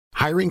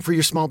Hiring for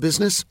your small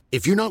business?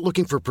 If you're not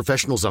looking for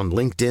professionals on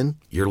LinkedIn,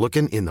 you're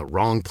looking in the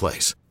wrong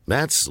place.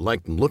 That's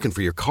like looking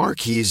for your car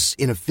keys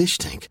in a fish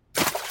tank.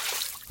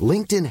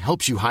 LinkedIn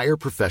helps you hire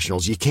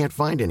professionals you can't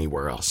find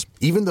anywhere else,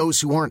 even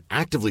those who aren't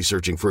actively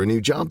searching for a new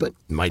job but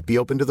might be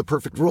open to the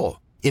perfect role.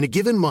 In a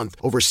given month,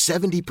 over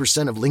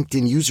 70% of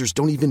LinkedIn users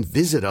don't even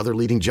visit other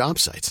leading job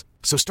sites.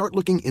 So start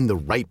looking in the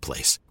right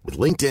place. With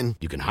LinkedIn,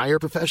 you can hire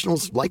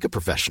professionals like a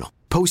professional.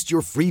 Post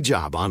your free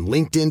job on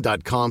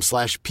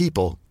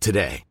linkedin.com/people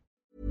today.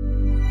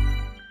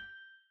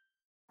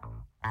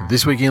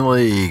 This week in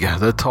league,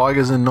 the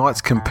Tigers and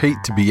Knights compete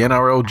to be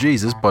NRL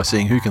Jesus by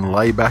seeing who can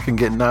lay back and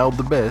get nailed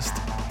the best.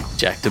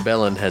 Jack de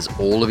Belin has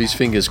all of his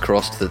fingers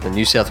crossed that the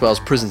New South Wales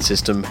prison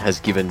system has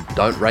given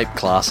don't rape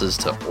classes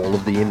to all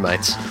of the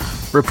inmates.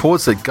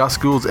 Reports that Gus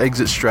Gould's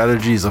exit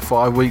strategy is a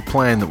 5-week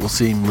plan that will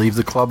see him leave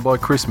the club by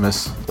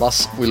Christmas.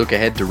 Plus, we look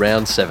ahead to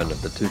round 7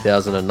 of the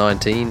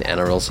 2019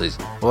 NRL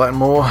season. All that and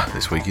more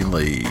this week in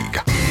league.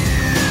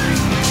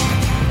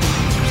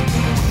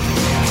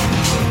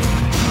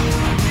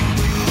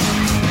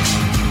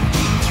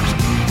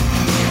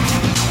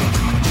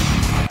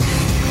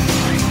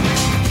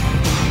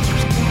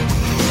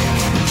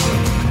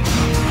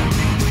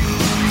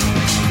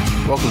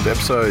 Welcome to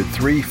episode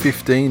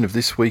 315 of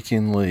This Week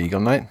in League.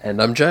 I'm Nate. And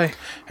I'm Jay.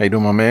 How you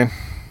doing, my man?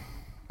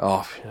 Oh,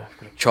 I've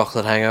got a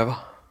chocolate hangover.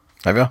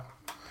 Have you?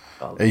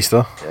 Oh,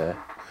 Easter? Yeah.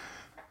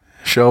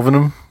 Shelving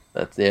them?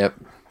 That's, yep.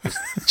 Just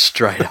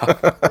straight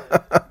up.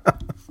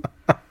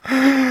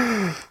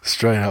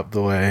 Straight up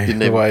the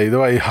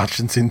way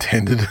Hutchins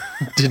intended.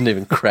 Didn't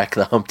even crack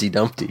the Humpty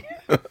Dumpty.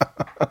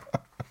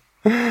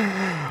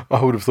 I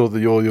would have thought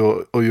that all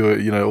your all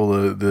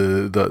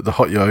the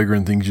hot yoga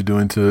and things you're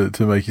doing to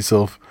make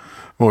yourself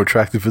more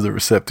attractive for the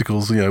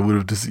receptacles, would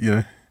have just,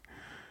 given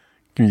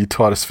you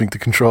tighter sphincter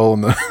control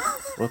on the.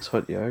 What's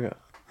hot yoga?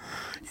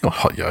 You know what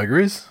hot yoga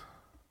is?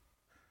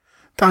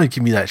 Don't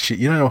give me that shit.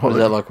 You don't know what is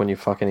that like when you're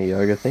fucking a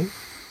yoga thing?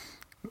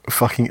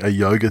 Fucking a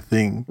yoga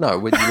thing? No,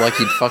 like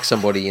you'd fuck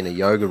somebody in a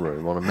yoga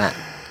room on a mat.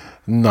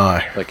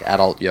 No. Like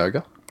adult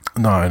yoga?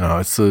 No,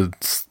 it's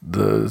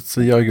the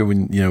yoga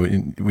when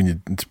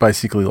it's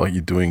basically like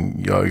you're doing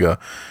yoga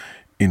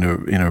in a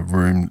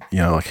room,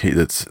 like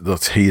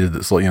that's heated,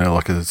 that's like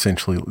like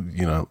essentially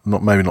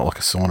not like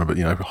a sauna, but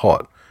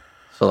hot.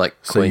 So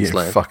like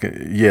Queensland.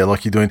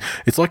 Like you're doing.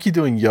 It's like you're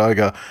doing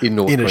yoga in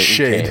a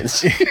shed.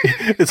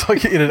 It's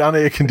like in an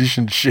unair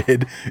conditioned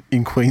shed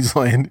in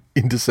Queensland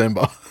in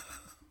December.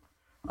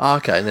 Oh,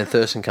 okay, and then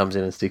Thurston comes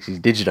in and sticks his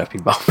digit up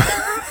your bum.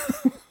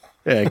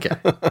 Yeah, okay.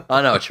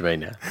 I know what you mean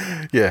now.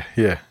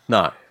 Yeah.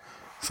 No.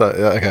 So,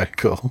 okay,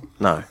 cool.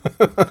 No.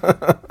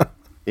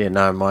 Yeah,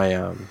 no,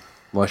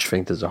 my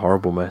sphincter's a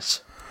horrible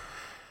mess.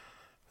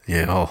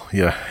 Yeah,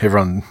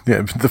 everyone,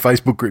 the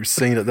Facebook group's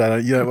seen it, that,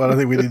 I don't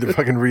think we need to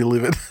fucking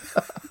relive it.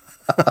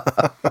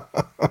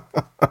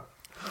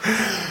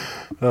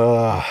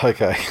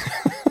 Okay.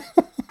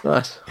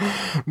 Nice.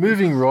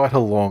 Moving right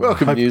along.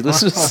 Welcome, new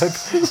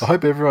listeners. I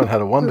hope everyone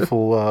had a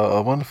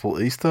wonderful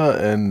Easter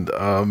and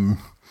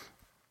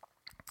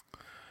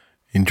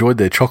enjoyed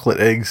their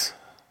chocolate eggs,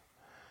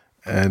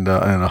 and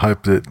I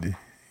hope that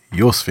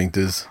your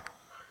sphincters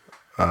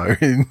are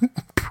in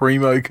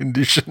primo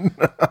condition,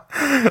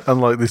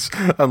 unlike this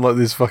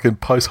fucking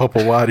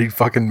post-Hopewadi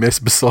fucking mess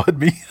beside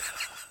me.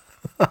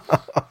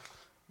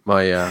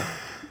 My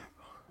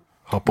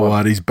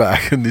Hopewadi's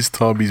back, and this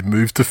time he's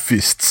moved to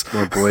fists.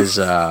 My boy's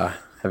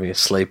having a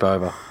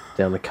sleepover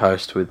down the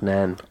coast with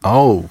Nan.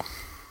 Oh.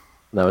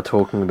 They were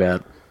talking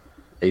about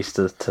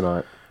Easter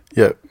tonight.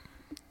 Yep.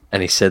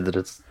 And he said that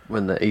it's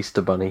when the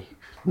Easter Bunny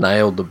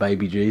nailed the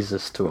baby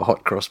Jesus to a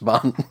hot cross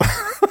bun.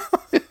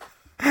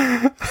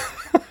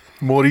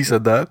 Morty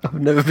said that. I've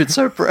never been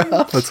so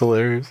proud. That's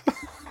hilarious.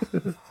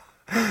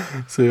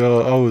 See,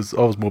 I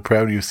was more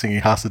proud when he was singing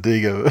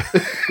Hasadigo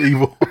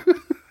Evil.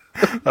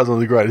 That was one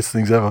of the greatest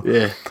things ever.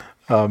 Yeah.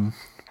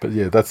 But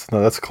yeah, that's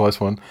a close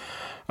one.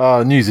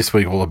 News this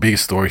week, the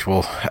biggest stories,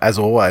 as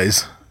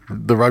always,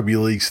 the rugby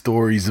league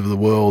stories of the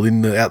world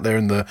out there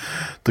in the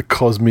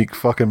cosmic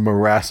fucking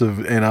morass of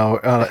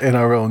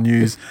NRL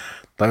news.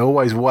 They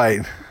always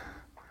wait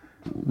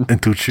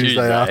until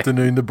Tuesday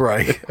afternoon to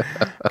break,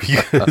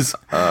 because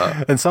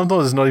and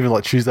sometimes it's not even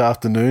like Tuesday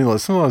afternoon. Like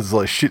sometimes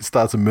like shit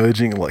starts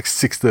emerging at like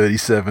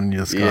 6:37.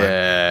 You're just going,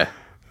 yeah.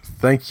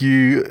 Thank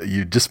you.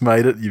 You just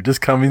made it. You've just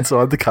come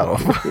inside the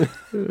cutoff.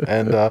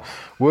 And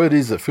word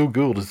is that Phil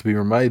Gould is to be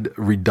made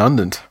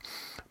redundant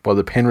by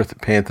the Penrith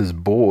Panthers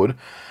board.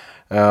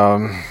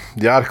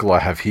 The article I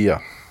have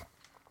here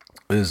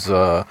is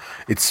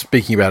it's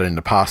speaking about it in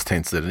the past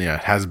tense that he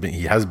has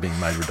been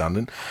made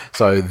redundant.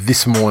 So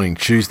this morning,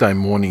 Tuesday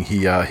morning,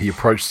 he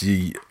approached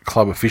the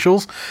club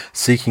officials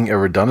seeking a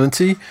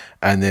redundancy,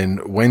 and then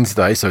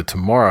Wednesday, so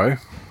tomorrow,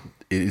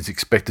 it is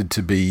expected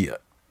to be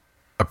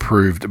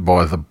approved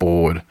by the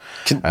board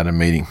at a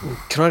meeting.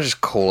 Can I just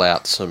call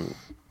out some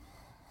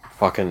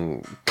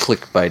fucking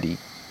clickbaity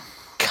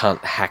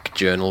cunt hack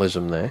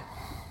journalism there?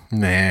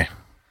 Nah.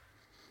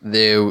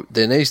 There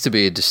needs to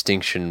be a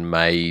distinction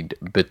made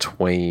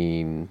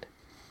between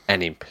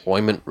and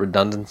employment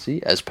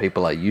redundancy as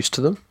people are used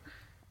to them.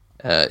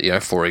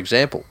 For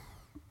example,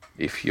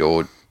 if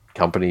your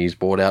company is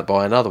bought out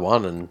by another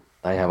one and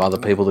they have other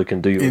people that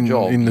can do your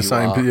job,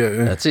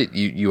 that's it.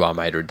 You are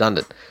made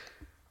redundant.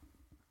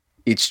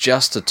 It's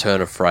just a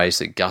turn of phrase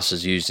that Gus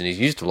has used, and he's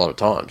used a lot of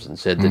times, and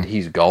said that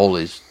his goal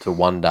is to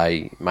one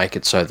day make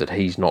it so that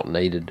he's not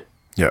needed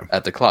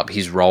at the club.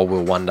 His role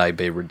will one day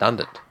be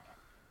redundant.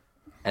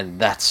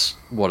 And that's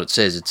what it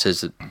says. It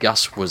says that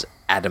Gus was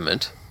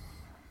adamant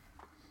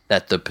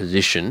that the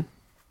position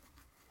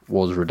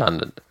was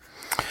redundant.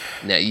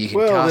 Now, you can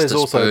cast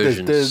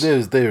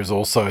aspersions. There's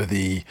also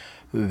the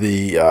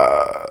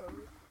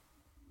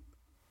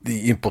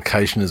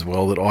implication as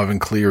well that Ivan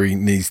Cleary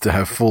needs to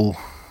have full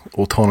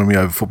autonomy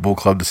over football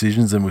club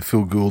decisions, and with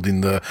Phil Gould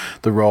in the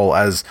role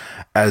as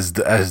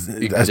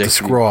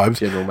described,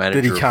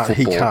 that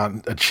he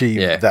can't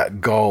achieve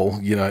that goal,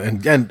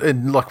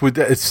 and like with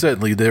that, it's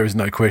certainly there is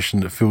no question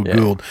that Phil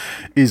Gould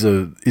is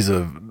a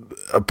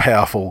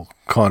powerful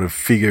kind of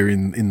figure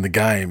in the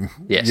game,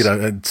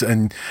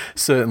 and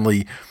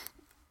certainly,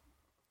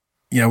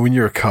 when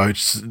you're a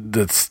coach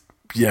that's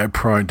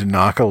prone to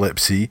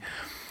narcolepsy,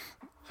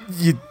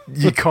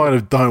 you kind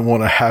of don't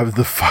want to have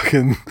the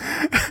fucking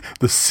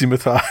the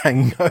scimitar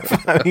hanging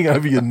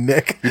over your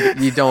neck.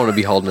 You don't want to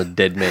be holding a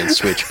dead man's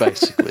switch,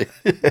 basically.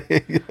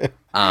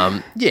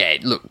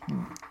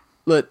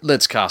 Look,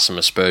 let's cast some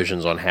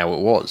aspersions on how it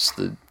was.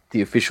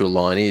 The official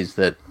line is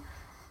that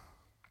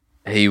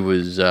he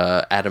was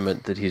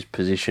adamant that his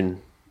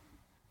position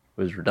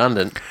was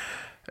redundant.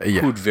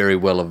 Could very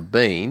well have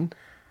been.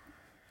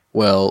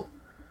 Well,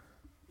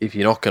 if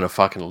you're not going to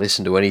fucking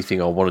listen to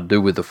anything I want to do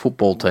with the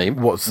football team,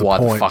 why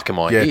the fuck am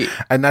I here?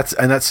 And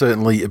that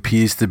certainly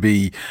appears to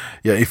be,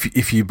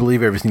 if you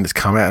believe everything that's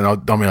come out, and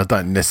I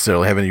don't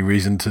necessarily have any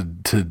reason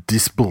to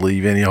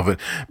disbelieve any of it,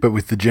 but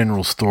with the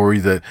general story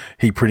that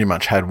he pretty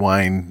much had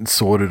Wayne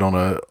sorted on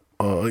a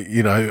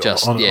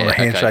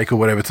handshake or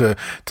whatever to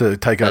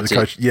take over the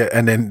coach. Yeah,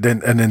 and then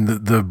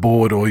the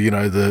board or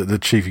the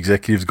chief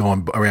executive's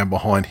gone around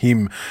behind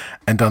him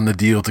and done the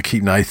deal to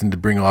keep Nathan, to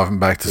bring Ivan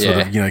back to sort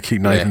of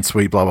keep Nathan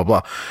sweet, blah blah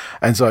blah.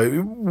 And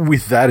so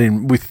with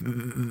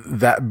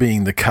that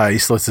being the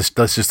case, let's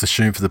just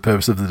assume for the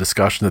purpose of the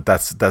discussion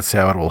that's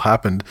how it all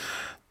happened.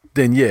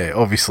 Then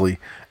obviously,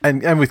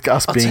 and with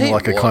Gus being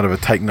like a kind of a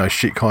take no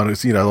shit kind of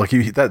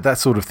that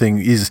sort of thing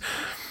is.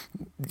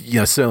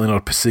 Certainly not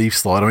a perceived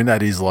slight. I mean,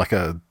 that is like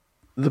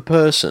the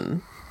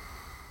person,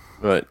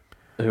 right,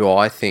 who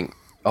I think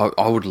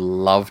I would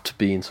love to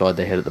be inside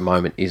their head at the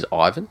moment is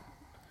Ivan.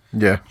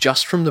 Yeah.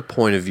 Just from the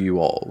point of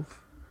view of,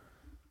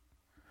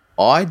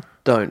 I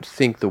don't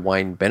think the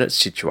Wayne Bennett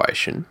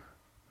situation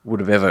would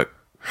have ever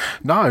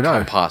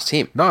come past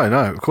him. No,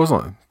 of course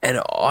not.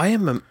 And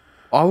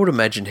I would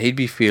imagine he'd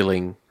be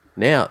feeling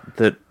now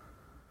that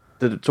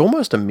it's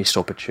almost a missed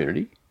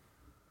opportunity.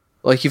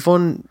 Like if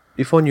on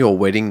your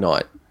wedding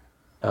night,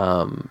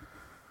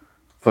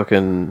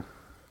 fucking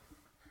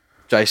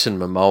Jason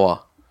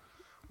Momoa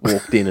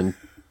walked in and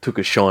took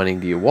a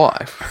shining to your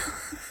wife,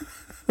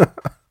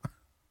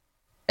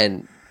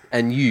 and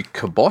you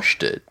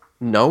kiboshed it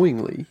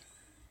knowingly,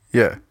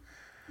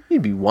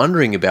 you'd be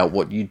wondering about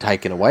what you'd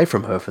taken away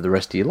from her for the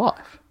rest of your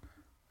life.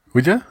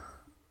 Would you?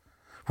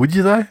 Would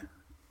you though?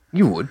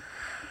 You would.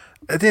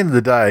 At the end of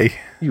the day,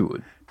 you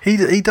would.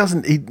 He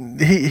doesn't even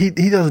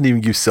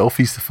give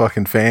selfies to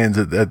fucking fans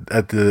at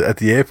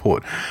the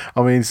airport.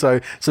 I mean, so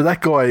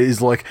that guy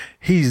is like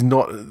he's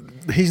not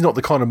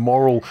the kind of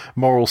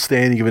moral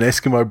standing of an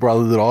Eskimo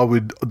brother that I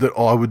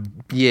would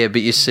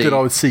but you see that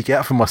I would seek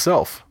out for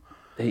myself.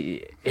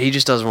 He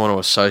just doesn't want to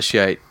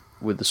associate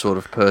with the sort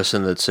of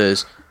person that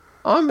says,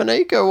 I'm an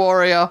eco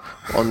warrior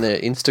on their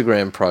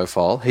Instagram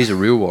profile. He's a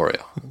real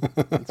warrior.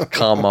 It's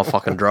calm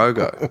motherfucking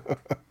Drogo.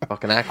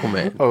 Fucking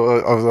Aquaman.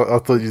 Oh, I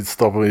thought you'd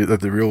stop me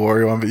at the real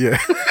warrior one, but yeah.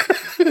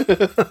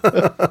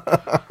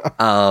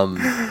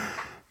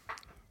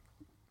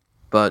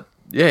 But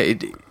yeah,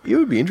 it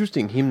would be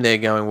interesting, him there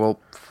going, well,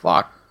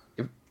 fuck,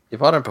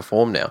 if I don't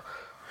perform now,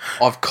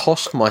 I've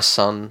cost my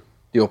son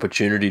the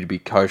opportunity to be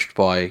coached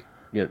by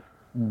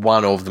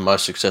one of the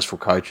most successful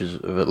coaches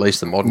of at least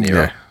the modern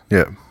era.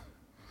 Yeah.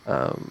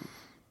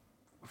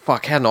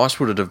 Fuck, how nice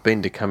would it have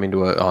been to come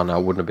into it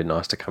wouldn't have been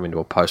nice to come into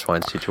a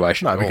post-Wayne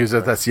situation. No, because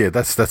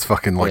that's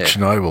fucking like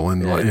Chernobyl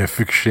and like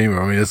Fukushima.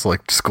 I mean, it's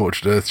like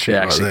scorched earth shit.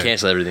 Yeah, actually right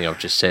cancel everything I've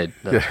just said.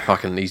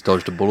 Fucking, he's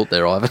dodged a bullet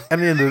there, Ivan.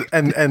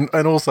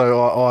 And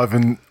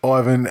also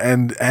Ivan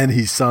and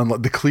his son,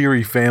 like the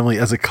Cleary family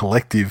as a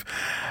collective,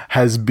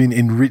 has been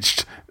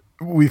enriched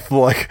with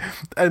there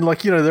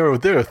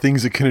are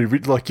things that can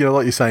enrich, like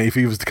you're saying, if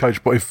he was to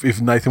coach by, if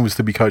Nathan was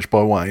to be coached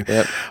by Wayne.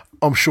 Yep.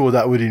 I'm sure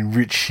that would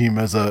enrich him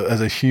as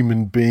a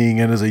human being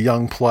and as a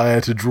young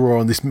player to draw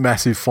on this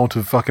massive font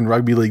of fucking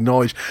rugby league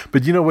knowledge.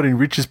 But you know what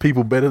enriches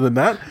people better than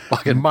that?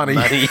 Fucking money.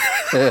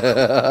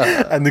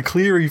 And the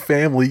Cleary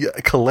family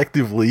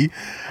collectively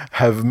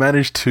have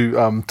managed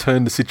to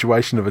turn the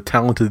situation of a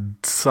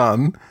talented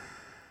son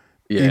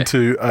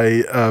into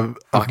a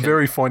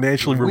very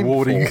financially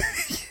rewarding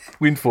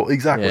Windfall,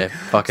 exactly. Yeah,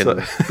 fucking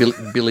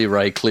Billy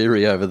Ray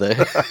Cleary over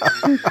there.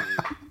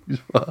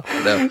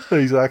 No.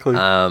 Exactly.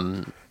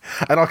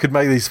 And I could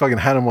make these fucking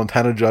Hannah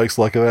Montana jokes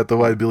like about the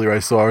way Billy Ray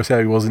Cyrus, how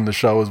he was in the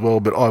show as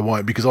well, but I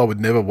won't because I would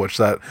never watch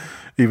that,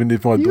 even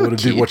if my daughter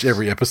did watch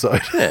every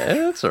episode. Yeah,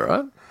 that's all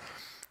right.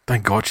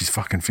 Thank God she's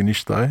fucking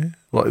finished though.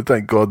 Like,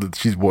 thank God that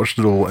she's watched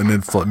it all and then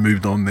it's like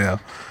moved on now.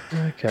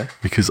 Okay.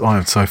 Because I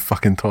am so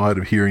fucking tired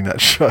of hearing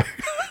that show.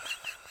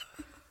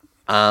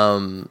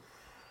 I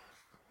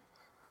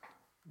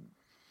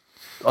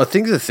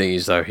think the thing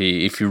is though,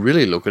 here, if you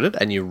really look at it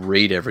and you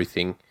read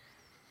everything,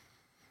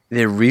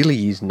 there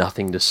really is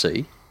nothing to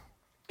see.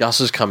 Gus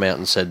has come out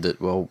and said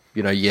that, well,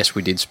 you know, yes,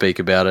 we did speak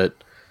about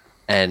it,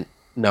 and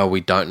no,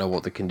 we don't know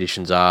what the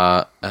conditions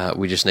are.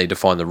 We just need to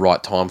find the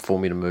right time for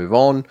me to move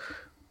on,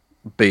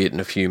 be it in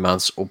a few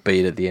months or be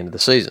it at the end of the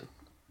season.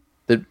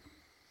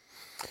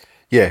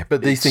 Yeah,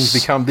 but these things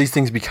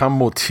become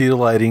more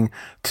titillating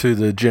to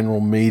the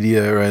general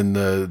media and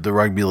the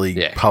rugby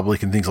league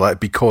public and things like that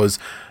because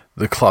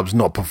the club's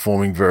not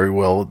performing very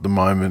well at the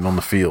moment on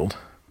the field.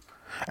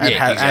 And,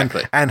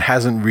 exactly. and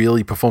hasn't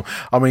really performed.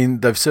 I mean,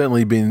 they've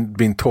certainly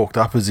been talked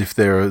up as if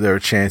they're a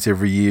chance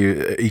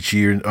each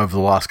year over the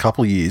last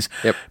couple of years.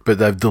 Yep. But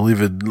they've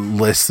delivered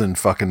less than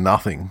fucking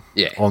nothing.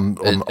 Yeah. On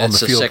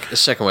the field. The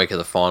second week of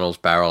the finals,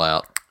 barrel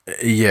out.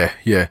 Yeah,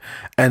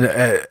 and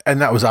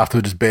that was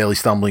after just barely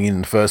stumbling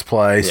in the first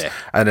place. Yeah.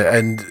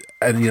 And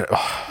you know,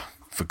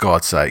 for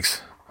God's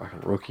sakes,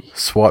 fucking rookie,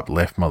 swipe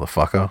left,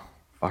 motherfucker.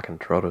 Fucking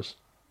trotters.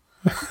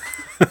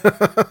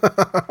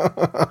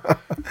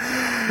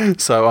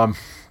 So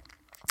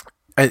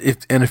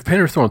if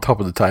Penrith are on top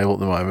of the table at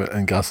the moment,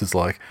 and Gus is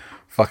like,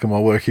 "Fucking my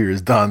work here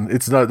is done."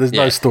 There's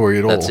no story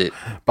at all. That's it.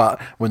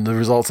 But when the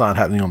results aren't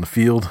happening on the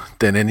field,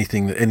 then any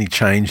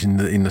change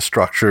in the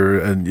structure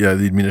and the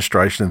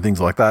administration and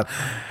things like that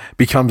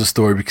becomes a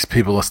story because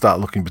people will start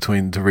looking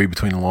to read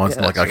between the lines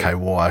and like, okay,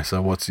 why?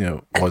 So why is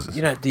this?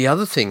 You know, the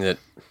other thing that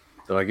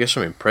I guess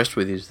I'm impressed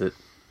with is that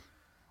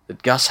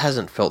Gus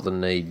hasn't felt the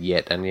need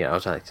yet, and I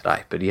was only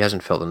today, but he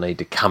hasn't felt the need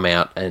to come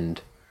out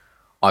and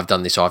I've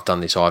done this. Yeah,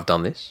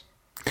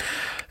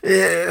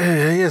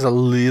 he has a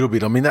little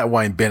bit. I mean, that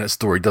Wayne Bennett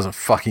story doesn't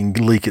fucking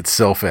leak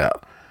itself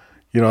out.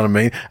 You know what I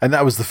mean? And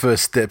that was the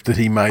first step that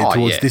he made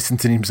towards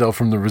distancing himself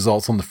from the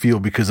results on the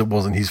field because it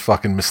wasn't his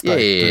fucking mistake.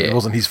 Yeah. It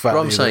wasn't his failure.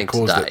 But I'm saying that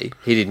caused today, it.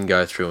 He didn't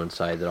go through and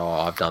say that,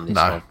 I've done this.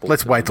 No,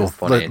 let's wait till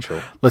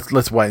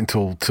let's wait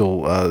until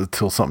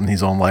something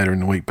he's on later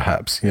in the week,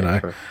 perhaps. You know.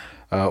 True.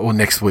 Or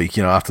next week,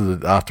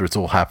 after it's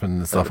all happened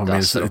and stuff. I mean,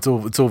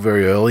 it's all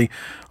very early.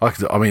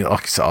 Like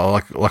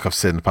I've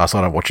said in the past, I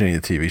don't watch any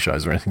of the TV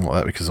shows or anything like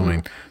that because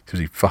because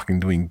he's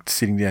fucking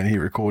sitting down here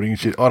recording and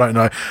shit. I don't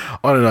know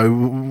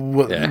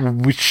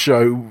which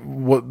show,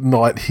 what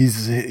night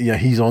he's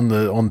on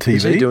TV.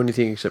 Does he do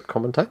anything except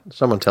commentate?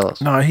 Someone tell us.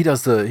 No, he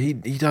does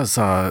he's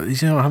on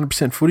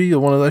 100% Footy or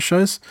one of those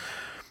shows,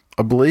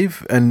 I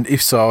believe, and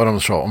if so, I'm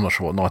not sure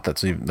what night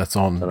that's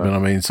on. You know what I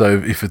mean?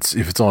 So if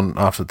it's on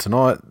after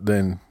tonight,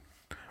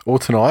 or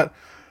tonight,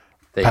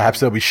 perhaps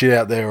there'll be shit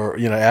out there, or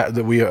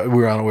that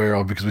we're unaware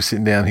of because we're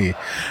sitting down here.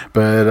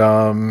 But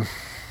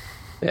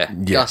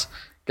Gus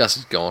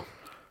is gone.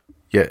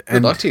 Yeah,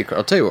 and I'll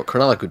tell you what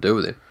Cronulla could do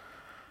with him.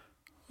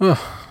 Look,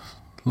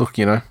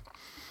 like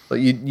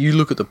you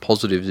look at the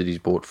positives that he's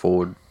brought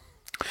forward.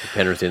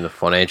 Penrith in the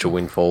financial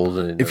windfalls,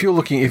 and if you're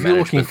looking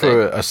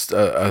for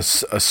a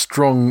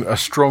strong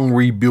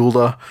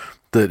rebuilder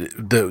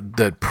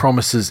that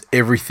promises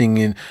everything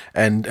in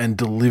and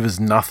delivers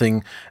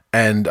nothing,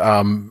 and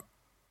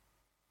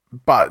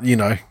but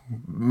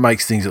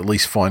makes things at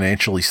least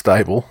financially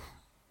stable,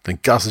 then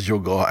Gus is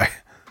your guy.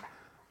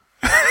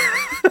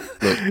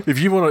 Look, if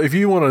you want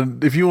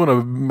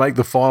to make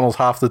the finals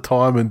half the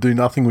time and do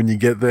nothing when you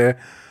get there,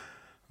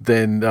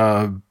 then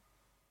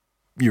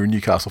you're a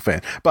Newcastle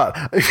fan. But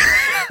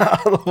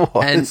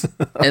otherwise,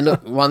 and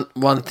look,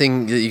 one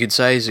thing that you could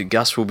say is that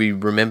Gus will be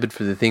remembered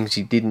for the things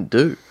he didn't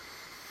do.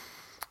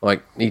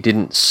 Like, he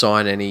didn't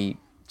sign any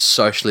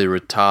socially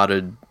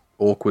retarded,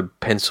 awkward,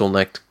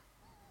 pencil-necked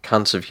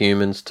cunts of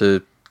humans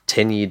to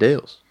 10-year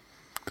deals.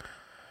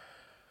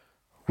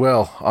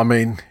 Well, I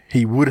mean,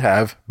 he would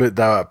have, but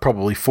they were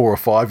probably 4 or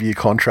 5 year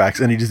contracts,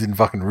 and he just didn't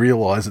fucking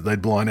realise that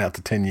they'd blown out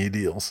to 10-year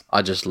deals.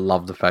 I just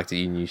love the fact that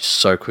you knew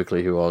so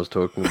quickly who I was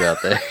talking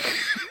about there.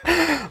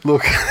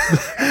 Look,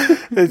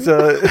 it's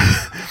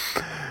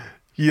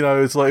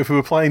it's like if we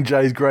were playing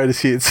Jay's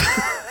greatest hits.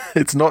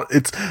 Can I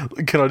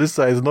just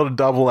say, it's not a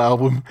double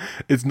album.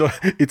 It's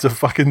a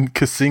fucking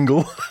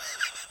single.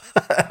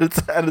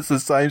 and it's the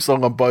same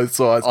song on both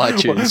sides.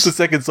 iTunes. The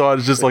second side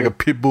is just like a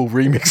Pitbull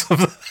remix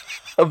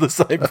of the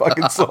same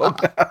fucking song.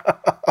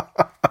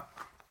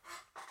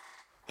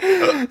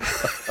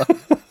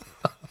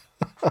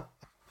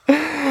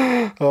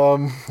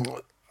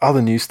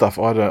 Other new stuff,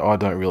 I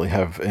don't really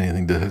have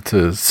anything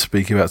to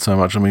speak about so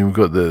much. I mean, we've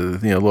got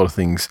a lot of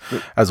things,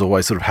 as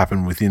always, sort of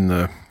happen within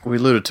the... We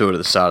alluded to it at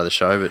the start of the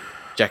show, but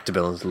Jack de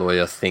Belin's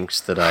lawyer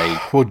thinks that a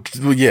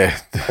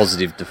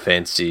positive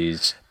defence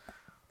is...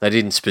 They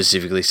didn't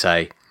specifically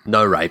say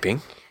no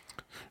raping.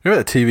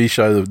 Remember that TV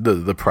show,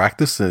 The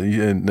Practice,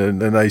 and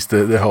they used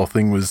to, their whole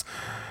thing was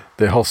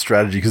their whole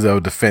strategy, because they were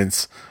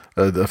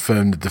a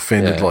firm that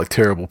defended like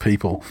terrible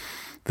people.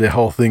 Their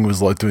whole thing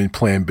was like doing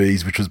Plan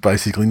Bs, which was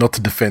basically not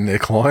to defend their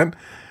client,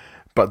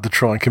 but to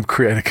try and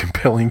create a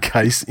compelling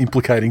case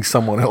implicating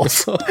someone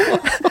else.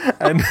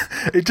 And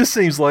it just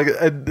seems like,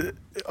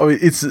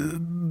 this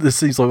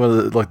seems like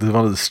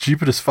one of the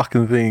stupidest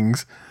fucking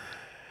things.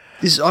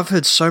 I've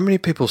heard so many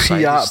people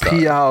say this stuff.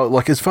 PR,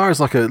 like as far as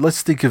like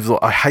let's think of,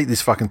 I hate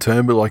this fucking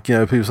term, but like, you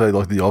know, people say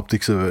like the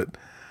optics of it.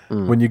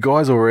 When you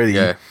guys already,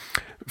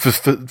 for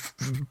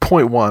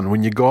point one,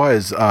 when your guy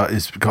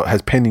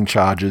has pending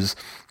charges,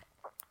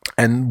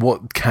 and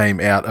what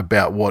came out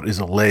about what is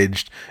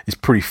alleged is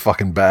pretty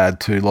fucking bad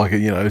too. Like,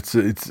 you know, it's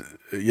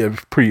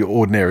pretty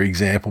ordinary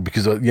example,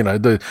 because, you know,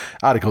 the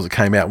articles that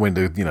came out went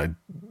to, you know,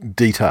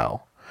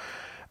 detail.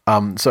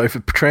 So if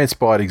it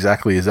transpired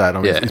exactly as that,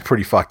 I mean, it's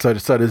pretty fucked. So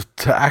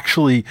to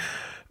actually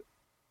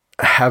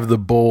have the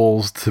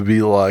balls to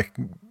be like,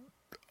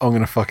 I'm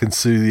going to fucking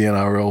sue the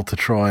NRL to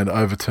try and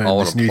overturn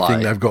this new thing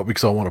they've got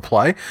because I want to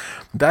play.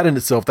 That in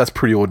itself, that's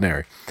pretty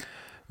ordinary.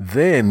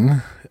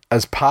 Then,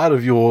 as part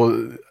of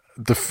your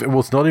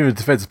it's not even a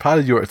defense, it's part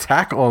of your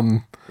attack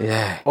on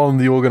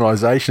the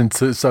organisation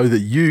so that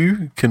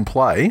you can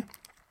play,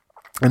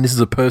 and this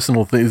is a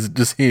personal thing, it's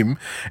just him.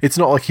 It's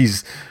not like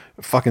he's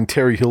fucking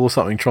Terry Hill or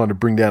something trying to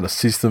bring down a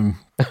system,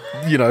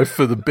 you know,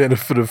 for the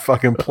benefit of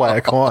fucking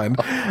player kind.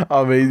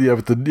 I mean,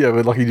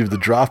 like he did with the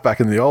draft back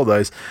in the old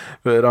days.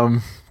 But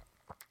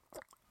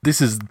this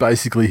is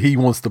basically, he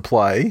wants to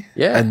play,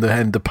 and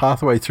the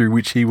pathway through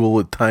which he will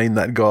attain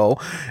that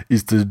goal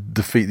is to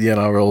defeat the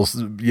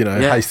NRL's, you know,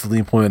 hastily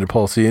implemented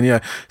policy, and, you know,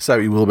 say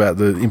what you will about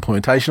the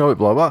implementation of it,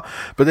 blah, blah.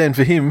 But then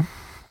for him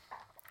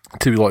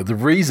to be like, the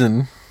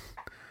reason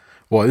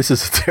why this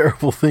is a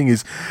terrible thing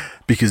is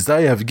because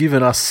they have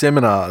given us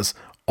seminars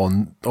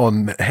on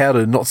how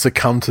to not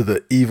succumb to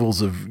the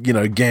evils of, you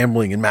know,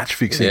 gambling and match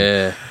fixing.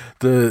 Yeah.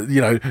 The, you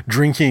know,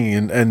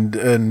 drinking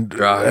and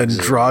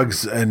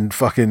drugs and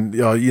fucking,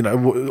 you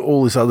know,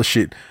 all this other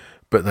shit.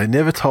 But they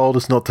never told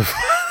us not to,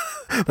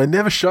 they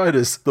never showed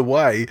us the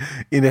way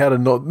in how to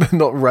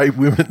not rape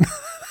women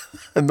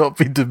and not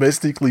be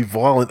domestically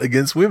violent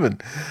against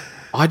women.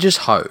 I just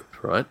hope,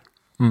 right?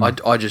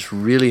 I just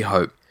really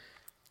hope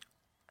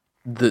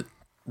that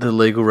the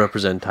legal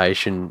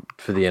representation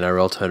for the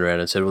NRL turned around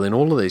and said, well, in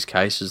all of these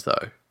cases,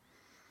 though,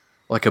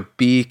 like, a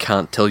beer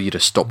can't tell you to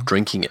stop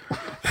drinking it.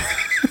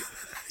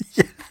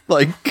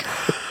 Like,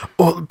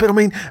 well, but I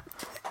mean,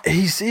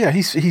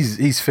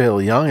 he's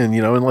fairly young, and,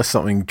 you know, unless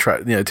something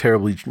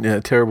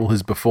terrible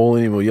has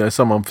befallen him, or, you know,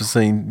 some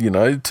unforeseen, you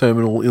know,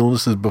 terminal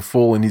illness has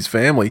befallen his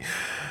family,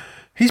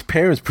 his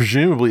parents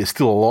presumably are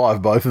still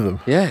alive, both of them.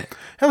 Yeah.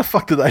 How the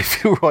fuck do they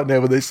feel right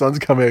now when their sons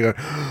come out and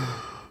go,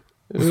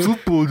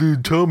 football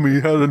didn't tell me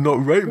how to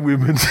not rape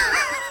women?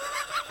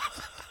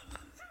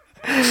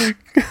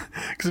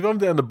 Because if I'm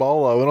down to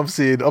Bolo and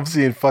I'm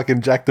seeing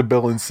fucking Jack de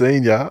Belin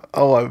Senior,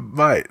 I'm like,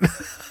 mate,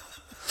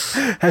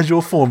 how's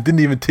your form? Didn't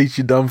even teach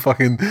you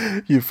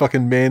you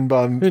fucking man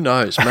bun. Who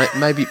knows?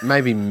 Maybe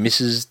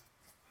Mrs.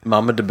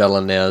 Mama de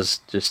Belin now's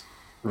just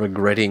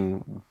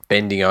regretting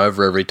bending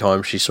over every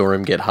time she saw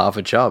him get half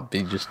a chub.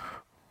 He just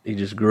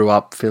grew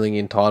up feeling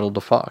entitled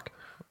to fuck.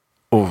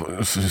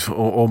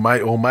 Or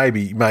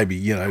maybe,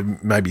 you know,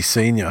 maybe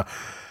Senior,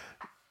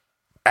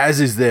 as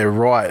is their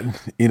right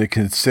in a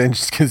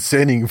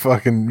consenting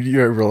fucking, you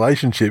know,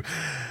 relationship.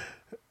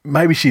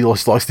 Maybe she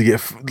likes to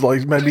get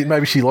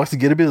maybe she likes to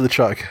get a bit of the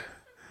choke.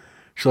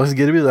 She likes to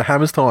get a bit of the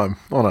hammers time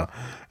on her.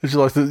 And she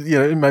likes to, you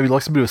know, maybe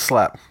likes a bit of a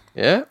slap.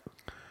 Yeah.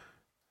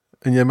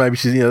 And yeah, maybe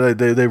she's, you know,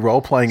 they're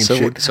role playing and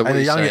shit. And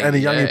a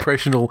young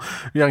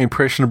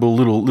impressionable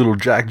little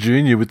Jack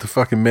Jr. with the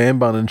fucking man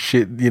bun and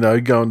shit, you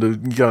know, going to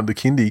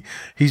kindy.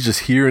 He's just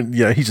hearing,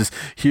 you know,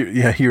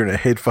 hearing a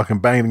head fucking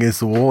banging against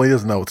the wall. He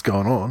doesn't know what's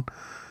going on.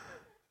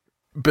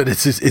 But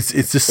it's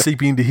just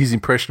seeping into his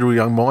impressionable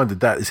young mind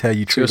that is how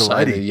you treat a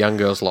lady. A young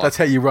girl's life. That's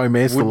how you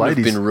romance the ladies.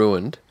 Wouldn't have been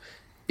ruined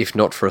if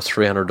not for a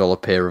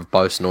 $300 pair of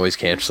Bose noise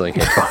cancelling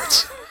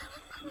headphones.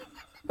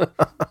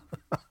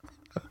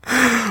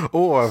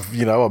 Or,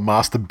 you know, a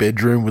master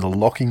bedroom with a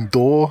locking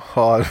door.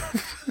 I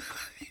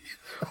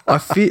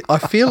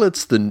feel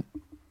it's the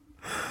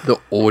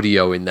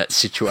audio in that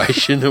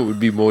situation that would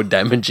be more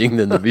damaging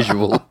than the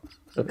visual.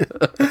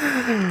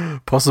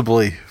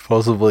 Possibly.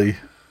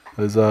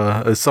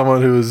 As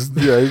someone who has,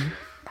 you know,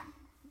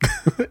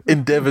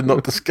 endeavoured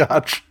not to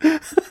scotch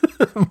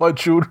my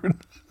children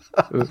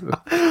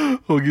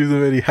or give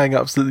them any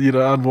hang-ups, you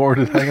know,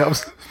 unwarranted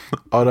hang-ups,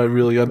 I don't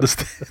really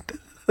understand.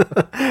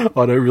 I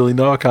don't really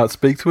know. I can't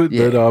speak to it.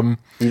 Yeah. But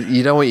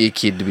you don't want your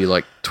kid to be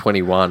like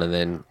 21 and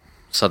then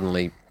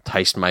suddenly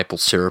taste maple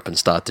syrup and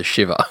start to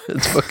shiver.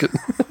 It's fucking.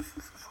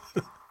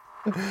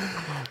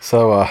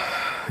 So,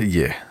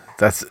 yeah,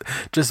 that's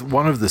just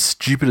one of the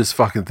stupidest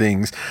fucking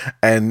things.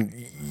 And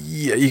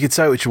yeah, you could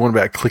say what you want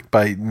about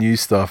clickbait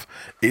news stuff.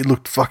 It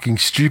looked fucking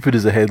stupid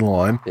as a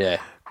headline. Yeah.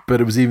 But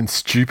it was even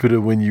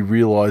stupider when you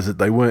realise that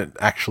they weren't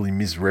actually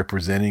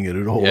misrepresenting it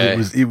at all. Yeah.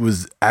 It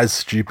was as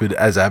stupid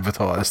as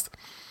advertised.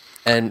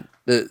 And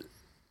the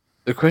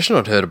question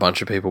I'd heard a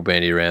bunch of people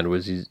bandy around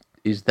was,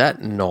 is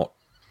that not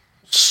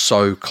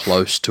so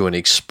close to an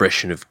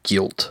expression of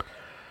guilt?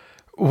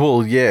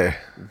 Well, yeah.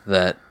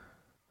 That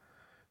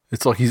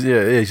it's like he's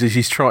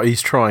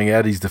trying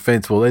out his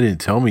defence. Well, they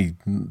didn't tell me,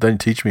 they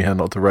didn't teach me how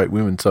not to rape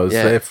women, so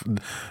it's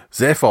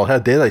their fault. How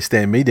dare they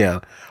stand me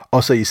down? Oh,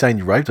 so you're saying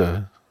you raped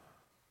her?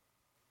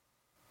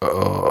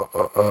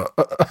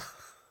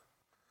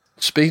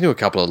 Speaking to a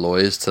couple of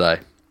lawyers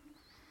today,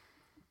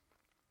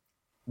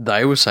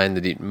 they were saying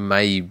that it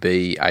may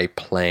be a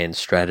planned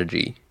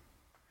strategy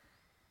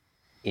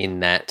in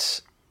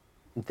that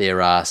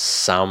there are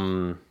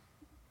some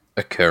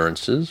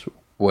occurrences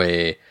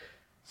where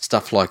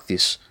stuff like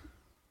this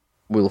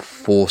will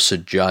force a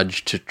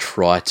judge to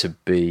try to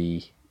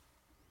be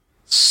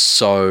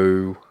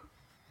so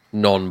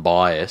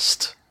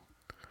non-biased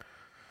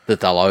that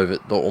they'll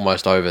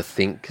almost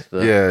overthink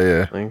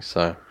the thing.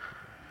 So,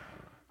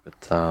 but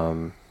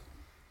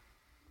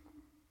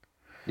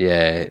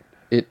it.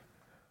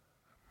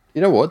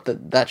 You know what?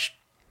 That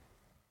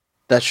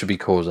should be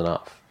cause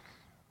enough.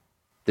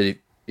 That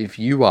if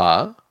you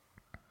are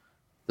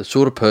the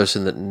sort of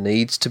person that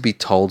needs to be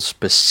told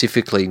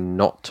specifically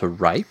not to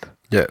rape,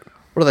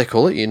 what do they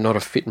call it? You're not a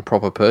fit and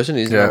proper person.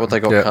 Isn't that what they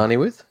got Carney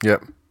with?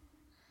 Yep.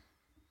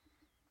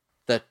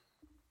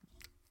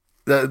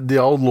 That the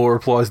old law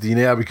applies to you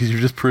now because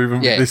you've just proven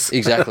this.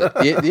 Exactly.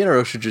 The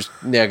NRL should just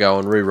now go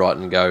and rewrite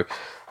and go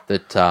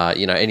that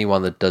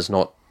anyone that does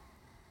not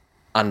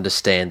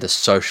understand the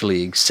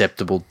socially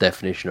acceptable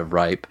definition of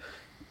rape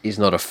is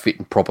not a fit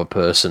and proper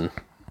person.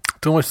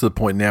 It's almost to the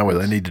point now where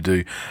they need to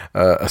do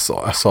a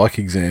psych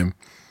exam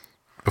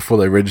before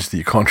they register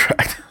your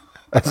contract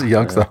as a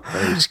youngster.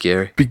 That's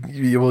scary.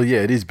 Well, yeah,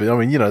 it is. But I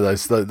mean,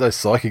 those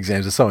psych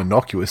exams are so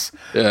innocuous.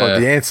 Like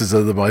the answers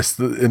are the most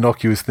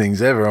innocuous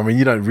things ever. I mean,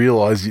 you don't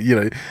realise,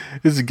 this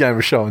is a game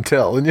of show and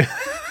tell, and you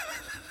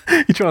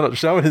try not to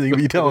show anything,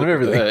 but you're telling them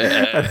everything.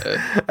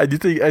 And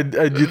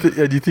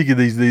you think of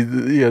these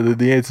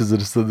the answers are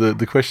just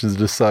the questions are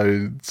just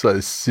so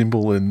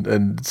simple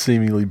and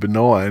seemingly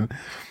benign,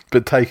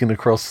 but taken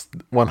across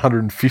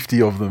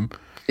 150 of them.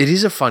 It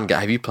is a fun game.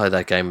 Have you played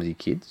that game with your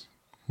kids?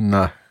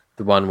 No.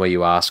 The one where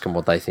you ask them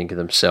what they think of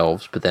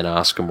themselves, but then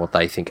ask them what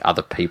they think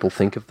other people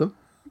think of them?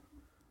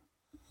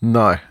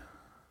 No.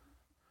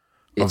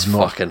 It's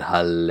fucking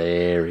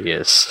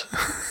hilarious.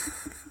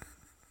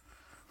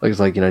 It's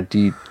like,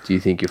 do you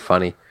think you're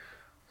funny?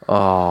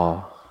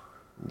 Oh,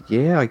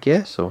 yeah, I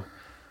guess. Or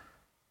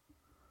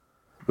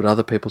would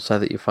other people say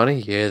that you're funny?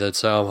 Yeah, they'd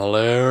say I'm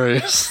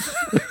hilarious.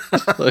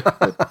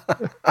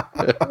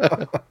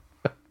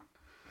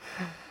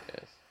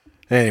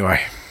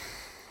 Anyway,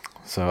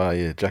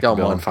 so Jack. Go on,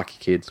 mind fuck your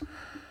kids.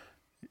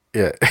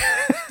 Yeah.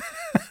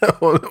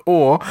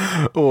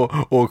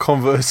 or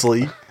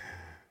conversely,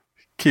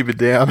 keep it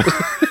down.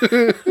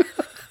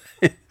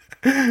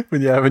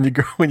 when you're having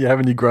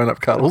your grown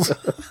up cuddles.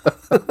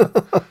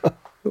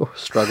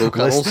 Struggle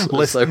cuddles.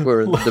 Lest they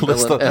were in the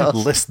development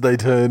house. Lest they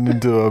turn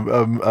into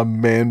a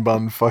man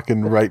bun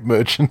fucking rape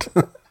merchant,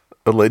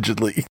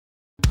 allegedly.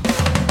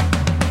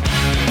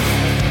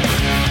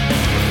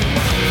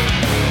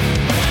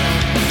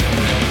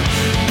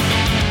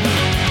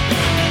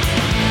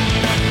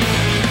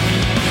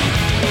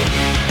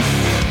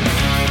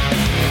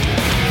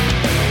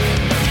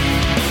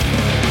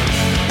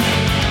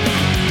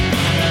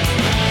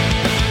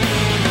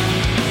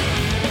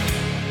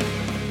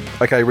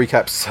 Okay,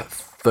 recaps.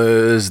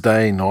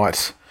 Thursday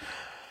night.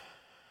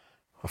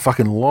 A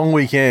fucking long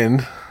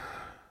weekend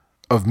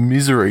of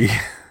misery.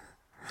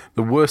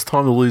 The worst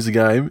time to lose a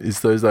game is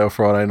Thursday or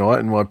Friday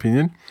night, in my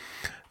opinion.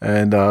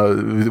 And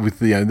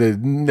there's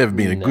never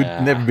been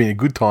a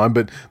good time.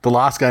 But the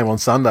last game on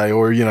Sunday,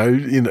 or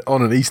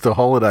on an Easter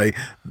holiday,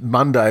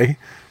 Monday,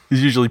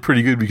 is usually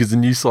pretty good because the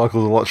news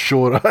cycle is a lot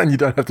shorter, and you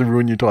don't have to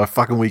ruin your entire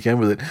fucking weekend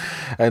with it.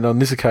 And on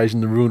this occasion,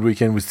 the ruined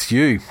weekend was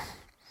Tew,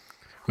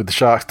 with the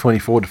Sharks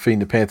 24 defeating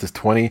the Panthers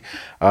 20.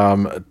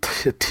 A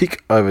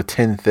tick over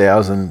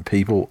 10,000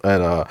 people at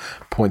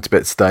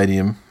PointsBet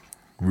Stadium,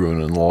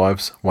 ruining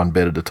lives, one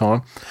bet at a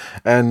time.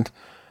 And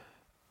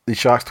the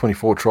Sharks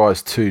 24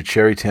 tries to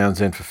Cherry,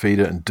 Townsend,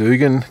 Fafita and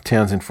Dugan.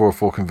 Townsend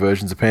 4-4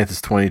 conversions. The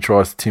Panthers 20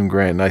 tries to Tim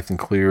Grant, Nathan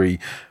Cleary,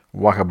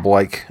 Waka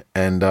Blake,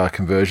 and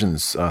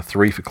conversions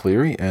 3 for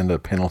Cleary and a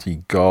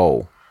penalty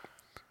goal.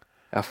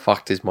 How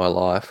fucked is my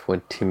life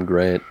when Tim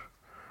Grant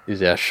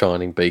is our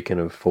shining beacon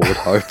of forward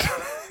hope?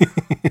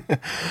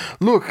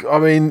 Look, I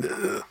mean,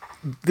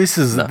 this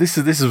was not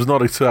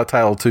a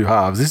tale of two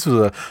halves. This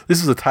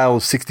was a tale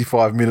of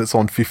 65 minutes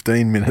on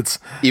 15 minutes.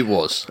 It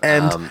was,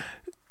 and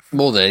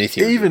more than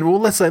anything. Even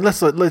let's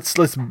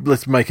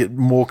make it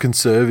more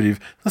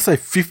conservative. Let's say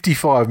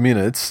 55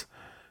 minutes.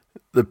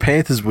 The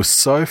Panthers were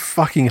so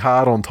fucking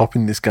hard on top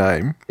in this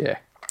game. Yeah.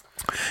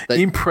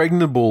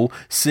 Impregnable,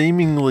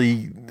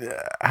 seemingly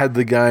had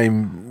the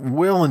game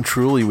well and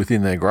truly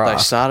within their grasp.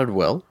 They started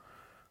well.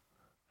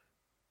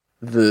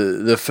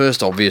 the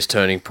first obvious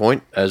turning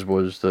point, as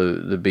was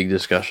the big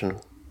discussion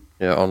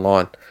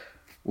online,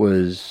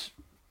 was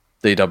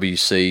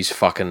DWC's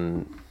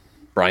fucking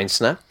brain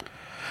snap.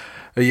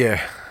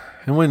 Yeah.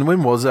 And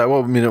when was that?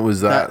 What minute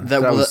was that?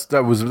 That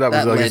was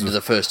led to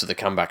the first of the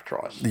comeback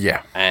tries.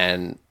 Yeah.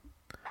 And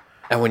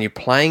when you're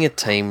playing a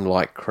team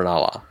like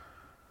Cronulla,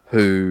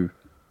 who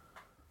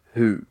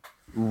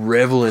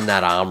revel in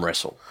that arm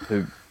wrestle,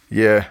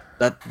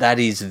 that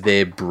is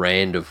their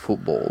brand of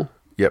football.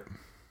 Yep.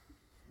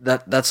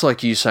 That's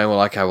like you saying,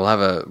 well, okay, we'll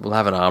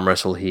have an arm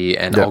wrestle here,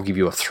 and I'll give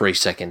you a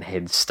 3-second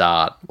head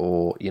start,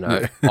 or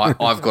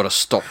I've got to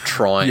stop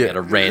trying at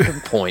a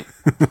random point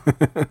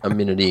a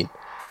minute in.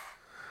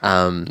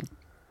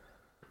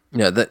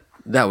 That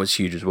was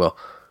huge as well.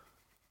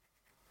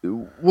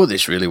 What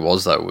this really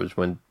was, though, was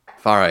when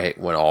Farah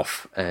went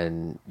off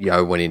and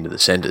Yo went into the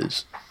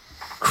centres,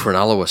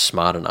 Cronulla was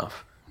smart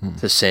enough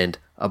to send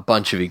a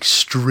bunch of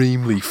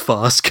extremely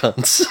fast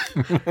cunts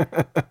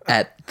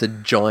at the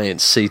giant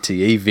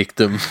CTE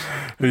victim,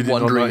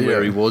 wondering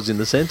where he was in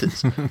the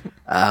centres.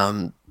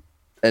 And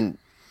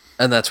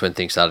that's when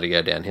things started to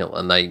go downhill,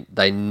 and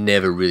they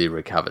never really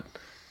recovered.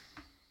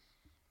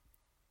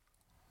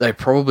 They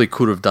probably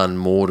could have done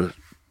more to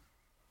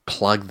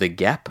plug the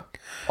gap,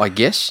 I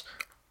guess.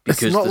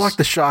 Because it's not like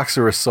the Sharks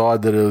are a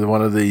side that are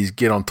one of these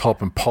get on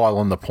top and pile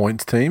on the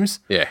points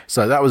teams. Yeah.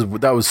 So that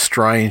was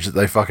strange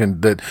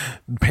that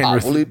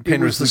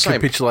Penrith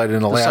capitulated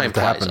and allowed it to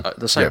happen.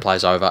 The same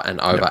plays over and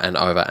over and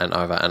over and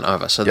over and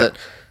over. So that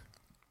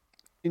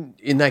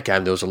in that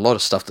game there was a lot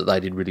of stuff that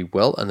they did really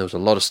well, and there was a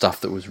lot of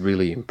stuff that was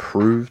really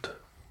improved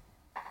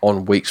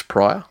on weeks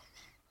prior.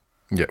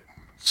 Yep.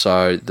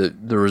 So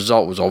the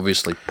result was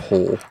obviously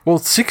poor. Well,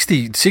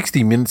 60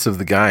 minutes of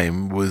the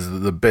game was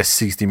the best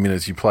 60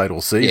 minutes you played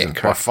all season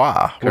by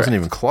far. Correct. It wasn't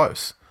even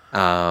close.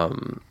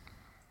 And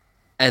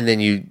then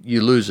you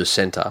lose a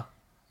centre,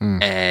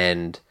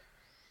 and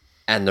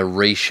the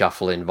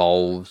reshuffle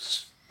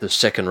involves the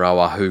second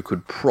rower who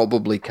could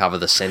probably cover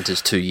the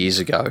centres 2 years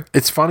ago.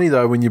 It's funny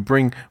though when you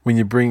bring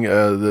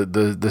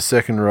the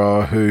second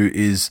rower who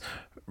is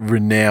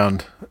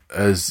renowned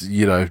as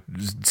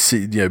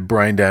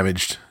brain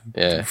damaged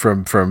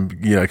from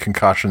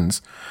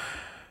concussions.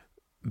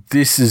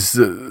 This is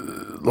I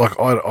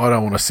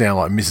don't want to sound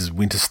like Mrs.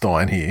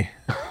 Winterstein here,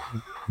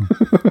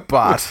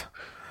 but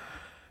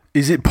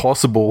is it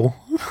possible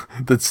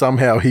that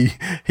somehow he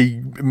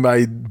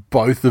made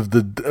both of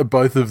the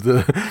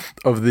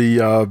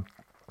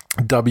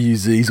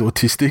WZs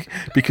autistic,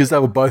 because they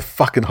were both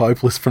fucking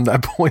hopeless from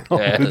that point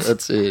onwards. Yeah,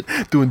 that's it.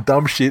 Doing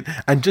dumb shit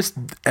and just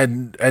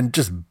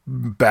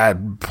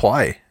bad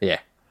play. Yeah.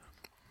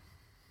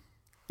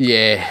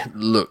 Yeah,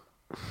 look.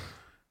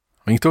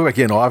 When you talk about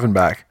getting Ivan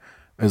back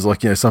as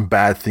some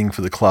bad thing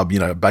for the club,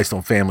 based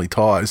on family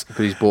ties. But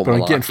he's bought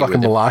Malarkey. Getting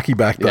fucking Malarkey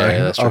back though.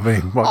 Yeah, that's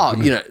right. I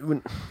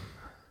mean,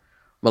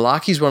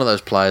 Malarkey's one of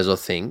those players, I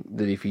think,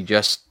 that if he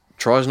just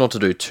tries not to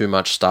do too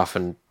much stuff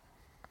and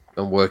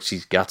works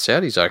his guts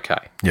out, he's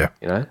okay. Yeah.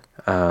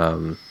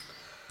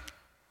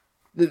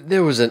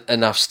 There was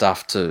enough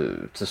stuff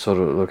to sort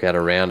of look at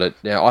around it.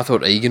 Now, I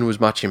thought Egan was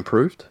much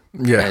improved.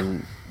 Yeah.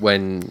 And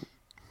when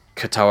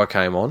Katoa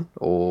came on,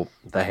 or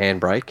the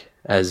handbrake,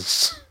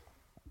 as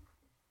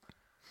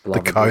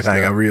the coat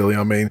hanger, really.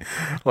 I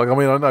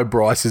know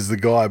Bryce is the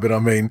guy, but I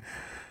mean,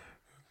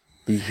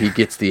 he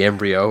gets the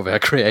embryo of our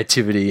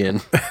creativity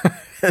and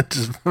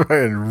just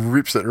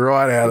rips it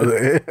right out of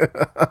there.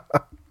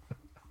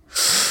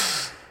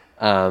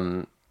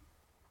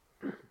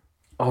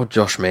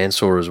 Josh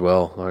Mansour as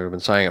well. Like, I've been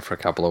saying it for a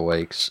couple of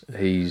weeks.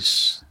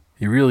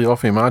 You're really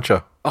off him, aren't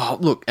you? Oh,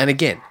 look, and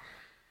again,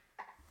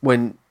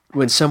 when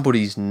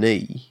somebody's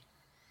knee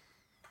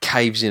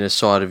caves in a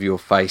side of your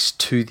face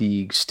to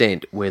the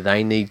extent where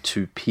they need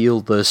to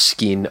peel the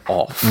skin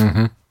off,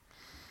 when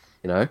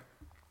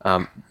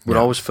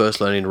I was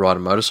first learning to ride a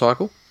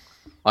motorcycle,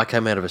 I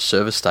came out of a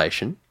service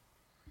station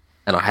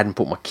and I hadn't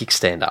put my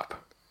kickstand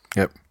up.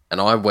 Yep.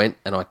 And I went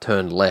and I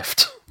turned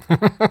left.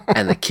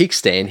 And the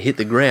kickstand hit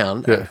the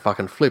ground and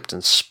fucking flipped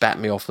and spat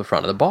me off the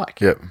front of the bike.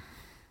 Yep.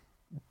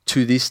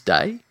 To this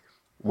day,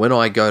 when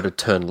I go to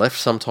turn left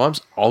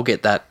sometimes, I'll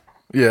get that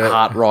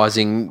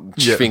heart-rising,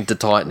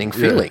 sphincter-tightening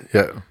feeling.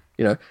 Yeah.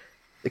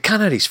 The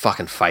cunt had his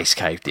fucking face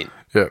caved in.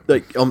 Yeah.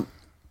 Like, I'm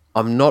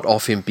not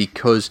off him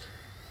because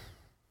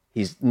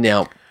he's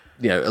now,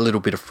 a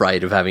little bit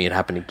afraid of having it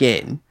happen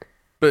again.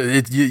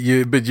 But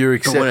you're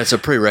when it's a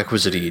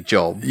prerequisite of your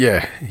job.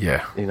 Yeah.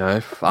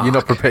 Fuck.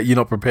 You're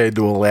not prepared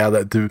to allow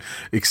that to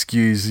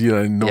excuse,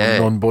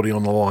 non-body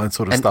on the line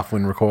sort of stuff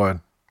when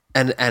required.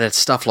 And it's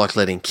stuff like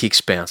letting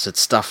kicks bounce. It's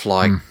stuff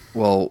like,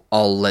 well,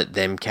 I'll let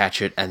them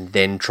catch it and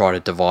then try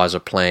to devise a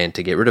plan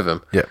to get rid of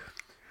them. Yeah.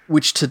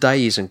 Which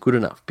today isn't good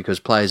enough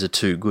because players are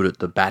too good at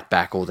the bat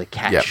back or the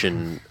catch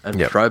and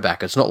throw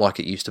back. It's not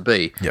like it used to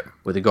be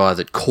where the guy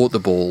that caught the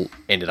ball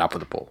ended up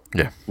with the ball.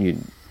 Yeah. You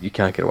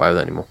can't get away with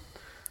that anymore.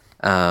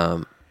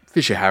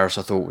 Fisher Harris,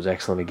 I thought, was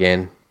excellent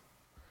again.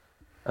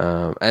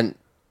 And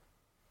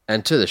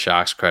to the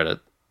Sharks' credit,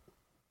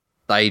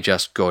 They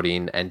just got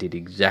in and did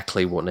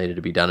exactly what needed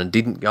to be done and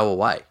didn't go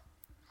away.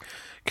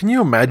 Can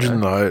you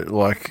imagine, though,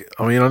 like,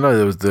 I mean, I know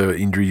there was the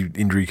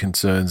injury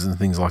concerns and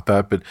things like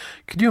that, but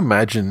could you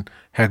imagine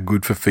how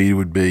good Fifita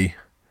would be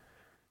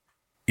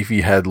if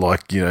he had,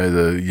 like,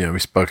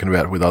 we've spoken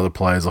about it with other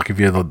players, like if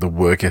he had like, the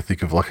work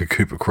ethic of like a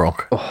Cooper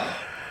Cronk? Oh.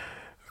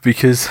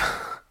 Because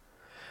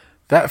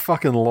that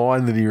fucking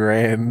line that he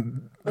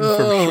ran from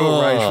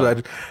short range for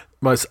that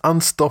most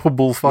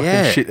unstoppable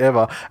fucking shit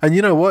ever. And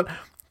you know what?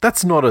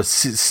 That's not a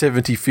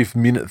 75th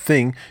minute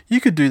thing.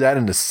 You could do that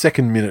in the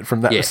second minute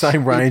from that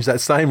same range,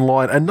 that same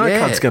line, and no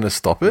cunt's going to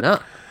stop it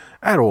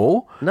at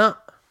all. No.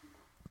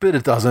 But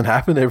it doesn't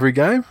happen every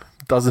game.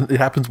 It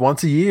happens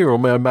once a year, or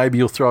maybe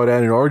you'll throw it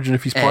out in Origin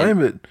if he's playing.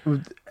 But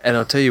and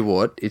I'll tell you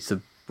what, it's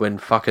when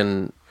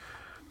fucking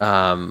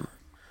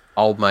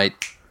old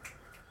mate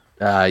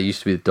used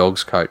to be the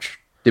Dogs coach,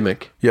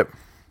 Dimmock. Yep.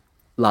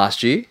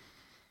 Last year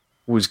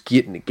was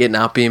getting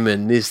up him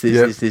and this,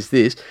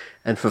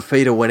 and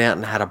Fifita went out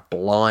and had a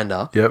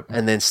blinder. Yep.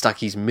 And then stuck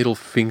his middle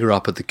finger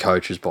up at the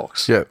coach's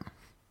box. Yep.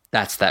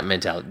 That's that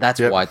mentality. That's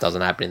why it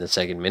doesn't happen in the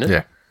second minute.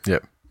 Yeah.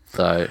 Yep.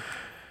 So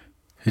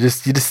you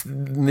just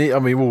need, I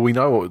mean, well, we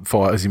know what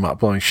fires him up,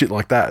 blowing shit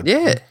like that.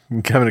 Yeah.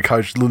 Having a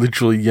coach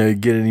literally,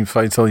 getting him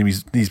face, telling him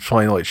he's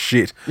playing like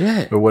shit.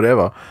 Yeah. Or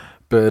whatever.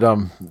 But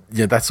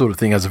that sort of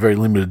thing has a very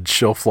limited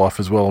shelf life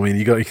as well. I mean,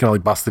 you can only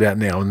bust it out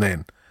now and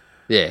then.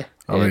 Yeah.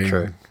 I mean,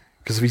 true.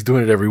 Because if he's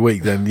doing it every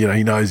week, then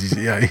he knows he's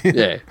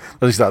then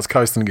he starts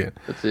coasting again.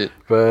 That's it.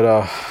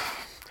 But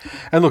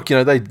and look,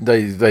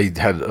 they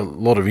had a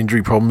lot of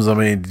injury problems. I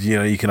mean,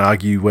 you can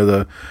argue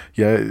whether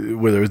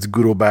it's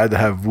good or bad to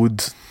have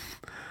Woods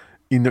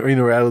in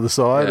or out of the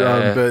side.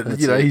 But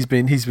he's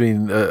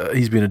been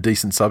a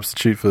decent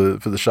substitute for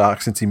the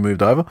Sharks since he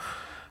moved over.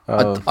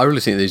 I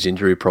really think these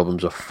injury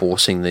problems are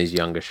forcing these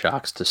younger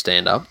Sharks to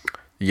stand up.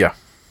 Yeah,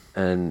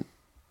 and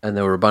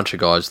there were a bunch of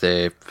guys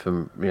there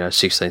from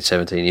 16,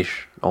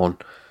 17-ish on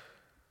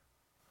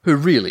who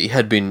really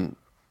had been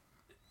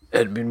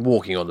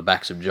walking on the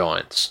backs of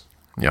giants.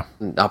 Yeah,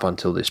 up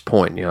until this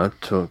point,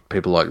 to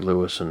people like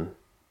Lewis and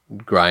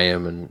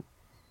Graham and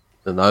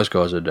those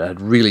guys had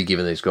really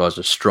given these guys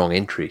a strong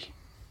entry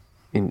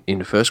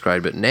into first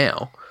grade. But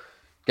now,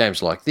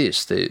 games like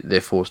this, they're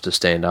forced to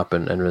stand up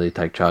and really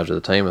take charge of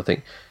the team. I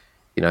think,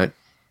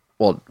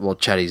 while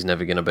Chatty's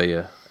never going to be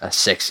a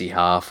sexy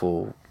half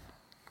or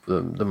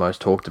the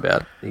most talked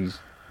about, he's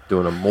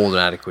doing a more than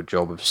adequate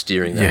job of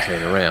steering that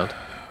team around.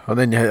 And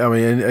then,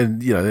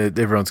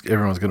 everyone's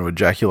going to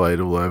ejaculate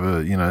all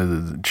over,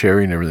 the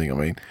Cherry and everything. I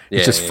mean,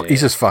 he's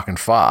just fucking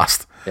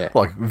fast,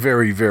 like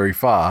very, very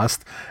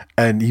fast.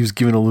 And he was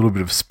given a little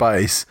bit of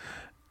space,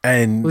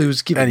 and he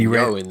was given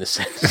Yo in the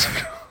sense.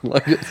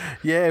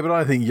 Yeah, but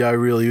I think Yo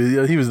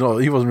really he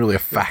wasn't really a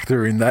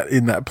factor in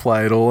that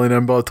play at all.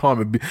 And by the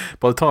time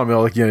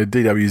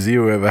DWZ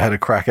or whoever had a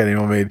crack at him,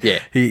 I mean,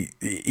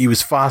 he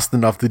was fast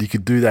enough that he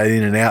could do that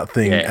in and out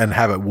thing and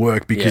have it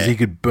work because he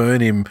could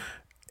burn him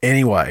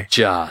anyway.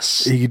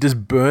 He could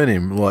just burn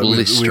him like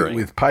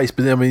with pace.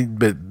 But I mean,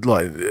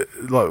 like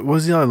what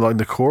was he on like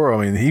Nakora?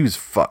 I mean, he was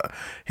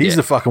he's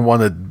the fucking one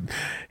that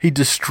he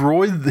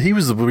destroyed. He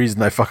was the reason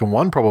they fucking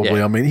won.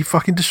 Probably. I mean, he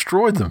fucking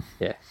destroyed them.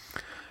 Yeah.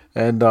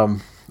 And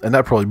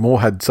that probably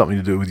more had something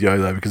to do with Yo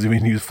though, because I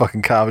mean he was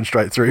fucking carving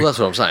straight through. Well, that's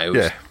what I'm saying. It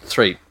was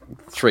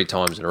three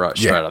times in a row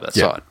straight up that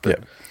side.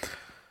 But,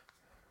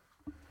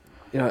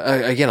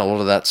 again, a lot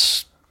of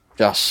that's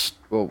just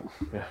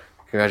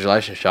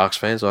congratulations, Sharks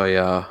fans.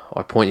 I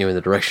point you in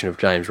the direction of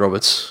James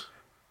Roberts.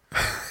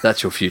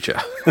 That's your future.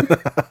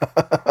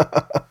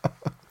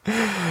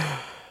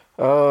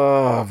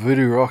 Oh,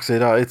 Voodoo Rock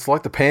said, it's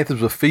like the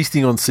Panthers were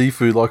feasting on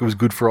seafood like it was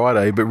Good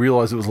Friday, but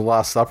realised it was the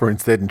Last Supper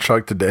instead and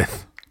choked to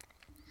death.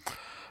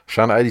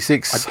 Shana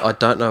 86. I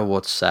don't know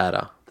what's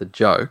sadder, the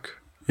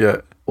joke,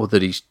 or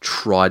that he's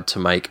tried to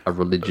make a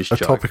religious joke,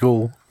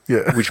 topical,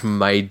 which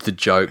made the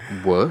joke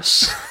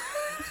worse.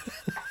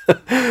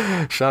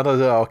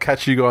 Shana, I'll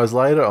catch you guys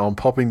later. I'm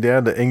popping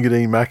down to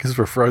Engadine Macca's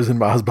for frozen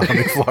Mars bar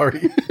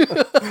McFlurry.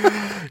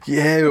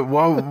 Yeah, but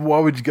why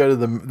would you go to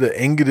the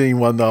Engadine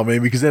one though? I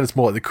mean, because then it's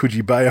more like the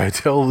Coogee Bay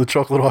Hotel, the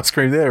chocolate ice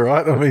cream there,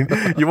 right? I mean,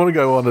 you want to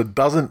go one that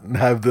doesn't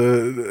have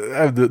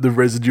the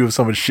residue of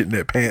someone shitting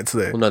their pants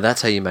there. Well, no,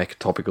 that's how you make a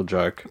topical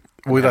joke.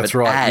 Well, that's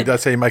right.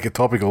 That's how you make it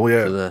topical.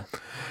 Yeah.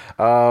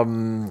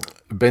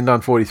 Ben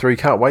Dunn 43.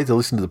 Can't wait to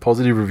listen to the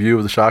positive review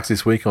of the Sharks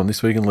this week on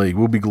This Week in League.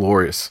 Will be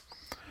glorious.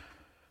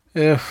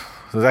 Yeah,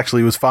 it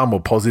was far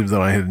more positive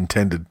than I had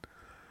intended.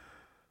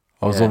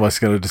 I was almost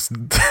going to just.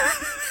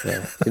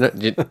 Yeah,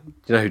 you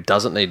know who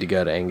doesn't need to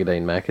go to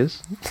Engadine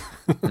Macca's?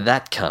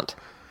 That cunt,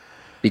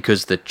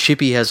 because the chip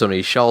he has on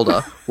his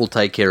shoulder will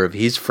take care of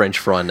his French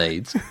fry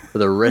needs for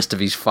the rest of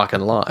his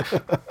fucking life.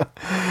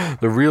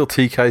 The real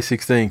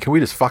TK16. Can we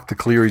just fuck the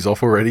Clearys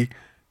off already?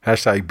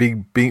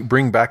 Hashtag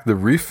bring back the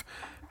riff.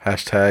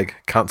 Hashtag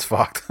cunts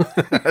fucked.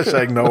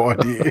 Hashtag no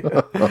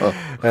idea.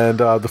 And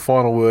the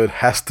final word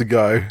has to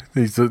go.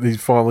 He's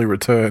finally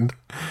returned.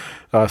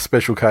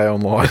 Special K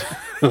online.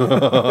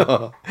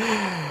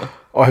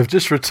 I have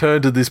just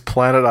returned to this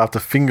planet after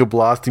finger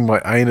blasting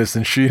my anus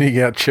and shooting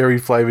out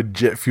cherry-flavoured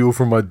jet fuel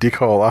from my dick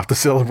hole after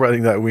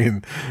celebrating that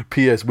win.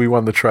 P.S. We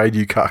won the trade,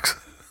 you cucks.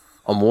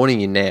 I'm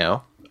warning you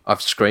now. I've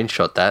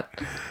screenshot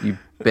that. You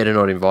better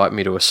not invite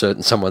me to a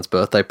certain someone's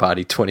birthday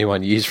party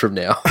 21 years from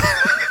now.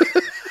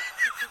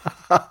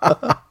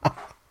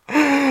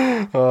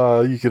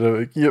 You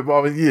can,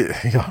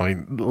 I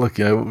mean, look,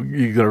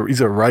 he's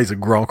gonna raise a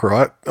Gronk,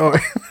 right?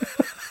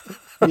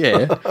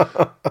 Yeah,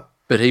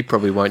 but he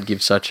probably won't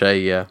give such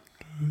a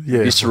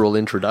visceral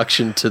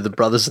introduction to the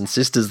brothers and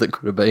sisters that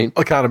could have been.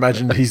 I can't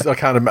imagine I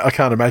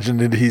can't imagine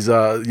that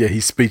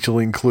his speech will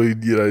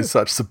include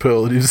such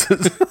superlatives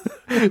as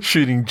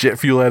shooting jet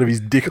fuel out of his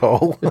dick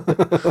hole.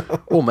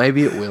 Or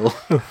maybe it will.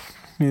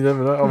 You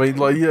never know. I mean,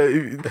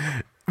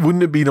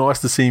 wouldn't it be nice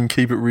to see him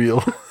keep it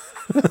real?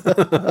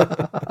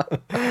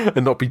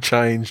 And not be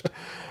changed.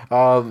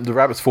 The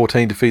Rabbits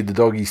 14 defeat the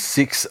Doggies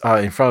 6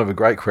 in front of a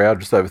great crowd,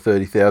 just over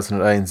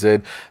 30,000 at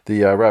ANZ.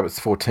 The Rabbits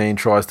 14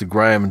 tries to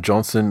Graham and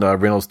Johnson,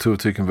 Reynolds 2 of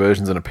 2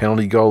 conversions and a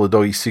penalty goal. The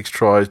Doggies 6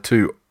 tries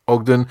to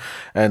Ogden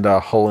and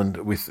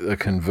Holland with a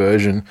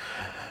conversion.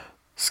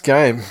 This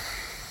game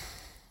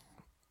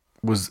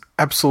was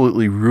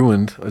absolutely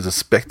ruined as a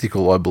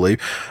spectacle, I believe.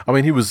 I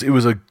mean, it was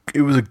a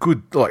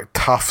good,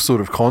 tough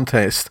sort of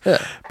contest.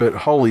 Yeah. But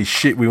holy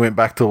shit, we went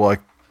back to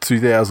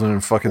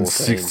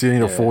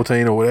 2016 or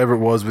 14 or whatever it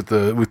was with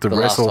the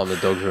wrestle. Last time the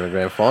Dogs were in a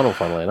grand final,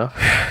 funnily enough.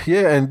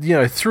 Yeah,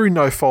 and through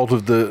no fault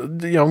of I'm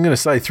going to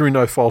say through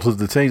no fault of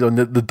the teams,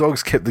 the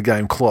Dogs kept the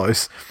game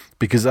close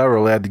because they were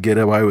allowed to get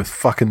away with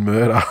fucking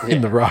murder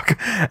in the ruck.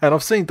 And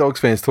I've seen Dogs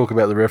fans talk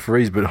about the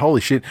referees, but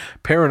holy shit,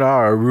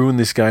 Perinara ruined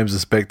this game as a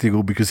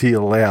spectacle because he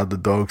allowed the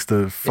Dogs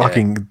to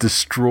fucking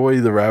destroy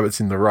the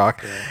Rabbits in the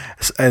ruck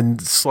and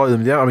slow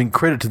them down. I mean,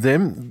 credit to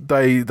them.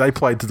 They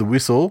played to the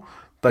whistle.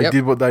 They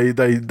did what they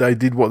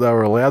did what they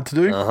were allowed to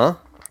do. Uh-huh.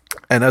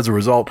 And as a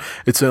result,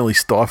 it certainly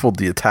stifled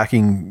the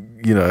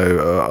attacking,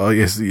 I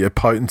guess, the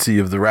potency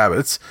of the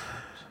Rabbits.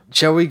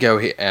 Shall we go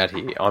out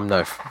here? I'm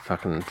no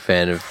fucking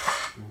fan of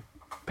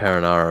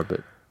Perinara,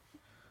 but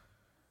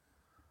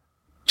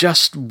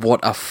just what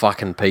a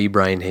fucking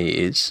pea-brain he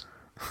is.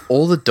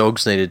 All the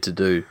Dogs needed to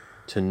do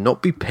to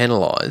not be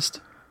penalised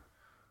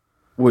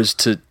was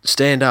to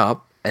stand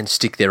up and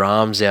stick their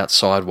arms out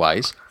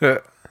sideways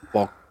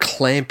while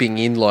clamping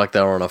in like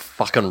they were on a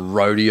fucking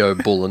rodeo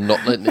bull and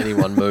not letting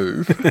anyone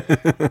move.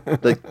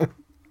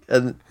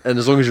 And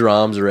as long as your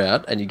arms are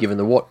out and you're given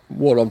the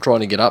what I'm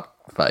trying to get up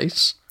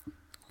face,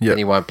 then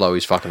he won't blow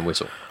his fucking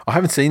whistle. I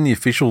haven't seen the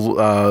official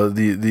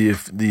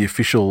the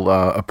official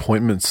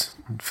appointments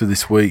for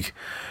this week,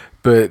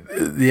 but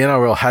the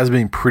NRL has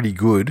been pretty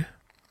good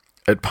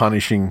at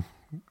punishing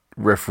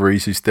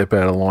referees who step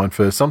out of line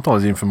for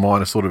sometimes even for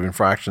minor sort of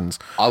infractions.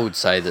 I would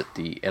say that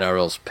the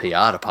NRL's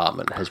PR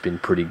department has been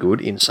pretty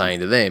good in saying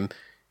to them,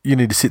 you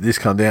need to sit this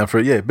cunt down for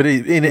it. Yeah, but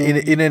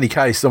in any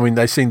case, I mean,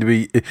 they seem to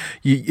be.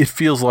 It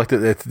feels like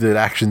that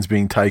action's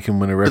being taken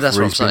when a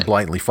referee's been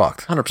blatantly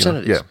fucked. 100%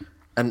 it is.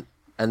 Yeah.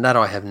 And that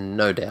I have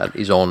no doubt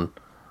is on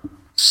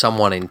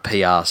someone in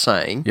PR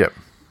saying,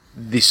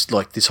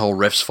 this whole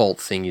ref's fault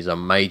thing is a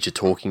major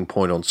talking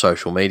point on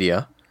social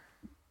media.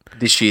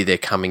 This year they're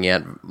coming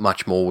out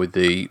much more with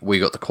we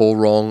got the call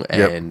wrong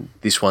and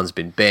this one's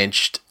been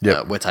benched.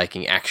 We're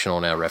taking action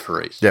on our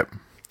referees. Yep.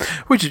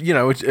 Which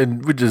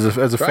is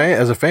as a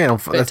fan,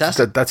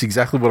 that's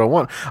exactly what I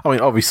want. I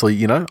mean,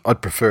 obviously,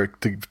 I'd prefer it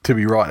to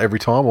be right every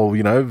time, or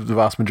the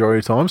vast majority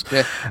of times.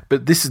 Yeah.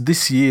 But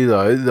this year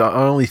though, the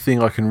only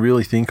thing I can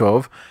really think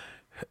of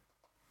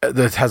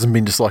that hasn't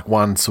been just like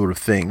one sort of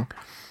thing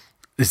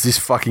is this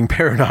fucking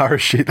Perinara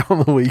shit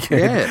on the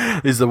weekend. Yeah.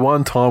 Is the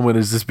one time when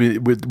it's just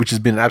been, which has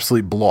been an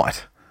absolute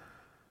blight.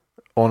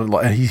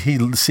 And he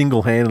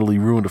single-handedly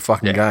ruined a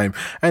fucking game.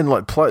 And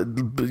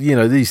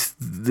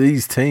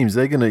these teams,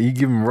 you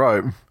give them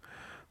rope,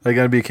 they're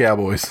going to be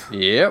Cowboys.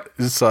 Yep.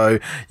 So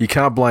you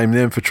can't blame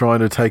them for trying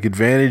to take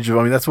advantage of.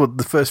 I mean, that's what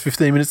the first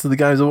 15 minutes of the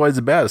game is always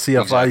about. See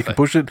how far you can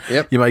push it.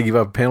 Yep. You may give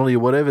up a penalty or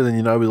whatever, then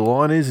you know where the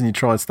line is, and you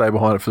try and stay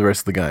behind it for the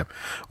rest of the game,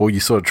 or you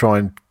sort of try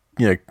and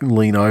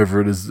lean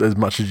over it as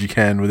much as you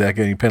can without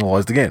getting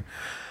penalised again.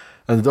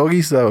 And the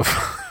Doggies, they were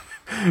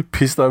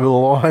pissed over the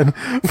line,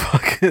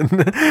 fucking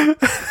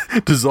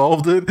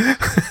dissolved it,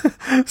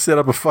 set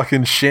up a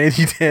fucking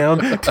shanty town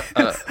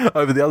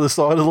over the other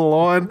side of the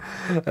line,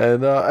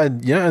 and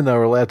they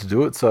were allowed to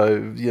do it.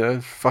 So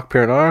fuck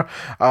Perinara.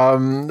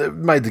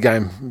 Made the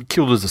game,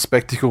 killed it as a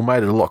spectacle,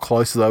 made it a lot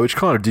closer though, which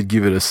kind of did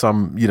give it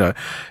some.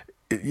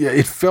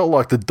 It felt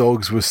like the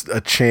Dogs was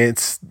a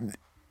chance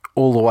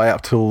all the way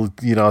up till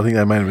I think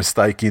they made a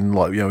mistake in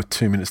with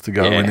 2 minutes to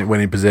go when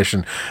in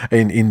possession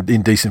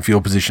in decent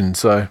field position.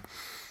 So,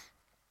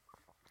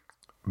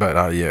 but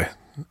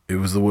it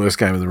was the worst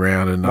game of the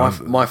round. And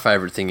my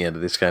favourite thing out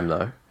of this game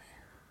though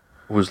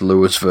was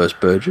Lewis versus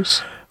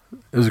Burgess.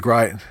 It was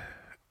great,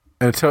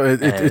 and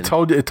it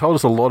told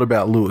us a lot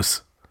about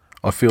Lewis.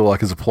 I feel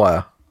like as a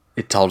player,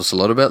 it told us a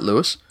lot about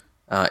Lewis.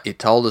 It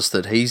told us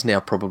that he's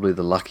now probably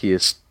the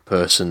luckiest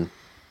person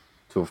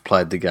to have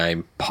played the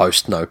game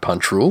post no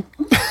punch rule.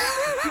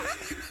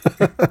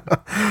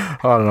 I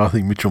don't know. I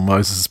think Mitchell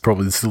Moses is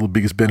probably still the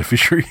biggest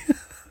beneficiary.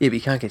 Yeah, but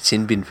you can't get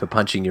sin bin for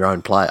punching your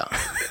own player.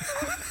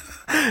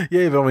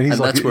 Yeah, but I mean,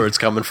 that's where it's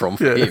coming from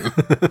for him.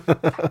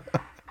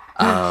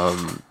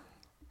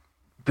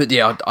 But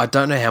yeah, I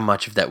don't know how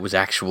much of that was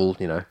actual,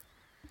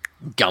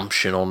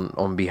 gumption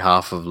on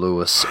behalf of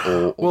Lewis,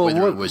 or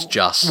whether it was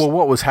just. Well,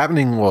 what was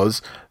happening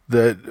was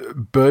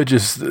that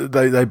Burgess,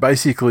 they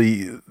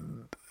basically,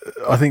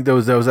 I think there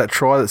was that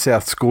try that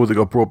South scored that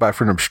got brought back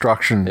for an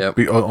obstruction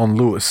on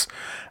Lewis.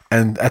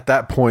 And at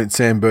that point,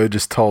 Sam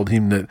Burgess told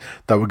him that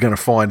they were going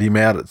to find him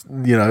out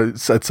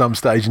at some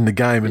stage in the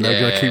game, and they're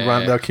going to keep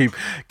running. They'll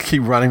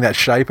keep running that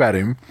shape at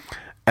him,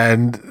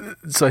 and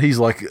so he's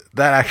like,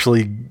 that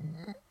actually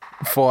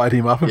fired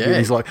him up a bit.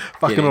 He's like,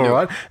 fucking all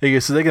right. He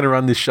goes, so they're going to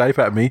run this shape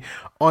at me.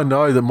 I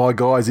know that my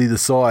guys either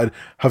side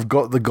have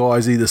got the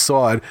guys either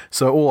side,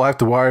 so all I have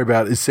to worry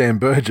about is Sam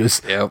Burgess.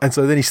 Yep. And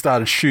so then he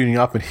started shooting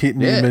up and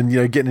hitting him,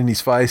 and getting in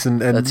his face,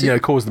 and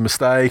caused the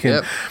mistake.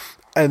 And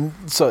and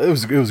so it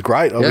was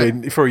great. I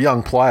mean, for a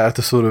young player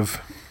to sort of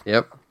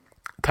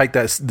take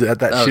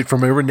that shit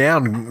from a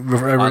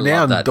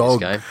renowned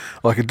dog,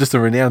 like just a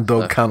renowned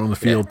dog cunt on the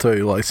field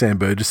too, like Sam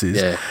Burgess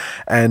is,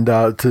 and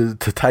to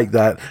take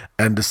that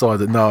and decide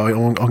that no,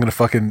 I'm going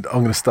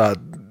to start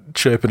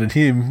chirping at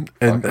him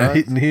and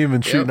hitting him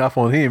and shooting up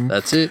on him.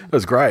 That's it. It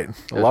was great.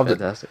 I loved it.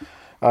 Fantastic.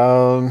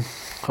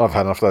 I've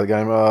had enough of that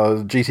game.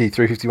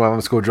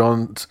 GT351 _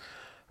 Johns.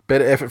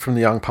 Better effort from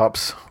the young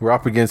pups. We're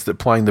up against it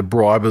playing the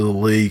bribe of the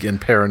league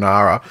and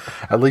Perinara.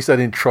 At least they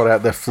didn't trot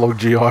out their flog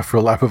GI for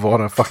a lap of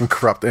honour. Fucking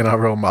corrupt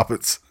NRL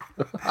Muppets.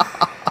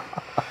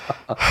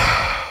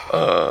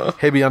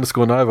 Hebby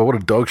 _ Nova. What a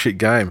dog shit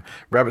game.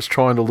 Rabbits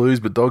trying to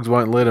lose, but dogs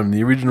won't let them.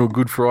 The original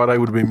Good Friday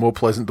would have been more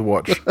pleasant to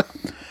watch.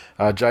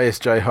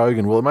 JSJ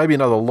Hogan. Well, it may be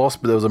another loss,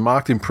 but there was a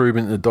marked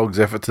improvement in the dogs'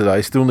 effort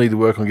today. Still need to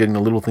work on getting the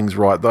little things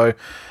right, though.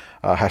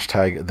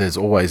 Hashtag there's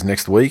always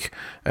next week.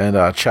 And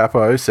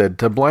Chapo said,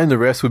 to blame the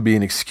rest would be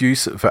an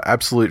excuse for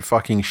absolute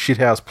fucking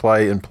shithouse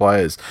play and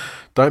players.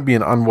 Don't be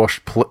an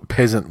unwashed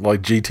peasant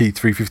like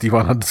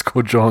GT351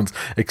 _ Johns.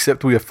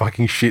 Accept we are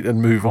fucking shit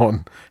and move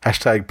on.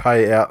 Hashtag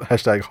pay out.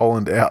 Hashtag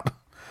Holland out.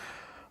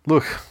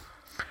 Look,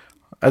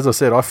 as I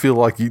said, I feel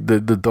like the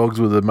dogs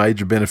were the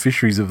major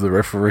beneficiaries of the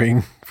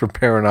refereeing from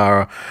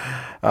Perinara.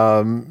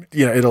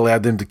 It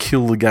allowed them to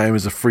kill the game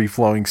as a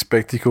free-flowing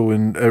spectacle,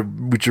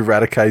 and which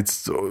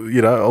eradicates, a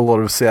lot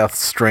of South's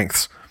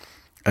strengths,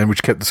 and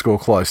which kept the score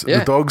close. Yeah.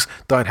 The dogs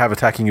don't have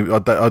attacking. They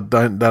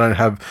don't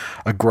have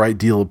a great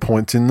deal of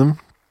points in them.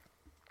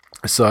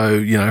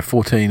 So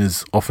 14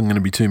 is often going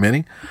to be too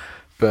many.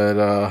 But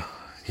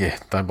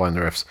don't blame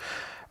the refs.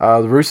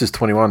 The Roosters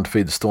 21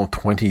 defeat the Storm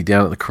 20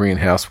 down at the Korean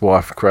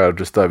Housewife, crowd of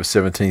just over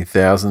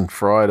 17,000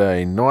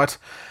 Friday night.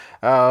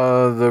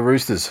 The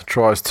Roosters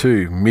tries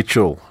 2,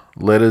 Mitchell,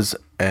 Letters,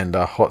 and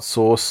Hot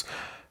Sauce.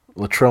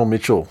 Latrell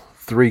Mitchell,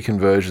 3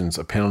 conversions,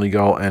 a penalty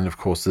goal, and of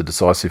course the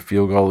decisive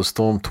field goal. The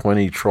Storm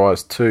 20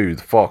 tries 2,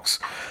 the Fox,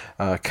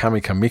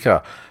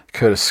 Kamikamika,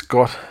 Curtis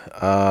Scott,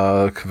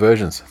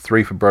 conversions,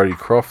 3 for Brodie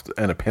Croft,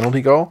 and a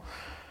penalty goal.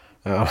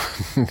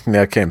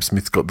 Now Cam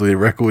Smith's got the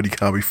record, he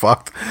can't be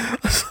fucked.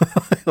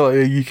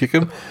 You kick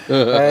him.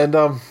 And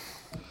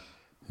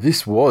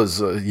this was,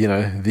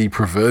 the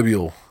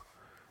proverbial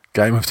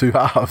game of two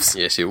halves.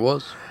 Yes, it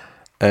was.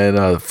 And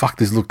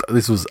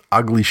this was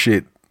ugly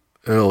shit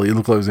early. It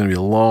looked like it was going to be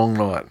a long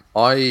night.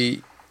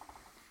 I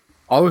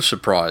was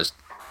surprised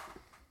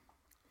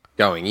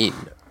going in,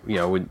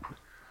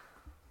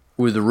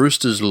 with the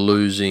Roosters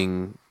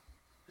losing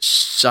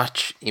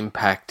such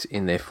impact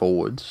in their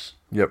forwards.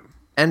 Yep.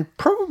 And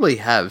probably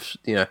have,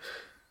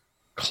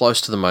 close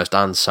to the most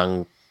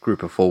unsung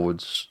group of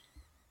forwards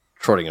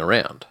trotting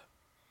around.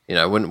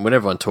 When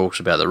everyone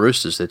talks about the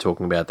Roosters, they're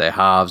talking about their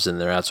halves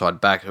and their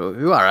outside back,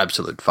 who are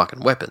absolute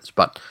fucking weapons.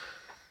 But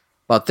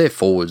their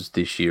forwards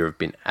this year have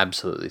been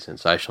absolutely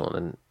sensational.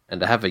 And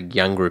to have a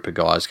young group of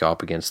guys go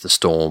up against the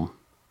Storm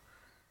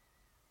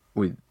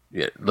with,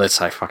 let's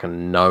say,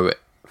 fucking no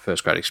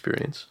first-grade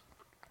experience,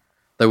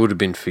 they would have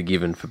been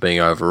forgiven for being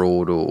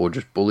overawed or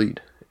just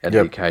bullied at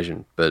the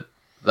occasion. But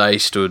they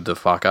stood the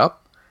fuck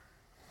up.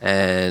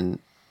 And,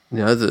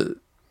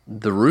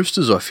 the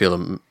Roosters, I feel,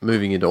 are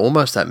moving into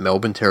almost that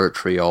Melbourne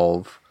territory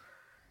of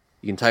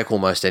you can take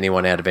almost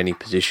anyone out of any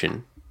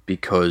position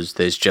because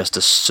there's just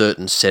a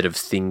certain set of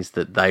things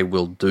that they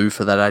will do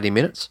for that 80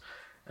 minutes.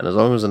 And as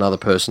long as another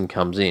person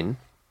comes in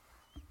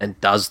and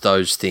does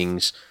those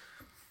things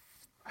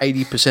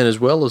 80% as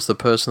well as the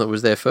person that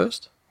was there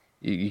first,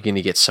 you're going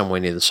to get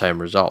somewhere near the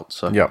same result.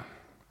 So,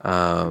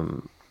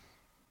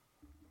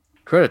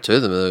 credit to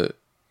them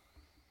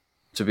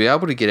to be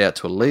able to get out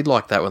to a lead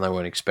like that when they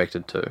weren't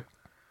expected to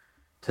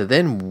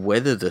then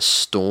weather the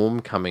storm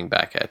coming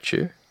back at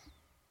you,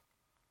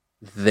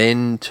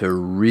 then to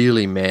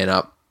really man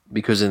up,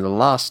 because in the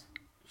last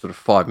sort of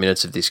 5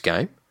 minutes of this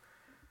game,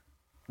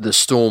 the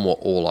Storm were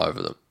all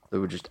over them. They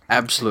were just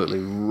absolutely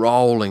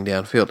rolling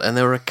downfield, and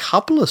there were a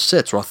couple of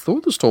sets where I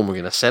thought the Storm were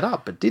going to set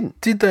up, but didn't.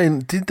 Did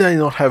they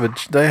not have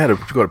they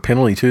got a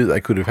penalty too that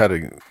they could have had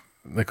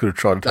They could have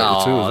tried to take the 2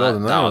 as well,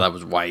 didn't they? No, that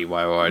was way too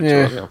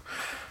early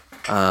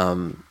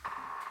on.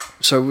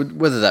 So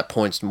whether that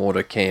points more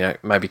to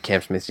maybe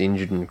Cam Smith's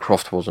injured and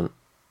Croft wasn't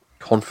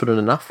confident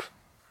enough.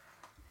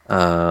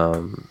 I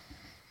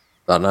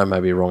don't know,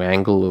 maybe a wrong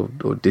angle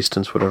or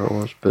distance, whatever it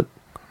was, but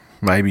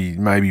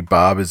maybe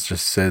Barb has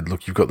just said,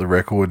 "Look, you've got the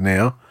record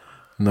now.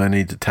 No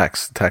need to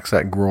tax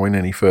that groin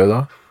any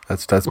further.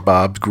 That's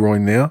Barb's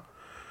groin now.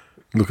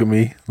 Look at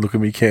me,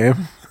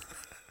 Cam."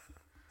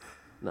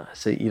 No,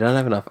 see, you don't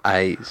have enough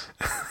A's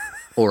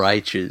or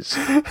H's.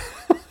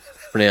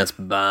 Pronounce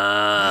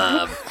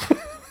Barb.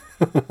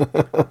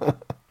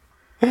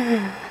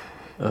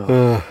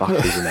 Oh,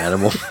 fuck, he's an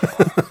animal.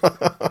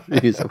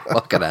 He's a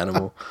fucking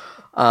animal.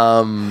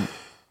 But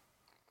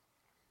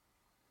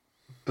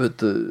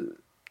the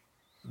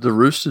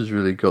Roosters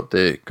really got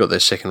their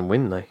second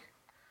win. They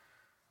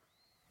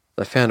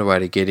found a way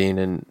to get in,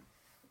 and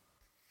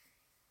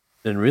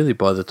really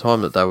by the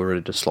time that they were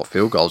ready to slot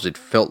field goals, it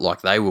felt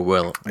like they were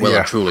well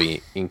and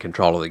truly in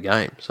control of the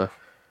game. So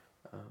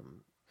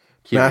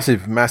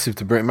massive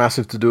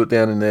to do it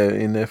down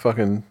in their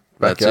fucking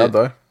backyard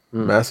though.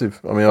 Massive.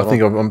 I mean, I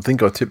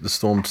think I tipped the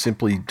Storm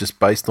simply just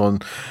based on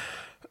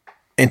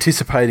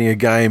anticipating a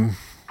game.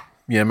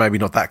 Maybe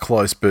not that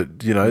close, but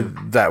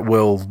that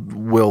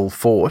well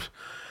fought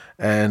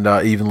and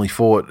evenly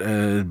fought.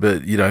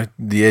 But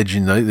the edge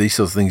in these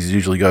sorts of things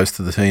usually goes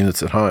to the team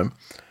that's at home.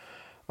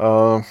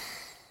 Look,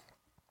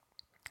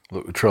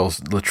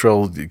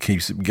 Latrell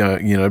keeps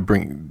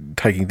going.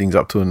 Taking things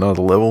up to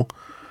another level.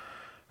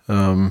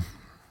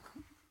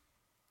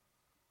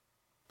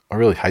 I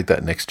really hate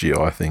that next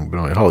GI thing, but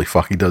I mean, holy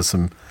fuck, he does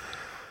some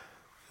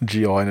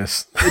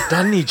GI-ness.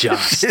 Doesn't he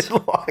just?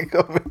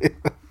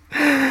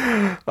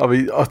 I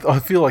mean, I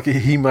feel like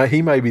he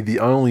may be the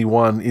only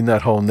one in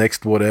that whole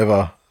next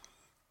whatever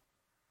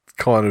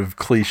kind of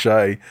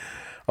cliche.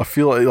 I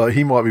feel like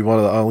he might be one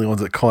of the only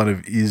ones that kind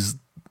of is,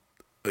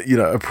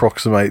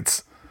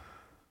 approximates,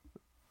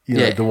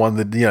 the one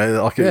that,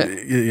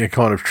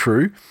 kind of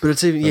true. But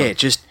it's even,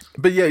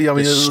 But I mean,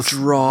 the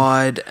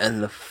stride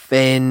and the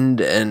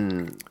fend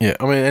and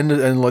I mean,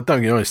 and like,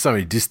 don't get me wrong, there's so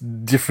many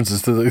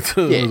differences to them as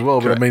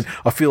well. Correct. But I mean,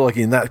 I feel like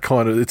in that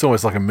kind of, it's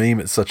almost like a meme.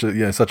 It's such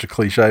a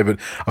cliche, but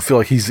I feel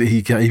like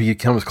he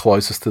comes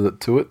closest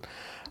to it.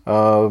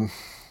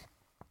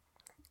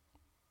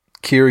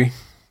 Kiri,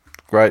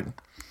 great.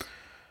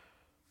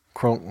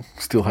 Cronk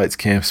still hates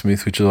Cam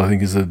Smith, which I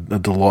think is a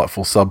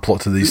delightful subplot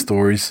to these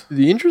stories.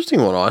 The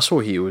interesting one I saw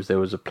here was there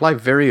was a play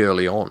very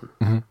early on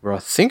where I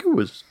think it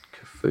was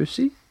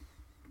Kafusi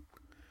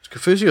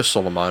or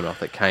Solomona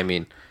that came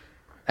in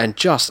and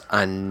just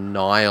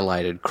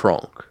annihilated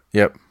Cronk.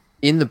 Yep.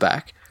 In the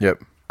back.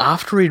 Yep.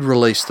 After he'd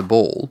released the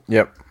ball.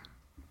 Yep.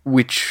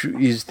 Which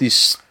is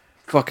this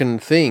fucking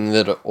thing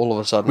that all of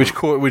a sudden...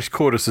 Which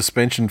caught a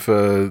suspension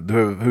for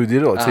who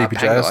did it? Like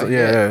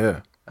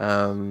TPJ?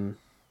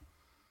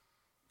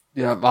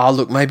 Yeah.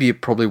 Look, maybe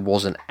it probably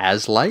wasn't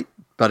as late,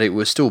 but it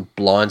was still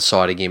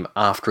blindsiding him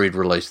after he'd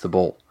released the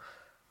ball.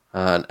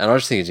 And I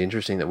just think it's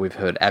interesting that we've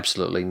heard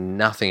absolutely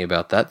nothing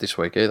about that this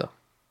week either.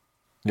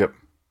 Yep.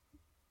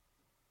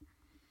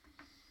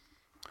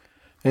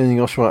 Anything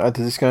else you want to add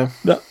to this game?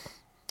 No.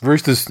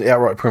 Roosters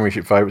outright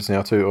premiership favourites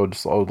now too,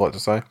 I would like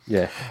to say.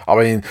 Yeah. I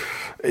mean,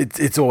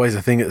 it's always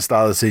a thing at the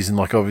start of the season,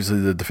 like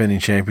obviously the defending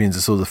champions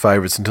are sort of the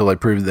favourites until they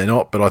prove that they're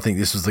not, but I think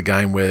this was the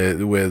game where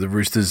the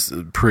Roosters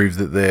proved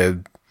that they're...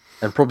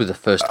 And probably the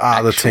first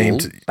actual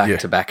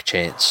back-to-back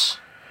chance.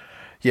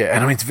 Yeah,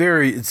 and I mean, it's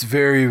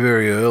very,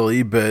 very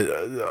early, but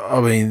I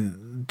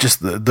mean,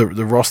 just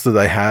the roster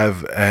they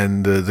have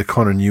and the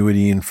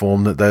continuity and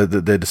form that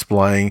they're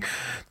displaying.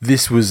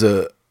 This was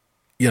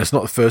it's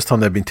not the first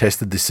time they've been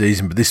tested this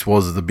season, but this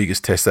was the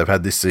biggest test they've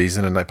had this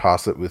season, and they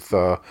passed it with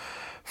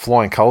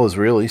flying colours,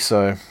 really.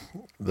 So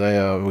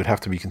they would have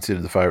to be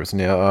considered the favourites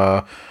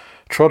now.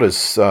 Trotters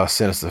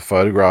sent us a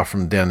photograph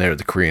from down there at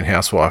the Korean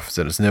Housewife.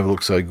 Said it's never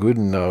looked so good,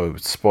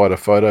 and spied a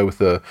photo with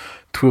a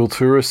Twill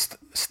Tourist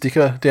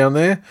sticker down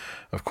there.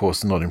 Of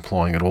course, not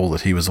implying at all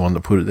that he was the one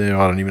that put it there.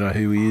 I don't even know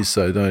who he is,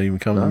 so don't even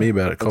come to me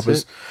about it,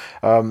 coppers.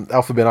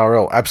 Alphabet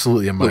RL,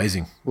 absolutely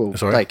amazing.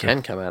 They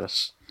can come at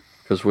us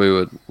because we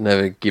were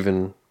never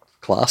given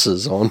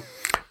classes on.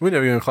 We're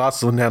never given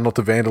classes on now not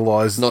to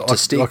vandalise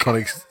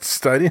iconic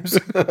stadiums.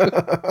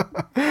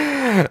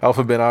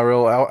 Alphabet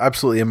RL,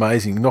 absolutely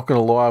amazing. Not going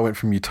to lie, I went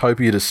from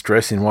utopia to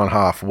stress in one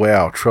half.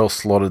 Wow, Trell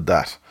slotted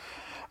that.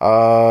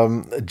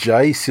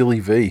 J Silly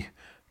V.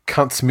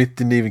 Cunt Smith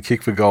didn't even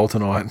kick for goal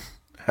tonight.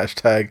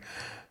 Hashtag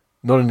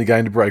not in the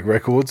game to break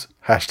records.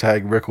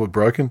 Hashtag record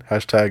broken.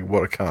 Hashtag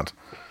what a cunt.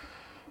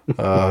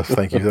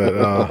 Thank you for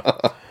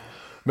that.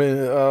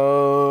 Where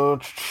are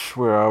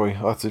we?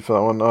 That's it for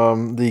that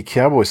one. The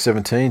Cowboys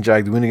 17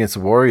 jagged the win against the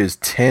Warriors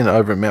 10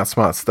 over at Mount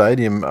Smart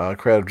Stadium.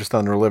 Crowd of just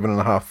under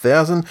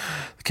 11,500.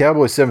 The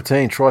Cowboys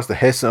 17 tries to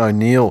Hess and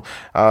O'Neill.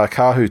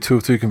 Kahu 2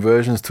 of 2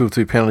 conversions, 2 of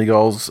 2 penalty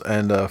goals,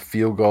 and a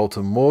field goal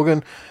to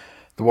Morgan.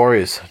 The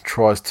Warriors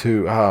tries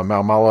to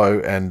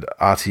Malmullo and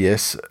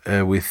RTS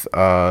with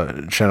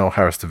Chanel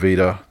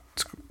Harris-Tavita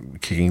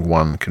kicking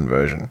 1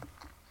 conversion.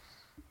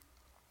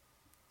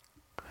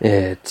 Yeah,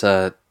 it's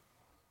a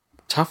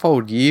tough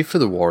old year for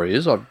the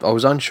Warriors. I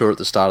was unsure at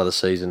the start of the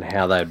season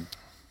how they'd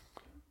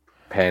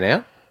pan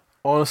out.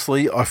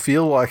 Honestly, I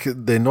feel like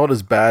they're not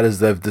as bad as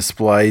they've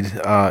displayed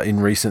in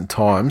recent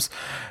times.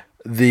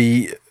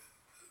 The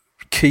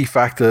key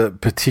factor,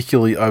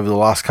 particularly over the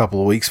last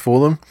couple of weeks for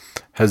them,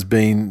 has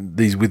been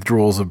these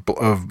withdrawals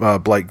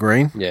of Blake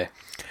Green. Yeah.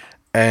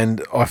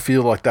 And I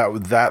feel like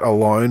that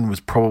alone was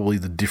probably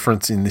the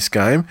difference in this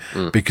game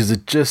because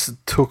it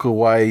just took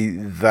away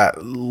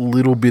that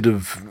little bit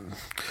of,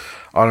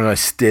 I don't know,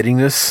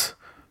 steadiness,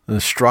 the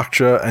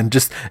structure, and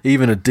just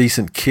even a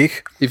decent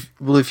kick. If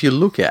you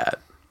look at,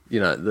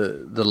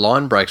 the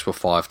line breaks were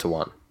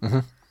 5-1. Mm-hmm.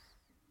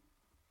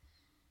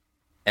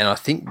 And I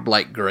think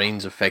Blake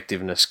Green's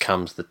effectiveness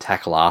comes the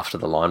tackle after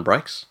the line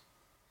breaks,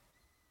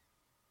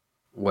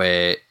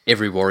 where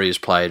every Warriors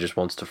player just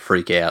wants to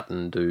freak out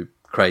and do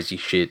crazy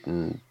shit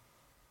and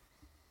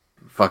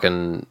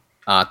fucking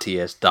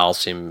RTS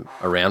Dalsim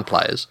around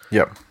players.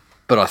 Yep.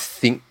 But I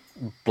think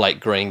Blake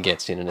Green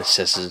gets in and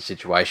assesses the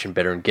situation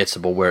better and gets the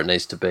ball where it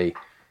needs to be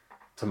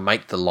to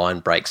make the line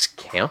breaks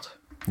count.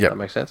 Yep. Does that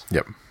make sense?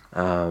 Yep.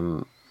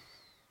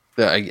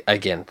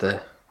 Again,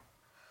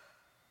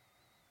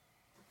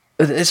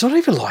 it's not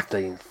even like the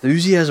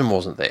enthusiasm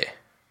wasn't there,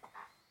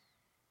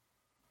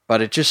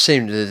 but it just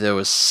seemed that there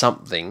was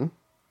something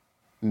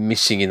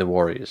missing in the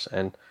Warriors,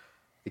 and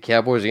the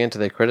Cowboys, again, to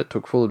their credit,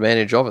 took full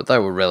advantage of it. They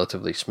were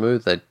relatively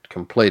smooth. They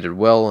completed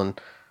well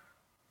and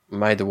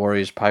made the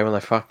Warriors pay when they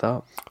fucked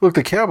up. Look,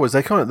 the Cowboys,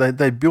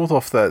 they built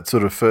off that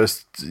sort of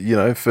first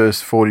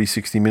 40,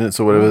 60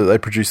 minutes or whatever that they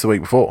produced the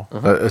week before,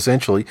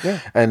 essentially. Yeah.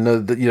 And,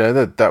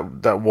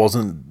 that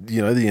wasn't,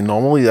 the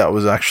anomaly. That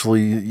was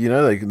actually,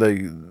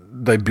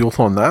 they built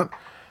on that.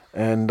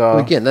 And well,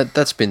 again,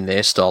 that's been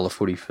their style of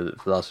footy for the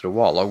last little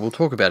while. Like, we'll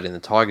talk about it in the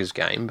Tigers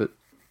game, but,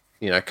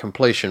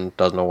 completion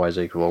doesn't always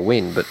equal a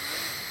win. But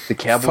the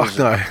Cowboys... Fuck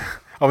no.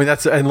 I mean,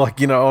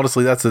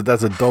 honestly, that's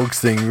a Dogs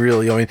thing,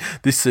 really. I mean,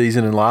 this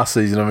season and last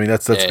season, I mean,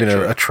 that's been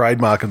a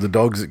trademark of the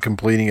Dogs at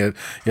completing at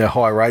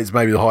high rates,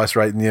 maybe the highest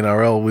rate in the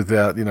NRL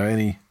without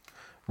any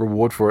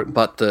reward for it.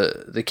 But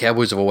the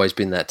Cowboys have always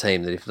been that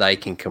team that if they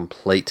can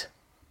complete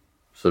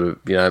sort of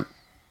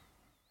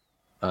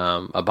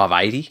above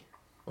 80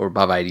 or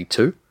above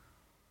 82,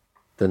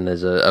 then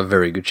there's a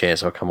very good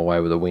chance they'll come away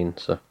with a win.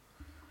 So,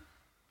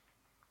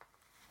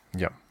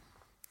 yeah.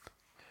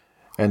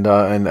 And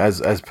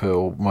as per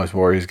all, most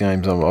Warriors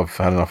games, I've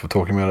had enough of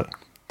talking about it.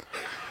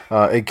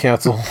 Egg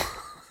Council.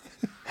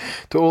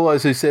 To all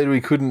those who said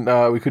we couldn't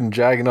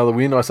jag another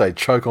win, I say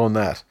choke on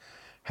that.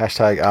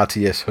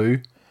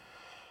 #RTSWho.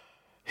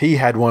 He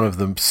had one of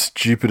the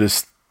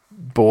stupidest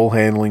ball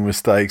handling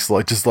mistakes,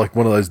 like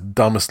one of those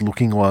dumbest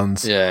looking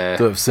ones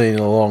that I've seen in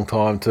a long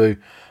time too.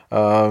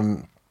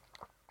 And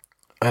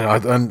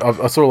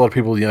I saw a lot of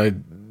people,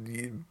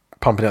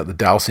 pumping out the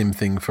Dalsim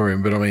thing for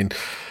him, but I mean,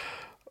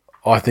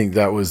 I think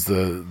that was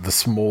the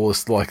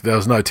smallest, there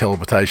was no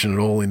teleportation at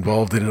all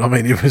involved in it. I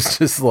mean, it was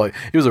just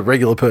it was a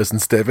regular person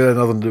step. It had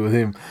nothing to do with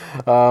him.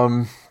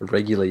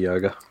 Regular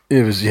yoga.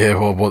 It was, it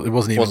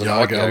wasn't even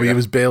yoga. I mean, it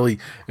was barely,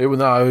 it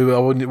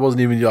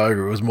wasn't even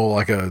yoga. It was more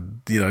like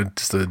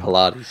just a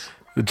Pilates.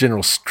 A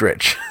general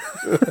stretch.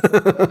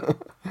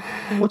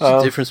 What's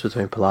the difference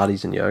between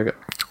Pilates and yoga?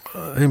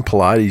 In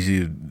Pilates,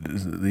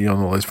 you're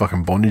on all those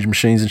fucking bondage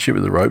machines and shit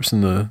with the ropes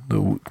and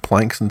the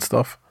planks and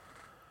stuff.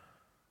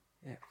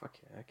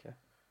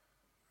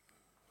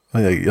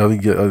 I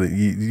think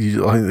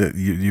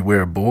you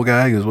wear a ball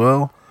gag as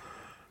well.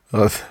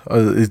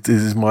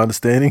 Is my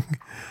understanding.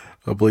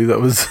 I believe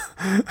that was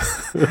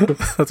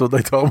that's what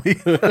they told me.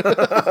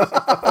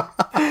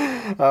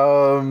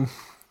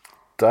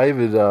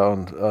 David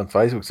on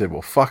Facebook said,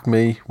 "Well, fuck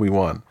me, we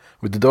won.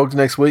 With the Dogs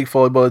next week,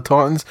 followed by the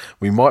Titans,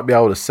 we might be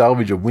able to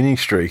salvage a winning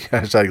streak.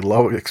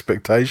 #lower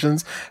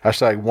expectations.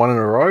 #1 in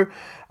a row."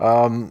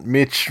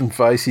 Mitch from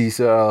Facey's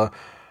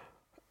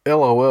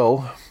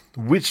LOL.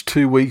 Which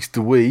 2 weeks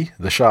do we,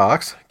 the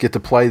Sharks, get to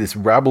play this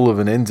rabble of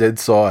an NZ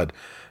side?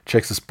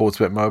 Checks the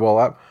Sportsbet mobile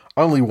app.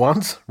 Only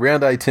once,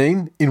 round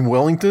 18, in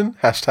Wellington,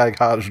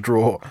 #hardest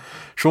draw.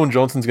 Sean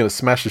Johnson's going to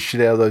smash the shit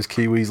out of those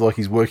Kiwis like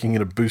he's working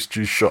in a Boost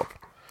Juice shop.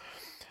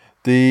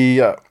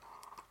 The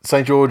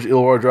St. George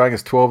Illawarra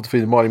Dragons 12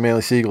 defeated Mighty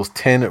Manly Seagulls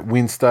 10 at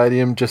WIN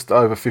Stadium, just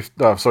over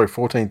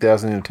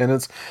 14,000 in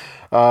attendance.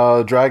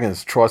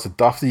 Dragons tries to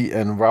Duffy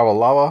and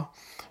Rawalawa.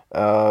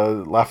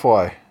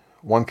 Lafai,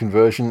 1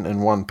 conversion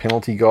and 1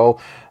 penalty goal.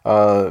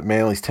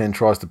 Manly's 10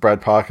 tries to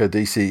Brad Parker,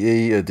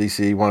 DCE.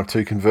 DCE 1 of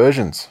 2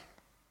 conversions.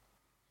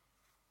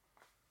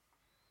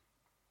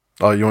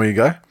 Oh, you want me to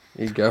go?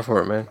 You go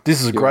for it, man.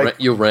 This is a great.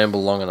 You'll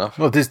ramble long enough.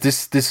 Well, this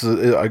is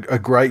a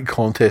great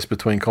contest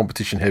between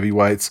competition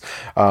heavyweights.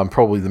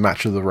 Probably the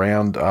match of the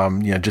round.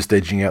 Just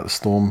edging out the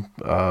Storm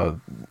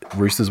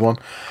Roosters one.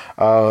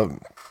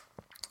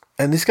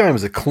 And this game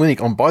was a clinic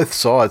on both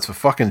sides for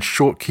fucking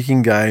short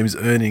kicking games,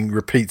 earning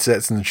repeat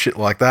sets and shit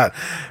like that.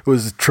 It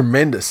was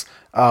tremendous.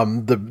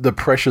 the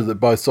pressure that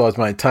both sides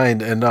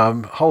maintained. And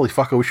holy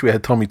fuck, I wish we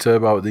had Tommy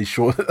Turbo at these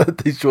short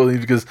things,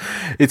 because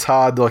it's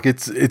hard. Like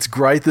it's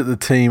great that the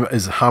team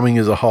is humming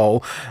as a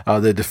whole.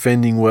 They're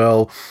defending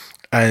well.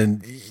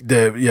 And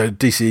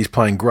DCE's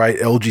playing great.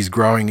 LG's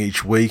growing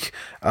each week.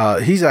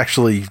 He's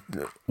actually,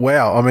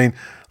 wow. I mean,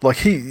 like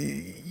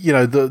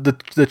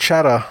the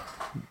chatter.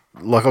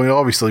 Like, I mean,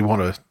 obviously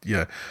want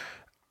to,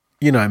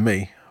 you know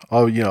me.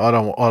 I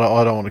don't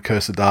want to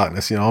curse the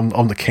darkness.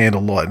 I'm the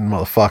candlelight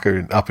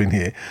motherfucker up in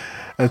here,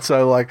 and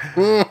so like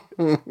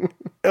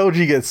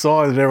LG gets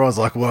signed, and everyone's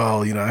like,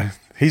 well,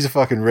 he's a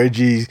fucking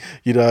Reggie,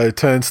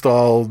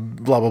 turnstile,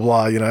 blah, blah,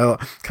 blah,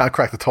 can't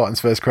crack the Titans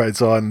first grade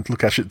side and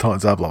look how shit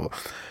Titans are, blah, blah.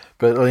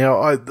 But,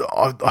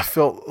 I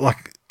felt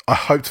like I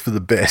hoped for the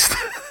best,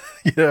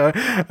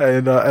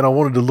 and I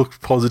wanted to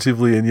look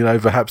positively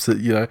and, perhaps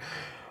that,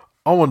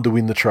 I wanted to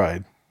win the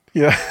trade,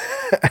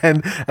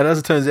 and as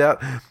it turns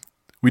out,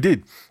 we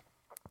did.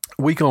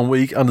 Week on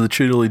week, under the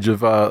tutelage of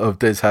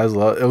Des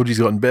Hasler, LG's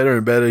gotten better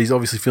and better. He's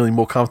obviously feeling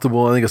more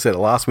comfortable. I think I said it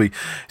last week.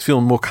 He's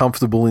feeling more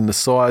comfortable in the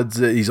sides.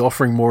 He's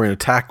offering more in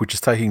attack, which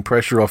is taking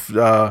pressure off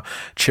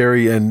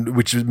Cherry, and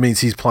which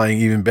means he's playing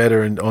even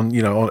better. And on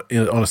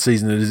a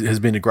season that has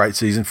been a great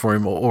season for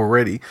him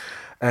already.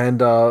 And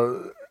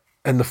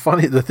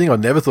the thing I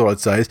never thought I'd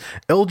say is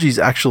LG's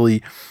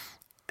actually.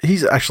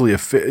 He's actually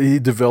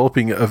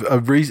developing a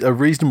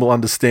reasonable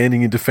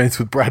understanding in defence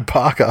with Brad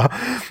Parker.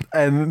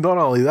 And not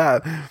only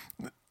that,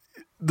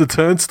 the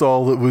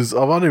turnstile that was, I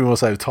don't even want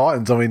to say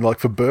Titans, I mean, like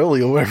for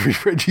Burley or whatever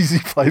Reggie's he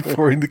played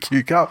for in the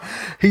Q Cup,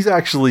 he's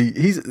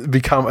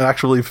become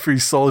actually a pretty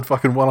solid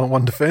fucking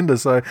one-on-one defender.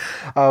 So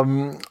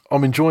I'm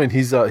enjoying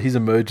his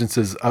emergence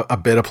as a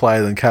better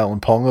player than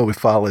Kalen Ponga with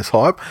far less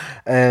hype.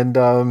 And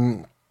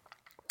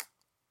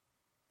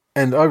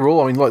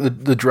overall, I mean, like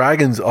the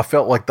Dragons, I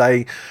felt like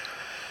they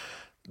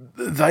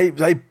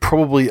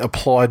probably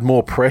applied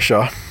more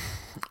pressure,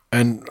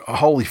 and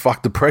holy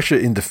fuck, the pressure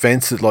in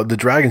defence, like the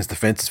Dragons'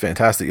 defence is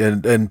fantastic,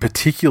 and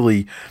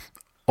particularly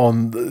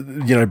on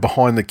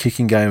behind the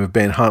kicking game of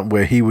Ben Hunt,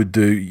 where he would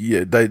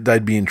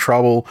they'd be in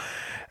trouble,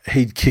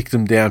 he'd kick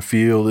them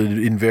downfield, it'd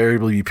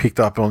invariably be picked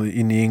up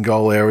in the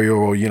in-goal area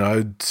or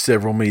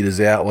several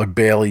metres out, like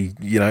barely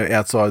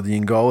outside the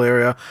in-goal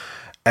area,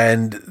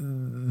 and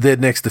their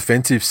next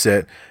defensive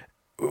set.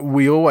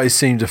 We always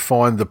seem to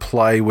find the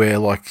play where,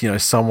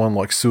 someone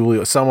like Sully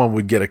or someone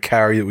would get a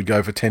carry that would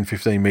go for 10,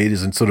 15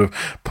 metres and sort of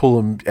pull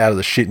them out of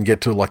the shit and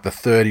get to like the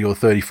 30 or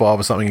 35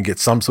 or something and get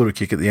some sort of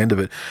kick at the end of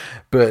it.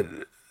 But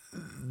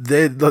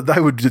they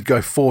would just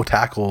go 4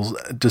 tackles,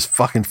 just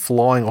fucking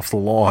flying off the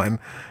line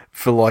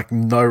for like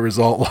no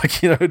result.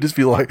 Just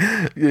be like,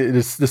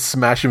 just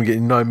smash them,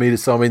 getting no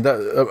metres. So, I mean,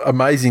 that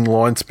amazing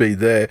line speed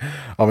there.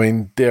 I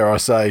mean, dare I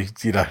say,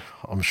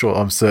 I'm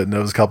certain there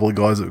was a couple of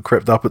guys that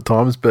crept up at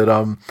times, but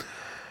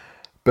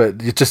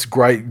it's just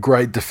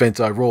great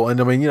defense overall.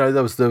 And I mean,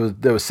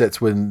 there were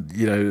sets when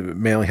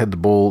Manly had the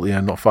ball,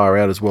 not far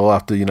out as well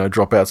after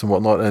dropouts and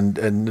whatnot,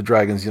 and the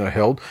Dragons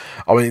held.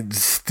 I mean,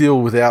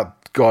 still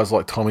without guys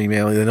like Tommy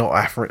Manly, they're not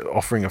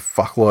offering a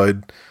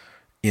fuckload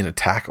in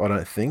attack, I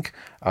don't think.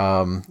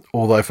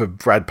 Although for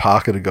Brad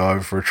Parker to go over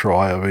for a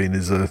try, I mean,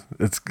 it's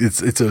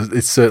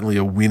certainly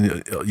a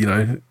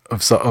win,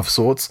 of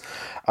sorts.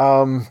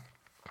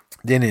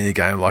 The end of the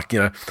game, look,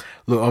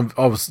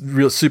 I was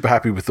super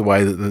happy with the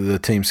way that the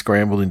team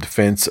scrambled in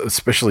defence,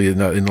 especially in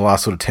the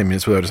last sort of 10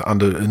 minutes where they were just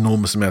under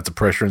enormous amounts of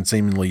pressure and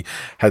seemingly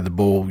had the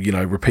ball,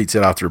 repeat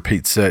set after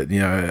repeat set,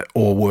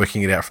 or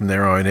working it out from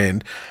their own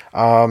end.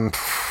 A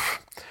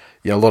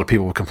lot of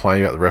people were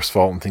complaining about the ref's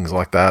fault and things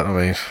like that. I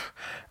mean,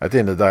 at the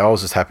end of the day, I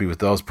was just happy with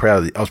that. I was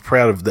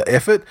proud of the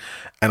effort,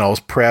 and I was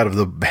proud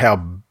of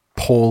how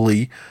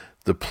poorly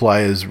the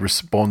players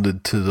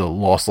responded to the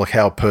loss, like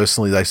how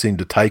personally they seemed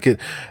to take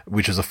it,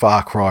 which is a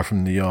far cry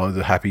from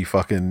the happy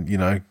fucking,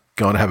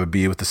 going to have a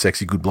beer with the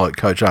sexy good bloke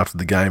coach after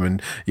the game,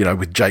 and,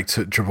 with Jake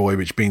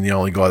Trbojevic being the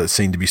only guy that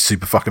seemed to be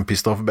super fucking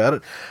pissed off about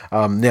it.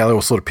 Now they're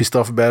all sort of pissed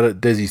off about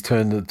it. Desi's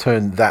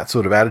turned that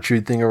sort of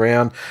attitude thing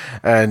around,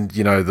 and,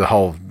 the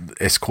whole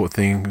escort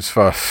thing is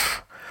for...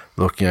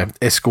 Look,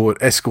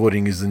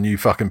 escorting is the new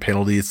fucking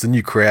penalty. It's the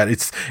new crowd.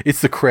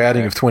 It's the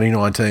crowding of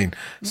 2019.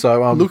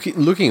 So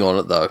looking on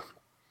it though,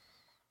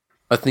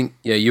 I think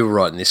you were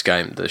right in this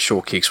game. The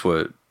short kicks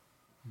were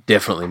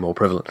definitely more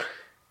prevalent,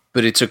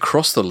 but it's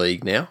across the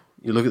league now.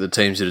 You look at the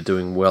teams that are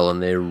doing well,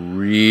 and they're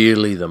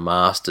really the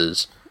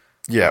masters.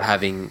 of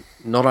having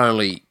not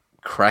only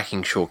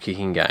cracking short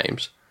kicking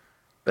games,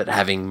 but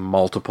having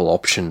multiple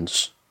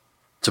options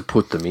to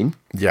put them in.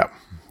 Yep.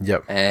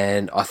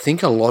 And I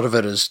think a lot of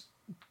it has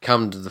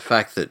come to the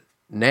fact that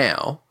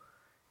now,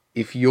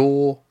 if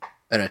you're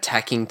an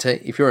attacking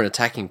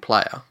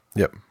player,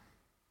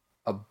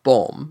 a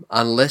bomb,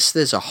 unless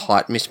there's a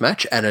height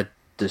mismatch and a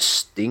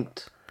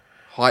distinct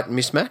height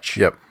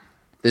mismatch,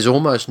 there's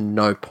almost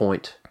no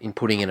point in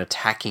putting an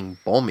attacking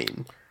bomb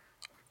in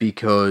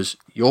because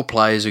your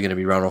players are going to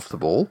be run off the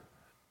ball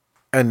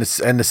And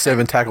the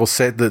 7 tackle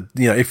set that,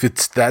 if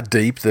it's that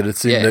deep that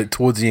it's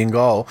towards the end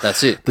goal.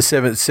 That's it. The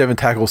seven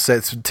tackle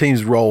sets,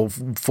 teams roll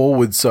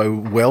forward so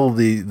well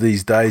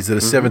these days that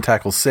a 7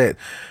 tackle set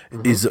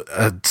is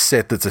a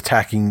set that's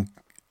attacking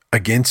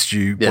against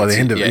you by the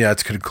end of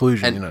its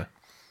conclusion,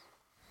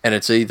 And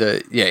it's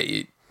either,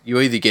 you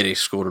either get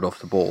escorted off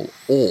the ball,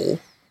 or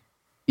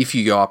if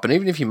you go up, and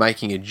even if you're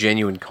making a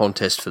genuine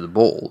contest for the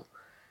ball,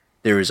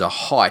 there is a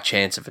high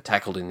chance of a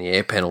tackled in the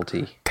air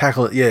penalty.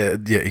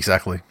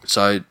 Exactly.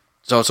 So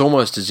it's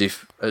almost as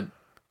if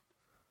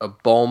a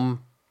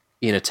bomb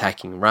in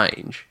attacking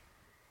range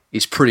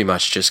is pretty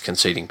much just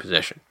conceding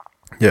possession.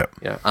 Yeah.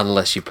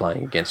 Unless you're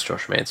playing against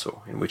Josh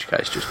Mansell, in which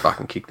case just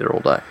fucking kick there all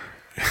day.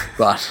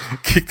 But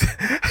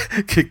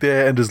kick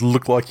there and just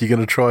look like you're going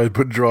to try and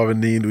drive a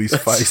knee into his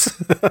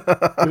face.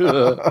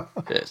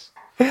 Yes.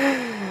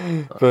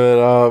 But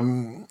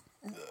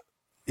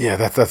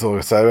that's all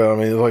I say about it. I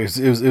mean,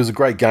 it was a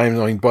great game.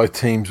 I mean, both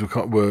teams were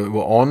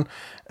on,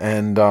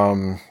 and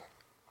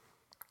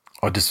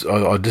it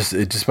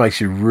just makes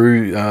you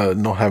rue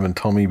not having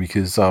Tommy,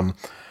 because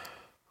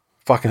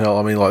fucking hell.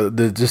 I mean, like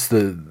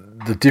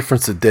the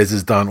difference that Des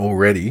has done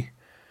already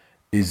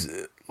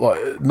is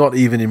like not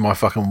even in my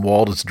fucking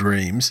wildest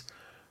dreams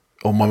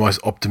or my most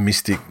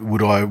optimistic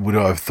would I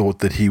have thought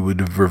that he would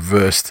have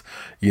reversed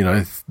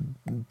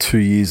 2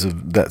 years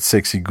of that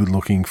sexy, good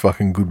looking,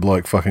 fucking good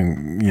bloke,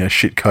 fucking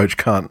shit coach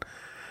cunt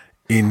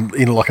in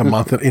like a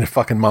month, in a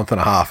fucking month and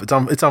a half. It's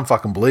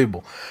unfucking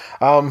believable.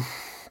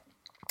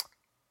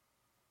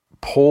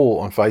 Paul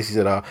on Face, he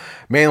said,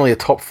 Manly a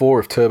top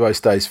 4 if Turbo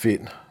stays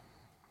fit.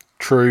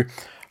 True.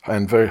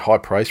 And very high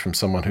praise from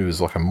someone who is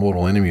like a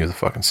mortal enemy of the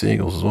fucking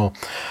Seagulls as well.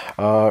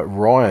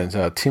 Ryan,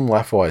 Tim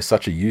Laffey is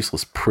such a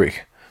useless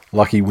prick.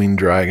 Lucky win,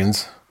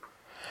 Dragons.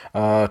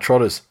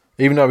 Trotters,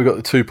 even though we got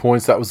the 2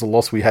 points, that was the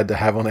loss we had to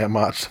have on our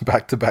march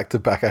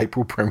back-to-back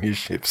April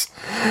premierships.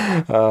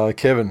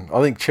 Kevin,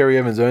 I think Cherry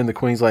Evans earned the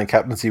Queensland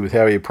captaincy with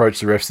how he approached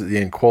the refs at the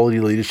end.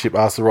 Quality leadership,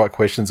 asked the right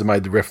questions and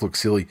made the ref look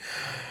silly.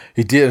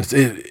 He did.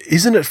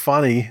 Isn't it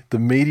funny, the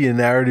media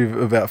narrative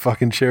about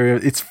fucking Cherry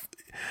Evans?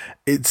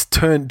 It's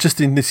turned just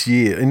in this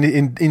year,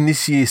 in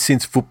this year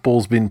since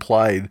football's been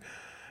played.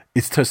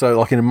 So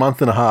like in a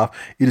month and a half,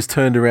 it has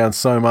turned around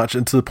so much,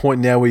 and to the point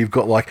now where you've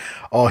got like,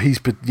 he's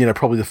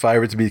probably the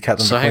favourite to be the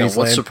captain of Queensland.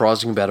 What's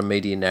surprising about a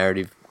media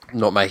narrative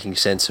not making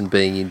sense and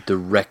being in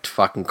direct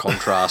fucking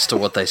contrast to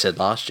what they said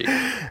last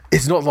year?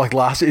 It's not like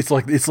last year. It's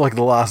like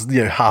the last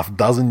half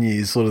dozen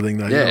years sort of thing,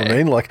 though. You know what I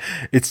mean? Like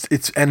it's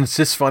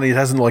just funny. It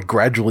hasn't like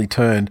gradually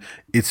turned.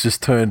 It's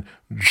just turned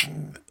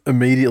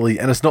immediately,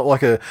 and it's not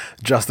like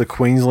just a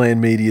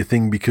Queensland media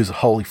thing, because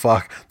holy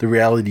fuck, the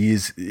reality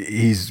is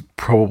he's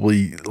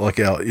probably like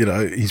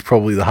he's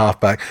probably the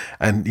halfback,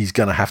 and he's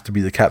going to have to be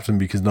the captain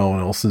because no one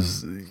else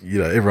is,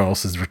 everyone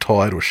else is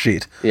retired or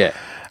shit. Yeah.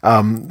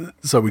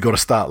 So we got to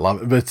start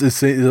loving, but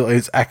it's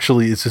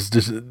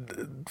just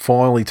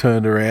finally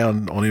turned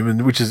around on him,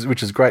 and which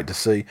is great to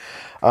see.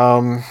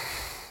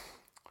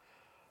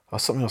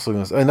 Something else I was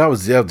going to say, and that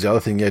was the other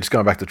thing. Yeah, just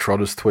going back to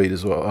Trotter's tweet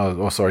as well.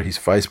 His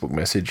Facebook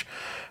message,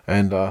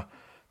 and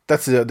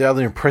that's the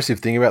other impressive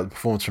thing about the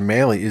performance from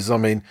Manly is, I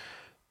mean,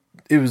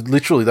 it was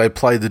literally they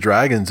played the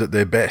Dragons at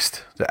their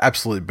best, their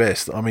absolute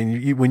best. I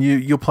mean, when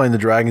you're playing the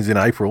Dragons in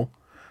April,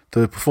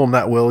 to perform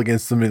that well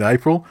against them in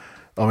April,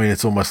 I mean,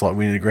 it's almost like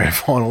winning a grand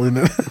final, isn't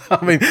it?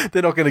 I mean,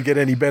 they're not going to get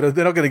any better.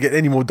 They're not going to get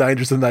any more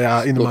dangerous than they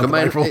are in the month of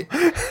April.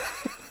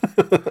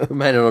 It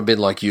may not have been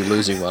like you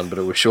losing one, but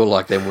it was sure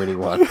like them winning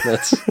one.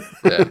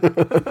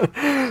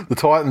 The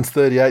Titans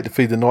 38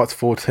 defeat the Knights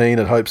 14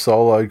 at Hope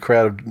Solo.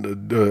 Crowd of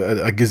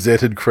a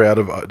gazetted crowd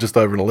of just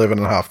over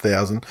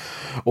 11,500.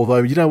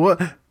 Although, you know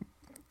what?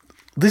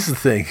 This is the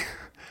thing.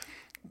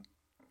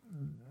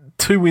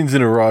 2 wins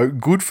in a row,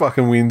 good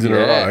fucking wins in a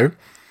row,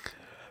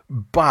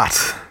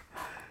 but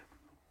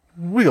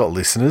we got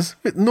listeners.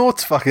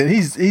 Nort's fucking,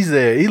 he's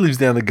there. He lives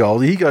down the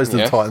Goldie. He goes to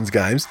the Titans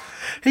games.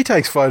 He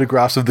takes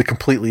photographs of the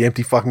completely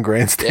empty fucking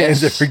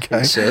grandstands every game.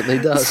 He certainly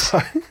does.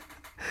 So,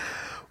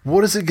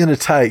 what is it going to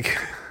take?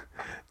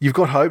 You've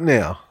got hope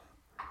now.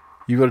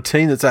 You've got a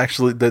team that's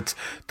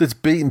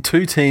beaten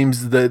 2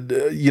 teams that,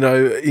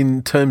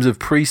 in terms of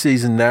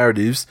preseason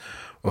narratives,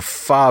 are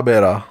far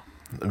better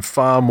and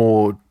far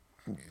more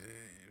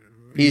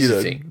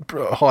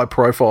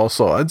high-profile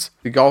sides.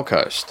 The Gold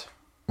Coast.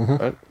 Mm-hmm.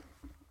 Right?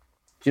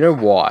 Do you know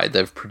why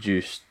they've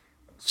produced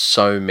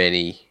so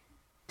many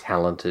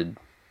talented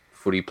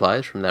footy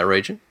players from that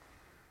region?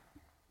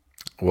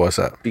 Why is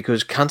that?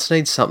 Because cunts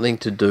need something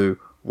to do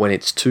when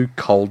it's too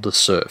cold to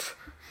surf.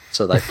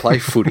 So they play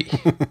footy.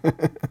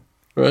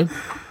 Right?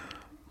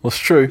 Well, it's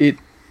true.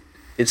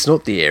 It's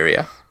not the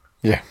area.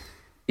 Yeah.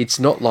 It's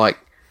not like...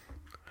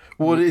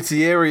 Well, it's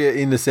the area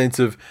in the sense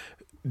of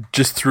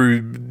just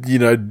through,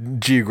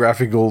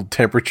 geographical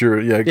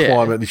temperature,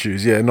 climate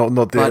issues. Yeah,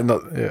 not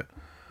there.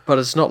 But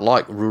it's not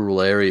like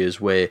rural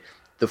areas where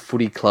the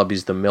footy club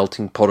is the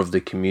melting pot of the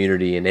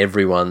community and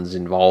everyone's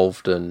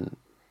involved and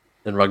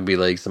rugby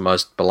league's the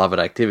most beloved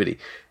activity.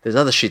 There's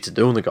other shit to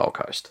do on the Gold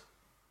Coast.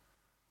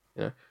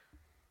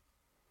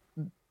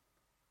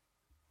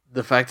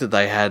 the fact that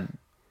they had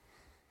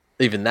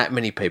even that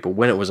many people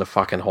when it was a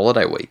fucking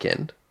holiday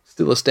weekend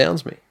still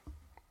astounds me.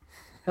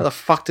 How the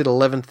fuck did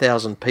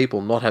 11,000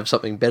 people not have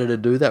something better to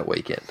do that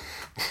weekend?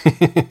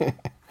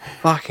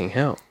 Fucking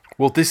hell.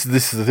 Well, this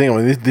is the thing. I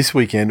mean, this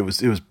weekend it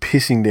was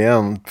pissing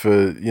down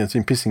for it's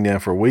been pissing down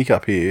for a week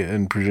up here,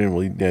 and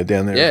presumably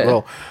down there as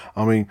well.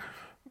 I mean,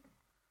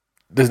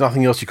 there's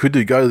nothing else you could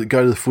do. Go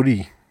to the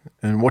footy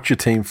and watch your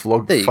team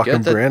flog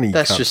fucking Brownie.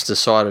 That's just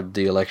decided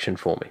the election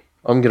for me.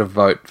 I'm going to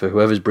vote for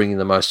whoever's bringing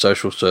the most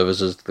social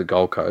services to the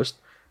Gold Coast,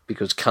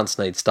 because cunts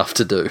need stuff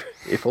to do.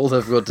 If all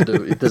they've got to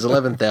do, if there's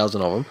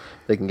 11,000 of them,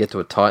 they can get to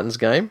a Titans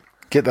game.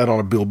 Get that on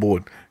a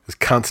billboard, because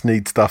cunts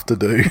need stuff to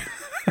do.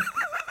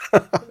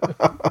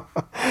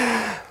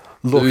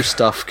 Look, do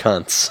stuff,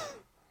 cunts.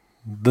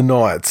 The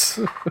Knights.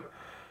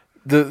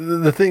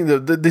 The thing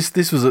that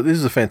this was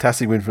a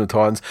fantastic win from the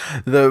Titans.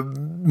 They're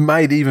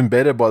made even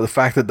better by the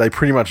fact that they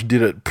pretty much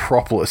did it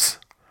propless.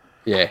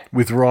 Yeah.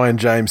 With Ryan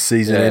James'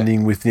 season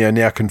ending with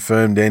now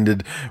confirmed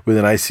ended with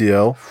an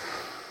ACL.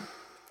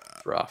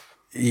 Rough.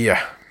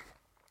 Yeah.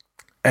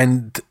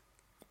 And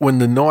when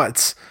the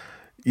Knights,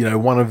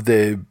 one of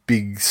their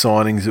big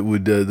signings that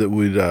would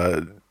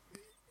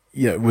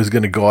was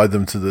going to guide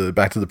them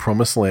back to the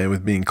promised land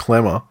with being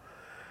Clemmer.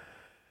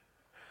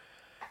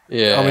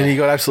 Yeah. I mean, he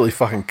got absolutely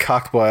fucking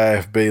cucked by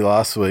AFB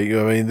last week.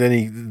 I mean,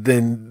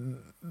 then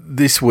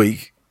this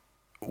week,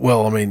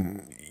 well, I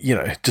mean,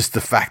 just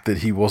the fact that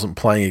he wasn't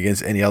playing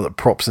against any other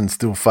props and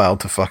still failed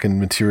to fucking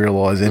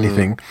materialise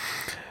anything.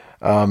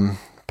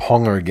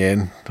 Ponga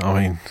again.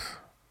 I mean,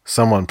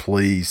 someone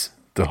please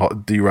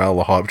derail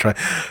the hype train.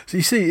 So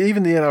you see,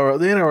 even the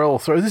NRL will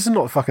throw. This is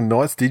not fucking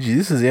Knights, did you?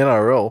 This is the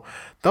NRL.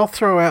 They'll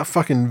throw out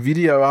fucking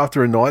video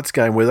after a Knights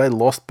game where they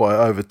lost by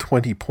over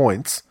 20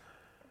 points.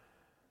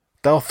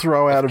 They'll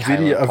throw out a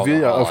video of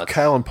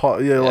Kalen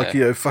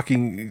Potter,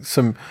 fucking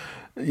some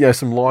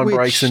line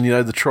breaks and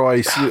the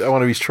try,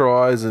 one of his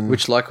tries, and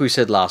which, like we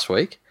said last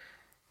week,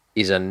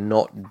 is a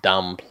not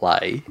dumb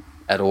play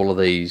at all of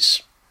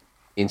these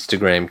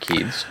Instagram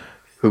kids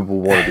who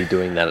will want to be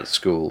doing that at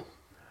school.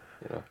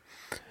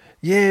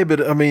 Yeah,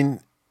 but I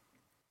mean,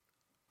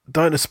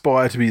 don't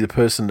aspire to be the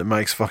person that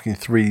makes fucking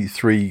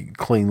three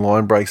clean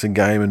line breaks a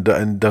game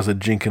and does a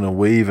jink and a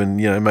weave and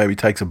maybe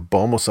takes a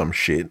bomb or some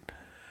shit.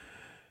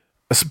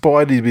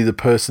 Aspire to be the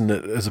person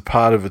that, as a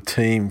part of a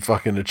team,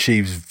 fucking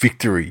achieves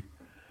victory,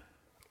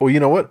 or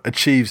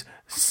achieves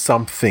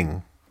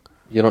something.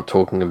 You're not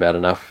talking about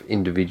enough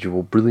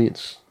individual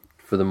brilliance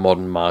for the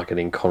modern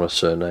marketing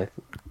connoisseur,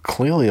 Nathan.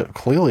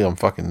 Clearly, I'm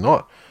fucking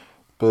not.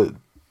 But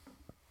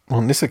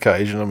on this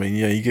occasion, I mean,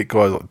 you get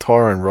guys like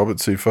Tyrone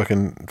Roberts who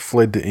fucking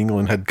fled to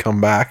England, had come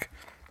back,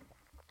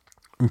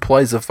 and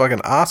plays the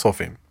fucking ass off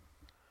him.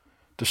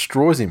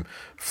 Destroys him.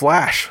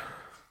 Flash.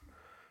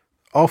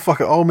 Oh,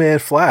 fucking old man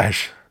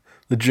Flash.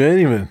 The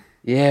journeyman.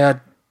 Yeah,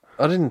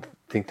 I didn't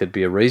think there'd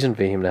be a reason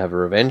for him to have a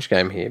revenge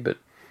game here, but...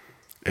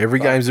 Every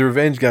game's a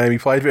revenge game. He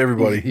played for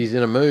everybody. He's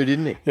in a mood,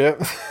 isn't he?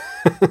 Yep.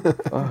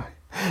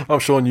 I'm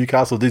sure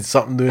Newcastle did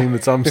something to him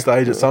at some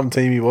stage at some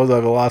team he was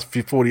over the last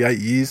 48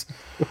 years.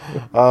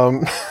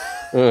 But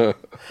look,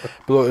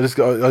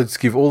 I just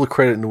give all the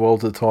credit in the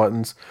world to the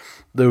Titans.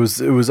 It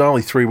was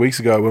only 3 weeks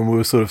ago when we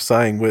were sort of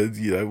saying,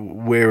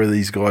 where are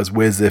these guys?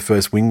 Where's their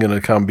first win going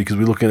to come? Because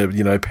we're looking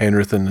at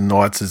Penrith and the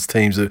Knights as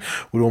teams that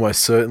would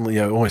almost certainly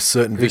almost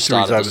certain victories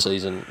started over the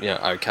season.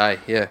 Okay,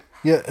 yeah.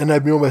 Yeah, and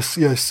they've been almost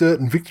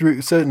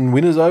certain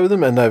winners over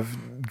them, and they've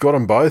got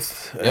them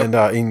both. Yep. And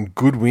in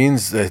good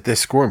wins, they're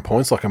scoring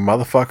points like a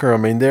motherfucker. I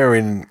mean, they're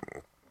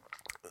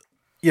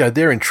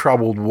in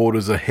troubled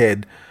waters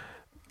ahead.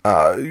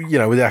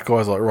 Without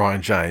guys like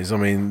Ryan James. I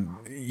mean,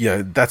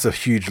 that's a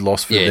huge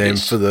loss for them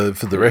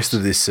for the rest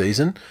of this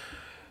season.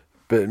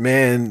 But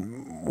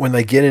man, when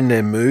they get in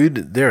their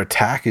mood, their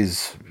attack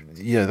is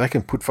they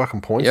can put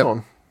fucking points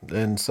on.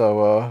 And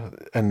so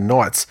and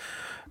Knights.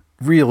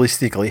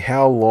 Realistically,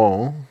 how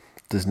long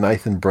does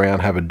Nathan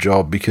Brown have a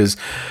job? Because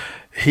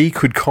he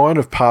could kind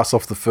of pass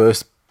off the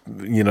first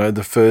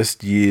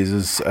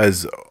years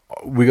as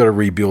we got to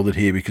rebuild it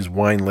here because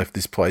Wayne left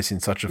this place in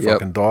such a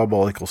fucking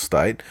diabolical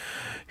state.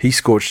 He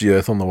scorched the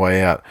earth on the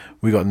way out.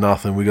 We got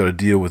nothing. We got to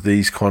deal with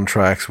these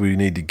contracts. We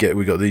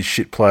got these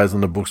shit players on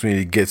the books. We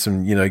need to get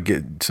some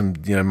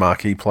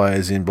marquee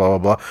players in, blah, blah,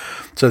 blah.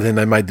 So then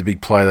they made the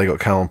big play. They got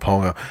Kalen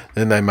Ponga.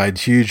 Then they made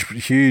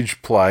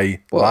huge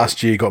play.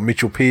 Last year, got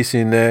Mitchell Pearce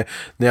in there.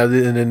 Now,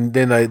 then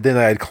they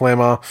had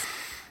Clemmer.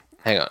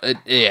 Hang on,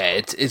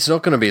 it's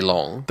not going to be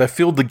long. They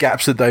filled the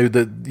gaps the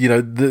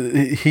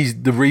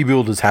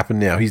rebuild has happened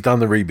now. He's done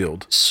the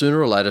rebuild.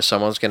 Sooner or later,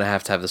 someone's going to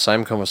have the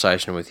same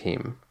conversation with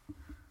him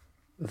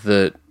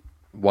that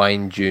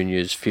Wayne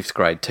Jr.'s 5th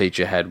grade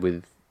teacher had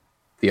with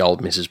the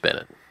old Mrs.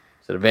 Bennett.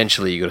 So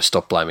eventually, you got to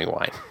stop blaming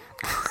Wayne.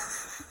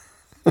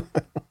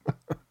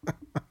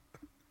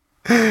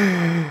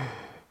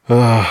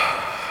 But.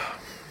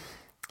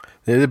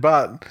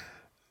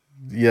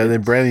 Yeah,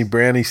 then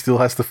Brownie still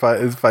has to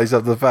face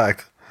up to the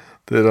fact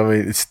that, I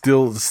mean, it's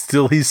still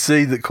his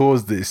seed that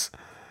caused this.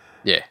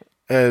 Yeah.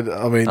 And,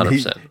 I mean,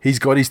 he's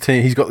got his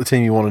team. He's got the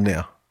team he wanted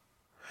now.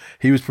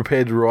 he was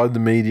prepared to ride the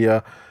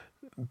media,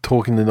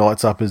 talking the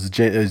Knights up as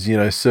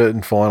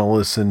certain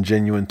finalists and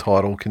genuine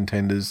title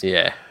contenders.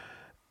 Yeah.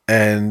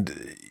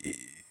 And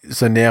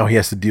so now he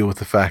has to deal with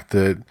the fact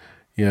that,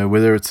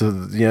 whether it's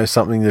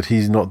something that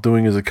he's not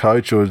doing as a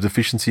coach or a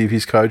deficiency of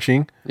his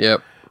coaching.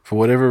 Yep. For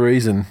whatever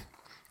reason,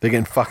 they're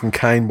getting fucking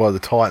caned by the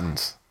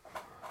Titans.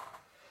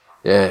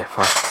 Yeah,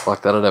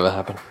 fuck that'll never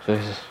happen.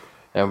 Jesus,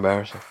 how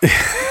embarrassing.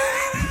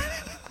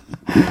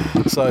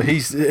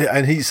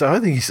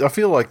 I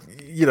feel like,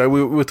 we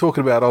were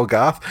talking about old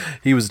Garth.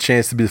 He was a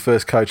chance to be the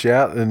first coach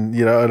out, and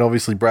and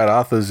obviously Brad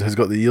Arthur has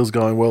got the Eels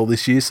going well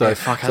this year. So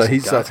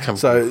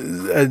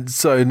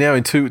now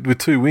with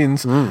 2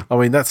 wins, I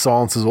mean that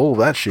silences all of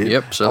that shit.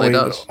 Yep, certainly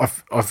does.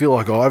 I feel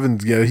like Ivan,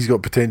 he's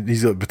got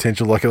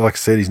potential. Like I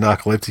said, he's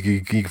narcoleptic.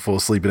 He can fall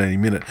asleep at any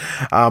minute.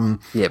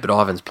 Yeah, but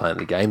Ivan's playing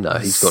the game though.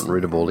 He's gotten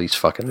rid of all these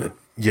fucking.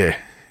 Yeah.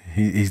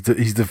 He's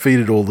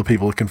defeated all the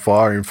people that can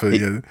fire him for.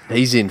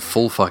 He's in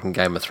full fucking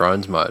Game of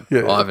Thrones mode.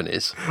 Yeah, Ivan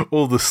is.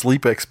 All the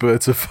sleep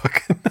experts are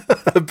fucking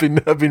have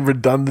been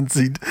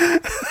redundancied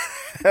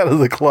out of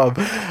the club,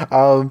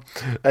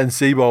 and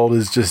Seabold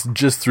is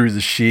just through the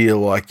sheer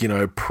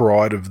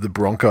pride of the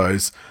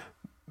Broncos.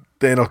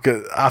 They're not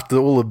after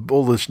all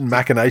the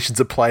machinations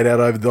that played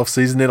out over the off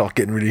season. They're not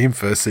getting rid of him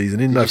first season.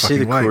 Did you see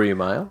the Courier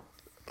Mail?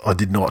 I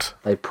did not.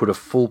 They put a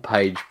full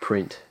page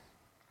print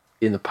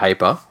in the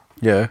paper.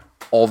 Yeah.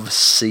 Of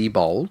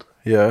Seabold.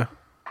 Yeah.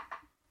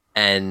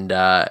 And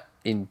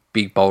in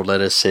big bold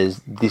letters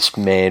says, "This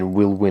man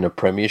will win a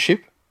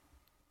premiership."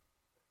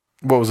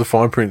 What was the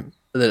fine print?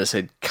 And then it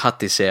said, "Cut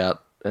this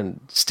out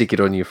and stick it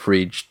on your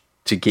fridge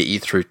to get you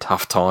through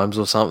tough times,"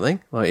 or something.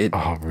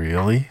 Oh,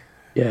 really?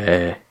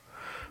 Yeah.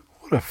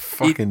 What a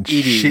fucking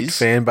shit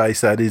fan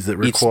base that is that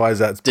requires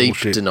that deep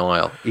bullshit.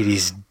 Denial. It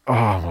is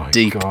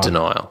deep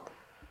denial.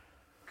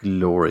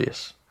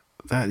 Glorious.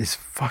 That is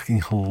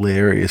fucking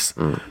hilarious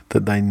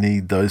that they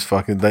need those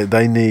fucking...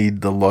 They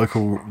need the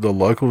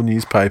local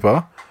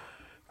newspaper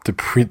to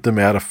print them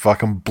out a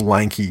fucking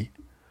blankie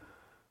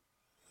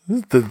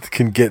that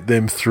can get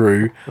them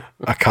through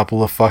a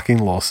couple of fucking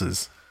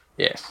losses.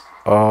 Yes.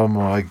 Oh,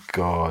 my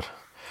God.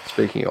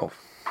 Speaking of.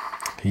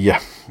 Yeah.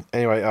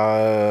 Anyway,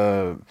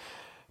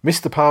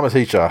 Mr. Palmer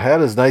teacher, how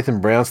does Nathan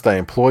Brown stay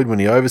employed when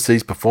he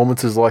oversees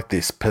performances like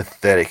this?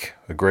 Pathetic.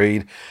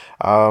 Agreed.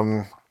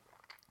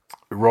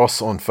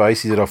 Ross on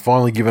Face, he said, "I've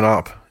finally given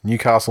up.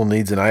 Newcastle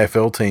needs an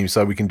AFL team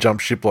so we can jump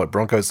ship like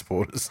Broncos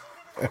supporters."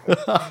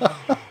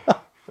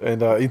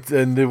 and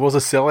there was a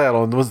sellout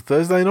on, was it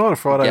Thursday night or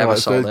Friday night?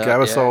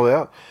 Gabba sold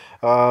out.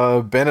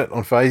 Bennett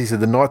on Face, he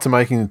said, "The Knights are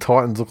making the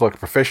Titans look like a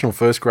professional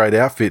first grade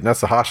outfit, and that's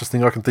the harshest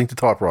thing I can think to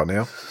type right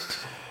now."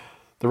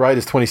 The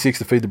Raiders 26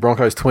 to feed the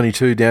Broncos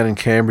 22 down in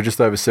Canberra,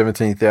 just over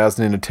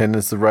 17,000 in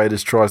attendance. The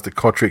Raiders tries to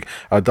Kotrick,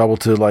 double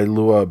to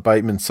Leilua,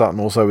 Bateman, Sutton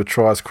also with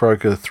tries.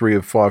 Croker 3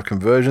 of 5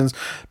 conversions.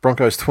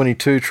 Broncos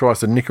 22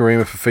 tries to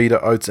Nikorima,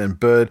 Fafita, Oates and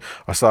Bird.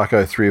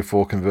 Osako 3 of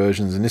 4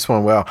 conversions. And this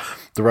one, wow,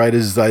 the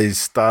Raiders, they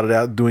started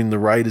out doing the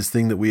Raiders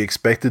thing that we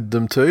expected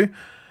them to.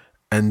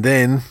 And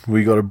then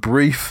we got a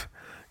brief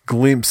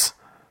glimpse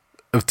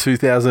of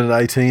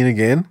 2018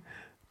 again.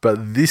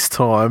 But this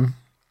time...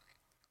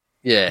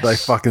 Yes. They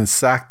fucking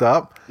sacked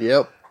up.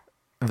 Yep.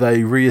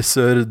 They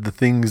reasserted the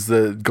things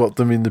that got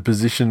them in the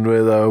position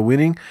where they were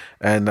winning,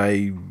 and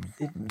they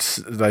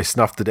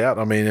snuffed it out.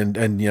 I mean,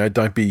 and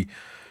don't be...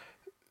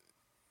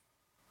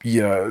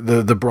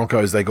 the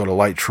Broncos, they got a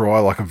late try,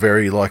 like a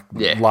very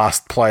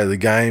last play of the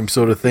game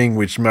sort of thing,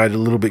 which made it a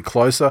little bit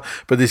closer.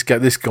 But this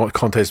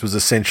contest was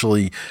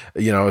essentially,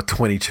 a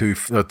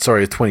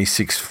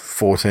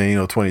 26-14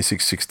 or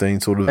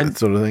 26-16 sort of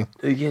thing.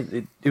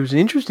 Yeah, it was an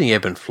interesting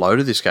ebb and flow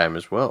to this game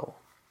as well,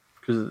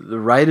 because the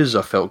Raiders,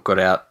 I felt, got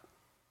out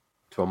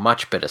to a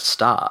much better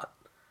start.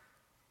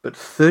 But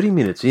 30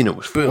 minutes in, it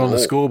was full on the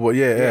scoreboard,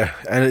 yeah.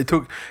 And it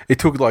took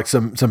like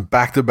some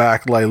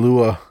back-to-back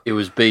Leilua. It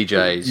was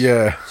BJ's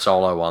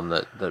solo one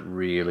that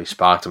really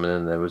sparked him, and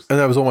then there was... And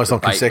that was almost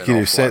on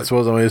consecutive sets,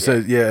 wasn't it?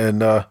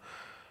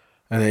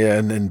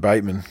 And then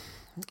Bateman.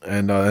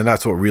 And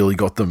that's what really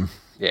got them...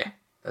 Yeah,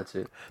 that's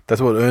it.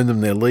 That's what earned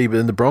them their lead. But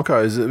then the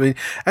Broncos, I mean...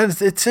 And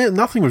it's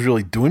nothing was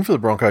really doing for the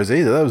Broncos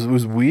either. That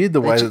was weird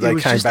the way that they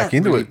came back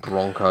into it.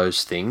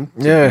 Broncos thing.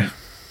 Yeah.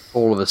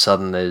 All of a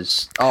sudden,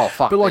 there's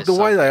but the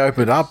way they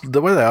opened up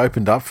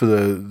for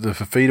the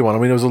Fafita one. I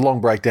mean, it was a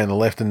long break down the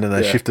left, and then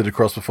they shifted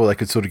across before they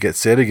could sort of get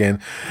set again.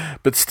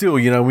 But still,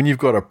 when you've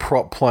got a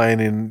prop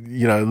playing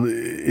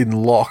in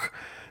lock,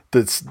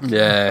 that's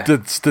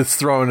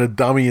throwing a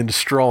dummy and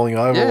strolling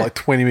over like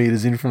 20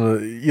 meters in from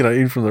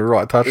the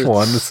right touch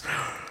line.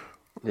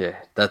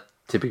 That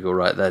typical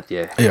right. That's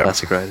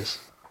the greatest.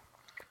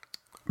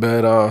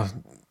 But at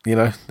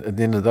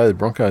the end of the day, the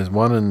Broncos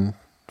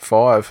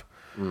 1-5.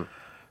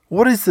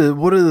 What are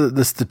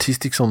the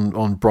statistics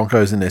on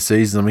Broncos in their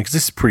season? I mean, because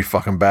this is pretty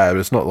fucking bad, but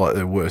it's not like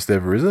their worst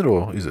ever, is it?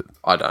 Or is it?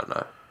 I don't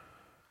know.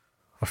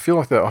 I feel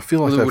like they've had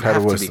a worse. It would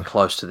have to be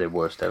close to their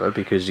worst ever,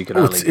 because you can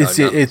only go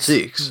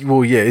 6.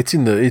 Well, yeah, it's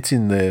in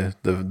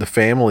the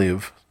family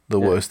of the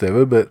worst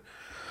ever, but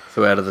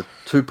So out of the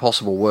two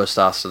possible worst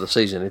starts to the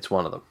season, it's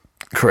one of them.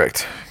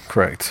 Correct.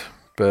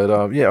 But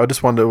I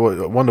just wonder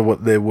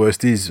what their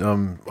worst is.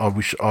 I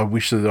wish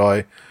that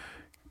I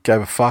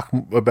gave a fuck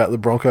about the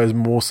Broncos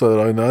more so that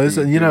I know.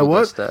 And you know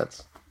what?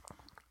 Stats.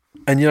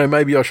 And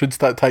maybe I should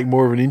take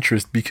more of an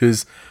interest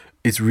because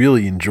it's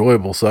really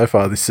enjoyable so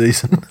far this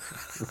season.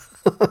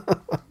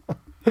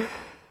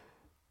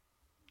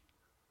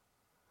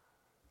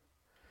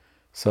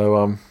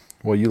 So,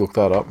 well, you look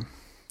that up.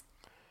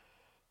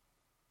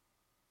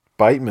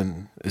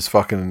 Bateman is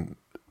fucking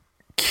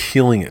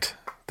killing it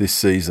this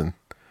season.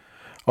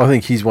 I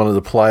think he's one of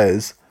the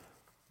players.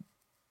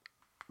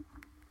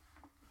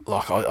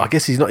 Like, I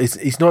guess he's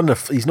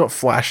not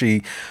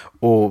flashy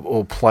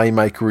or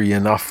playmakery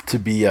enough to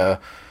be a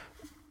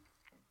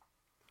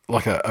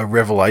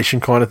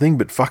revelation kind of thing,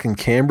 but fucking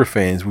Canberra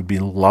fans would be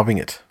loving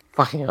it.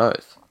 Fucking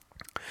oath.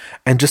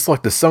 And just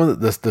like some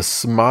of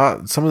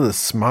the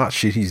smart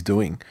shit he's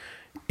doing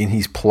in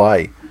his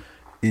play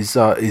is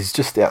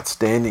just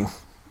outstanding.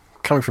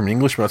 Coming from an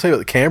Englishman, I'll tell you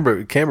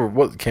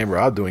what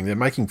Canberra are doing. They're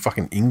making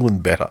fucking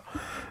England better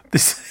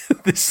this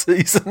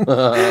season.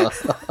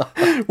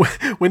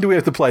 When do we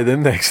have to play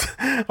them next?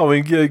 I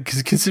mean,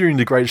 considering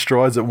the great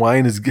strides that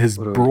Wayne has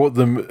brought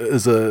them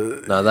as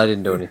a... No, they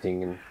didn't do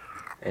anything in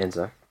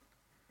Anzac.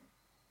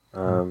 They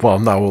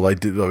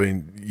did. I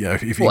mean,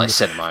 they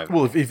sent them over.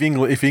 Well, if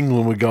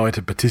England were going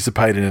to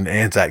participate in an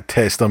Anzac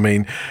test, I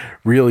mean,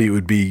 really, it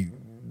would be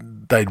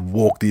they'd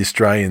walk the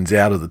Australians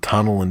out of the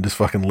tunnel and just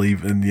fucking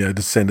leave and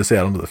just send us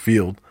out onto the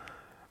field.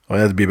 I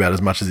mean, that'd be about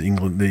as much as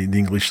England, the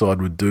English side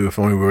would do if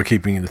we were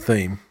keeping in the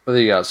theme. Well,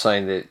 there you go,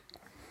 saying that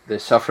they're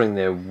suffering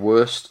their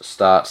worst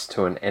starts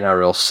to an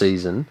NRL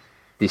season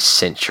this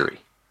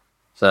century.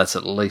 So that's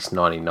at least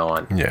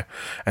 99. Yeah.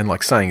 And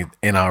like saying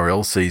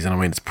NRL season, I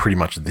mean, it's pretty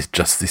much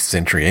just this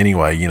century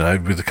anyway,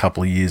 with a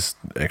couple of years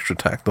extra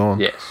tacked on.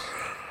 Yes.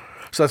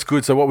 So that's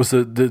good. So what was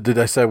did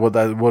they say what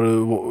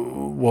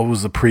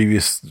was the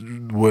previous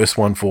worst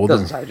one for them?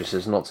 It doesn't say, just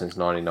says not since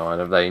 99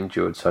 have they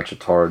endured such a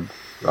torrid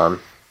run.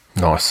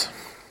 Nice.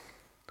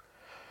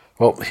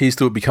 Well, here's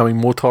to it becoming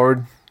more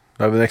torrid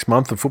over the next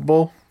month of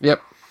football.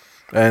 Yep.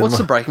 And what's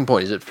the breaking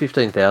point? Is it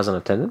 15,000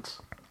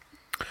 attendance?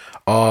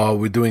 Oh,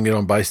 we're doing it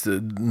on based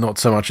not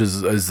so much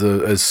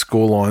as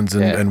score lines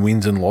and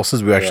wins and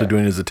losses. We're actually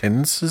doing it as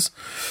attendances.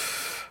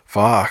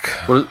 Fuck.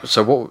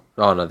 So what?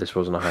 Oh no, this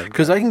wasn't a home.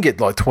 Because they can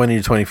get like 20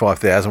 to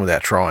 25,000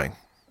 without trying.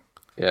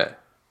 Yeah.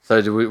 So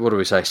what do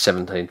we say?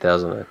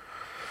 17,000.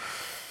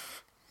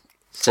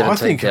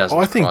 17,000.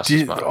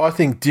 I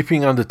think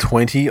dipping under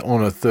 20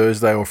 on a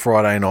Thursday or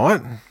Friday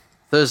night.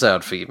 Thursday,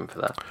 I'd forgive him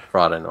for that.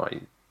 Friday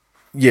night.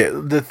 Yeah,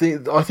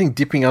 I think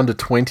dipping under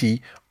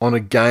 20 on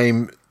a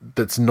game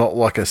that's not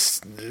like a.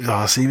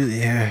 I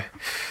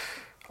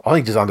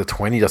think just under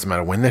 20 doesn't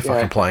matter when they're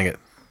fucking playing it.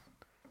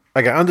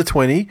 Okay, under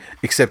 20,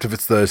 except if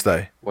it's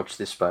Thursday. Watch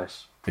this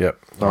space. Yep.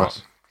 Nice. All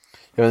right. You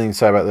have anything to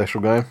say about the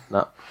actual game?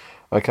 No.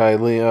 Okay,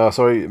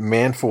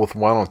 Manforth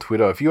won on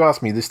Twitter. If you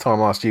asked me this time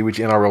last year which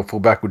NRL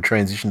fullback would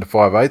transition to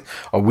 5'8",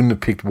 I wouldn't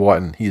have picked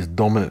Whiten. He is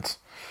dominant.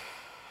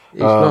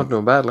 He's not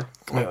doing badly.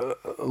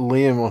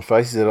 Liam on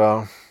Face said,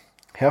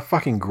 how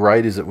fucking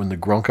great is it when the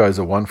Broncos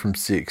are 1 from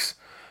 6?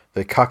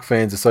 Their cuck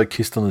fans are so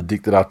kissed on the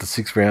dick that after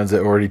 6 rounds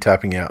they're already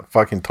tapping out.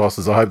 Fucking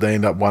tossers. I hope they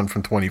end up 1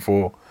 from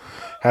 24.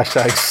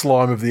 Hashtag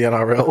slime of the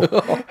NRL.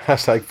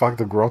 Hashtag fuck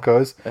the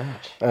Broncos.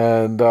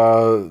 And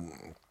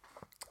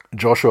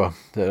Joshua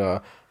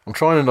said, I'm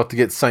trying not to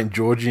get St.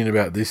 Georgian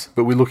about this,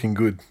 but we're looking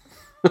good.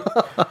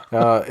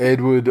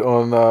 Edward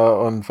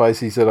on Face,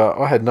 he said,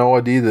 I had no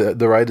idea that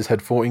the Raiders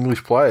had 4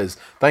 English players.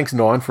 Thanks,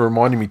 9, for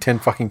reminding me 10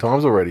 fucking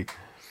times already.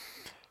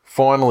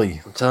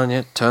 Finally. I'm telling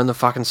you, turn the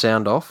fucking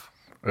sound off.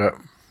 Yeah.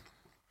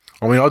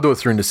 I mean, I do it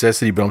through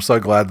necessity, but I'm so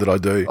glad that I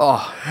do.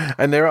 Oh.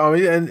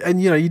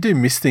 And you do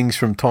miss things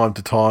from time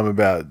to time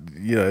about,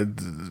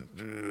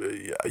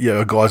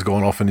 a guy's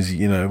gone off and is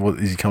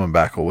he coming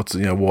back or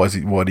why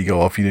did he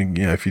go off? You didn't,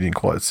 if you didn't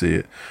quite see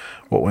it,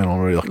 what went on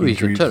really? Like you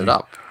can turn it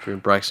up during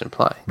breaks and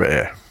play.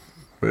 But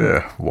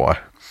why?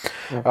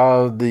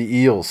 Yeah. The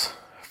Eels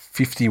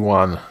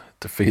 51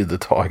 defeated the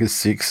Tigers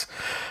 6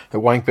 at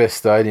Wankbest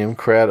Stadium.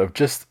 Crowd of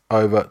just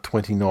over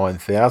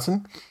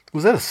 29,000.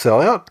 Was that a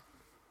sellout?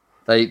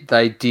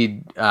 They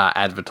did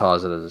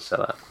advertise it as a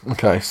sellout.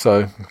 Okay,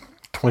 so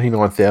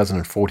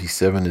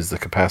 29,047 is the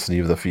capacity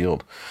of the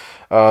field.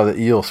 The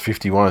Eels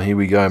 51. Here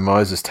we go.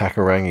 Moses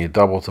Takarangi, a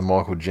double to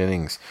Michael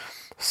Jennings.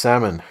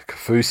 Salmon,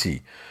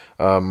 Kafusi,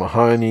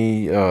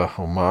 Mahoney,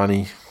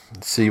 Mani,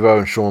 Sivo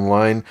and Sean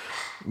Lane.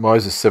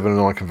 Moses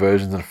 7-9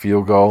 conversions and a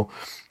field goal.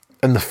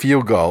 And the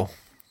field goal,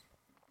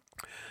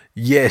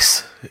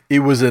 yes, it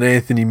was an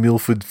Anthony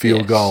Milford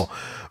field goal.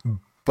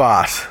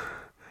 But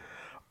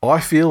I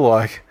feel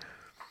like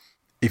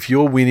if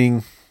you're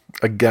winning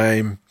a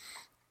game,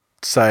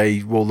 say,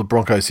 the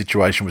Broncos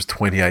situation was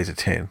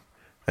 28-10,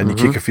 and you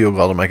kick a field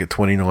goal to make it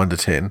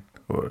 29-10,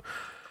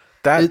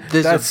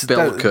 there's a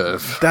bell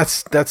curve.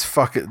 That's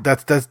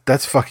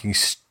fucking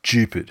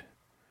stupid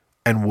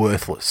and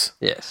worthless.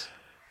 Yes.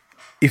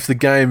 If the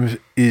game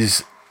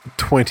is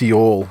 20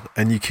 all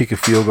and you kick a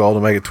field goal to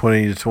make it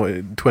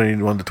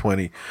 21 to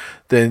 20,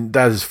 then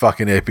that is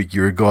fucking epic.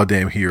 You're a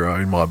goddamn hero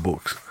in my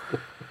books.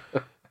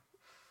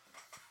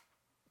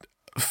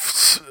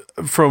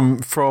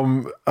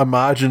 From a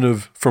margin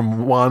of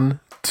from 1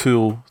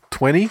 till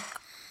 20,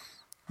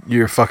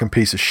 you're a fucking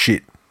piece of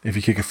shit if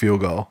you kick a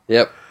field goal.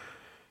 Yep.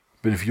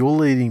 But if you're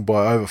leading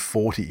by over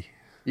 40,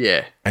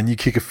 yeah, and you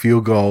kick a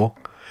field goal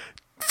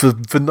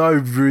for no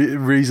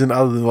reason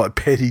other than like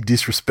petty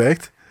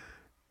disrespect,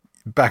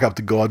 back up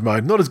to God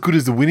mode. Not as good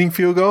as the winning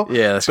field goal,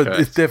 yeah, that's but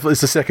correct. It's definitely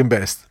the second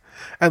best.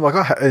 And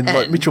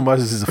like Mitchell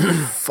Moses is a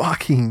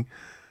fucking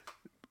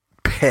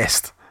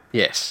pest.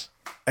 Yes.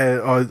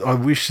 And I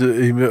wish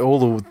that all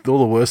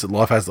the worst that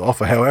life has to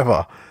offer.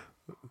 However,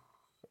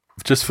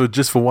 just for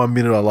 1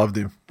 minute, I loved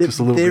him. Just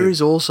a little bit.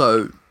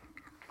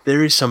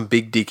 There is some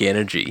big dick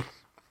energy.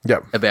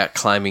 Yep. About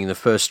claiming the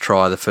first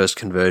try, the first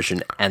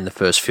conversion, and the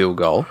first field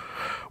goal.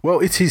 Well,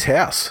 it's his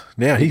house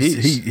now. He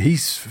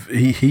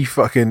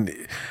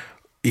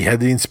had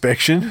the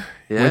inspection.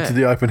 Yeah. Went to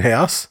the open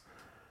house.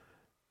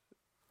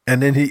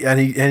 And then he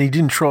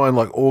didn't try and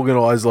like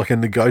organise like a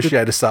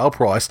negotiate a sale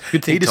price.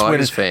 Good thing he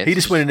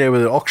just went in there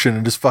with an auction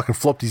and just fucking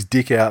flopped his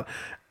dick out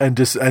and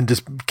just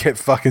kept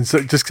fucking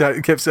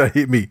kept saying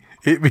hit me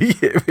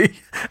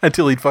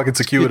until he'd fucking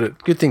secured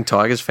it. Good thing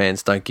Tigers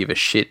fans don't give a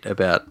shit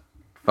about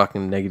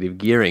fucking negative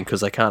gearing because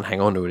they can't hang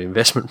on to an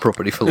investment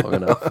property for long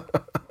enough.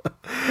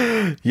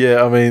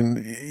 Yeah, I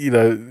mean, you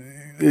know,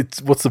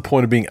 it's what's the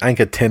point of being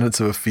anchor tenants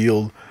of a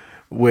field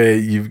where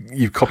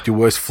you've copped your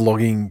worst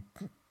flogging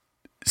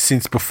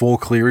since before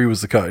Cleary was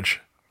the coach?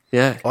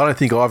 Yeah. I don't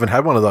think Ivan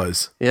had one of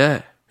those.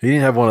 Yeah. He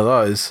didn't have one of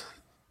those.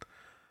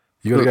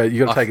 You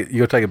got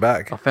to take it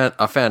back.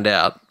 I found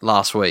out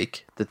last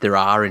week that there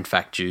are in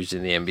fact Jews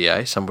in the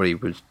NBA. Somebody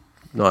was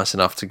nice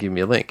enough to give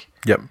me a link.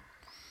 Yep.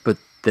 But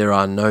there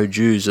are no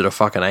Jews that are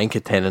fucking anchor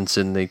tenants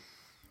in the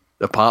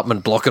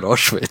apartment block at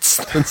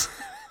Auschwitz.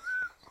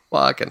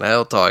 Fucking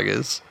hell,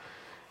 Tigers.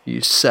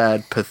 You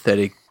sad,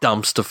 pathetic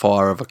dumpster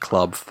fire of a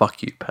club.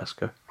 Fuck you,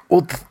 Pasco.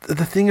 Well,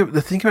 the thing about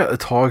the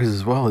Tigers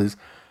as well is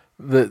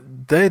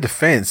that their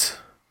defence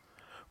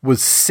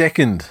was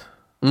second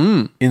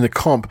in the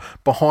comp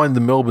behind the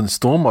Melbourne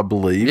Storm, I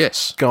believe.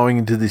 Yes. Going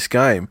into this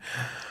game.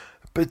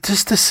 But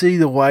just to see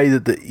the way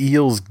that the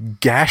Eels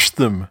gashed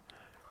them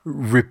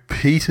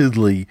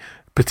repeatedly,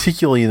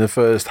 particularly in the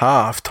first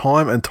half,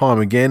 time and time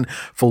again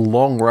for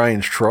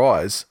long-range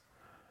tries.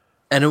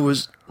 And it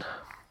was...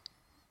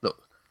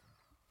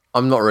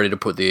 I'm not ready to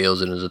put the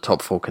Eels in as a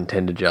top 4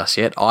 contender just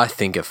yet. I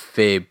think a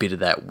fair bit of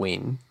that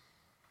win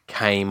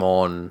came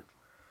on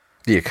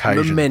the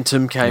occasion.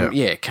 Momentum came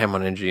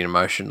on energy and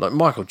emotion. Like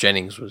Michael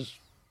Jennings was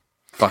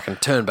fucking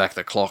turned back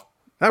the clock.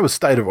 That was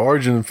State of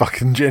Origin and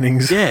fucking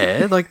Jennings.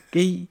 Yeah, like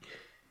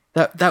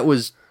that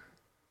was,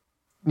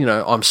 you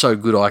know, I'm so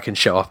good I can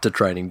show up to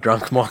training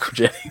drunk, Michael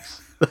Jennings.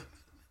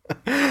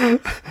 I'm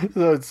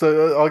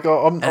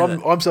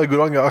so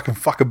good I can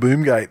fuck a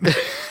boom gate.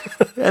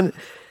 And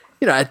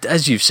you know,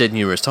 as you've said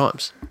numerous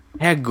times,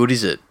 how good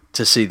is it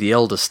to see the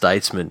elder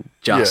statesman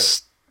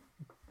just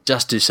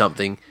do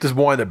something? Just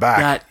wind it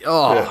back.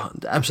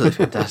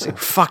 Absolutely fantastic.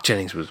 Fuck,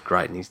 Jennings was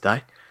great in his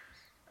day.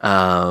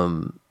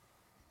 You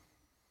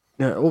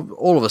know,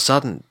 all of a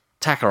sudden,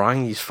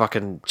 Takarangi's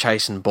fucking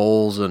chasing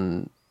balls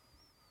and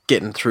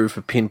getting through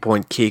for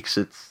pinpoint kicks.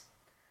 It's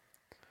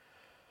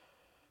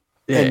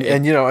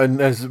and you know,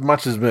 and as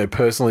much as me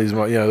personally as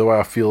my, you know, the way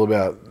I feel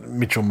about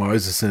Mitchell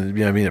Moses and,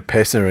 you know, being a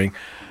pest and everything.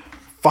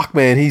 Fuck,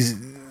 man, he's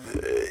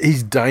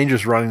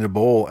dangerous running the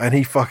ball, and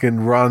he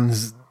fucking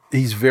runs.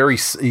 He's very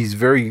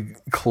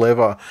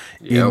clever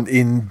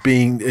in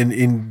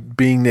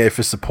being there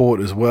for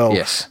support as well.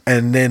 Yes,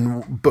 and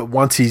then but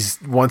once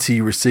he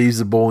receives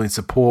the ball in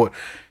support,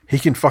 he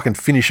can fucking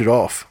finish it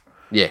off.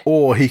 Yeah,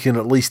 or he can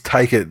at least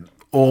take it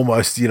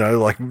almost, you know,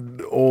 like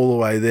all the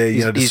way there.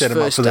 You know, to set him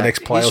up for the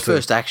next play. His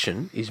first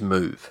action is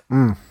move,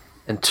 and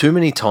too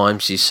many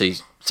times you see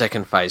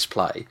second phase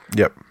play.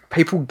 Yep,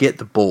 people get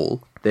the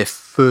ball. Their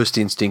first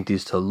instinct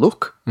is to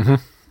look,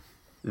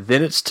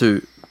 then it's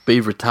to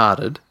be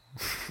retarded,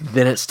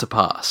 then it's to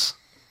pass.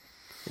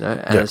 You know,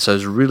 and it's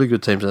those really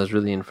good teams and those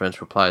really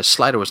influential players.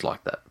 Slater was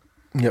like that.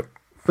 Yep.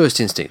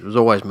 First instinct was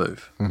always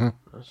move.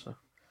 So,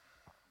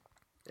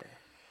 yeah.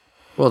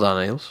 Well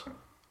done, Eels.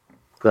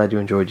 Glad you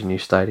enjoyed your new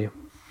stadium.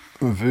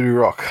 Voodoo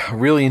Rock.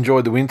 Really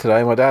enjoyed the win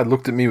today. My dad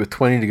looked at me with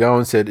 20 to go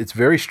and said, "It's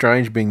very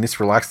strange being this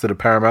relaxed at a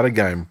Parramatta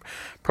game."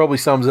 Probably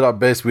sums it up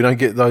best. We don't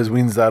get those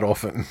wins that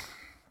often.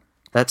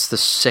 That's the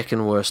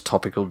second worst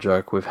topical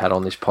joke we've had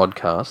on this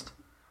podcast,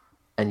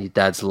 and your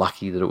dad's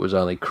lucky that it was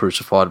only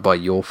crucified by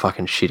your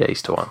fucking shit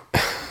Easter one.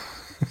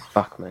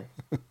 Fuck me.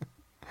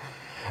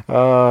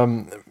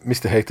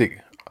 Mr.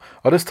 Hectic.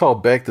 I just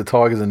told Beck the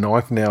Tigers are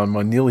 9th now, and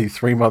my nearly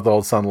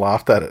 3-month-old son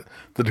laughed at it.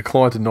 The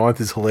decline to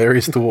 9th is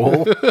hilarious to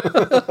all.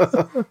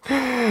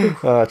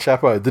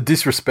 Chapo, the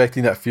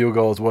disrespecting that field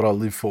goal is what I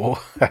live for.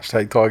 #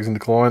 Tigers in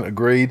decline.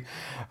 Agreed.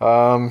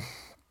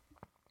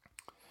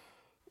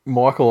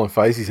 Michael on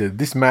Facey said,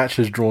 this match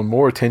has drawn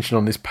more attention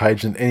on this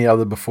page than any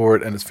other before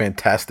it, and it's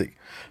fantastic.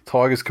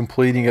 Tigers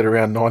completing at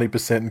around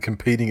 90% and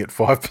competing at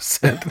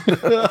 5%.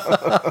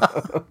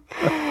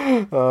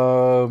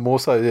 More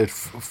so, yeah,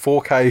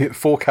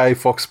 4K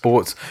Fox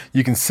Sports.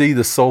 You can see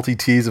the salty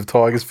tears of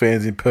Tigers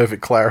fans in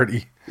perfect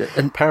clarity.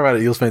 And Parramatta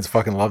Eels fans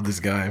fucking love this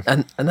game.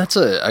 And that's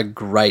a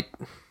great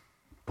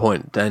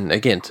point. And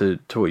again, to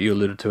what you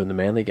alluded to in the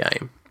Manly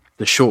game,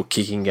 the short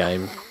kicking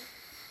game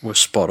was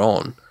spot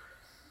on.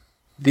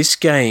 This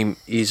game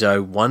is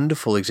a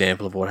wonderful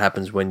example of what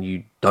happens when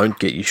you don't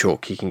get your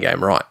short kicking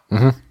game right.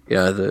 Mm-hmm. You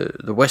know,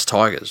 the West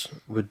Tigers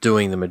were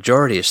doing the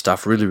majority of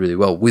stuff really, really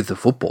well with the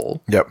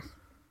football. Yep.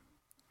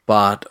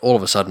 But all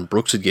of a sudden,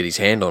 Brooks would get his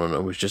hand on it, and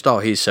it was just, oh,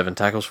 here's 7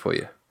 tackles for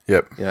you.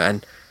 Yep. You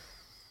know,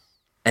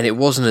 and it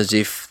wasn't as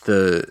if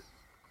the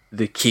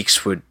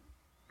kicks were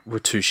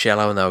too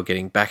shallow and they were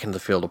getting back into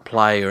the field of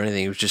play or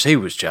anything. It was just, he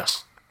was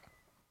just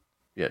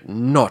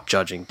not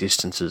judging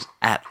distances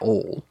at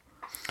all.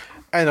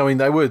 And I mean,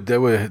 they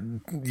were,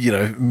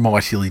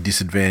 mightily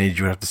disadvantaged,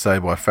 you would have to say,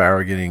 by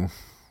Farah getting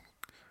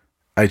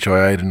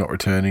HIA'd and not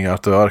returning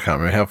after, I can't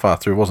remember how far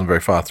through. It wasn't very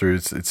far through,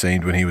 it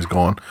seemed, when he was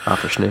gone.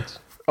 After Schnitz.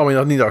 I mean,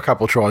 I think they were a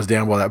couple of tries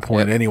down by that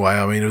point anyway.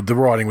 I mean, the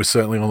writing was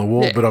certainly on the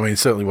wall, but I mean, it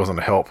certainly wasn't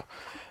a help.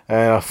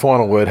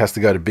 Final word has to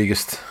go to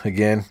Biggest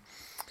again.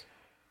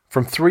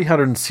 From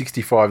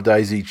 365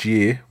 days each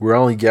year, we're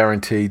only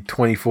guaranteed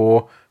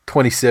 24,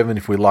 27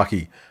 if we're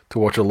lucky to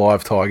watch a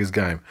live Tigers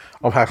game.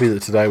 I'm happy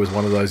that today was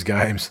one of those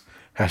games.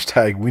 #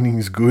 winning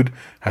is good.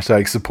 #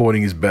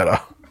 supporting is better.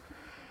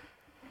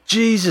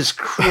 Jesus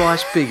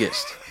Christ,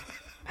 Biggest.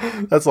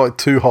 That's like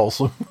too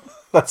wholesome.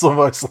 That's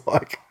almost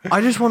like...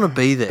 I just want to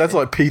be there. That's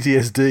like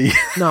PTSD.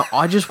 No,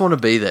 I just want to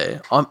be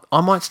there.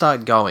 I might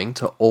start going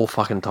to all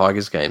fucking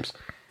Tigers games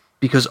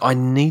because I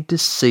need to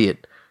see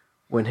it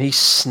when he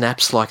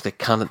snaps like the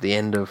cunt at the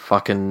end of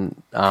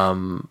fucking...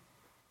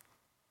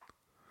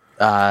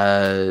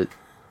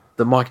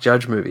 the Mike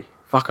Judge movie.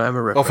 Fuck, I am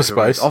a referee. Office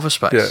Space. Office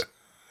Space.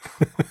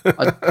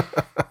 Yeah.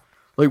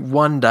 Like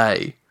one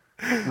day,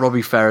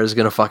 Robbie Farah is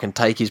going to fucking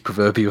take his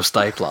proverbial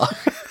stapler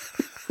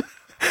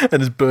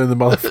and just burn the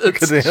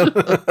motherfucker down.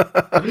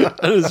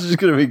 And it's just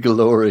going to be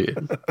glorious.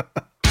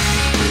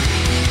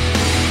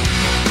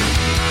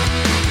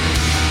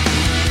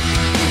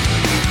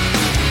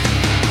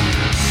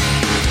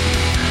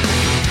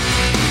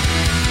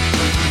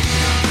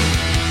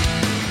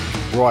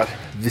 Right.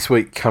 This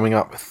week coming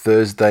up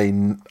Thursday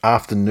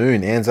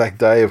afternoon, Anzac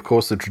Day, of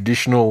course, the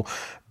traditional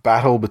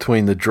battle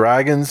between the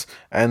Dragons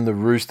and the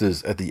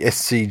Roosters at the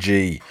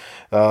SCG.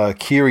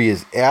 Keary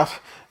is out,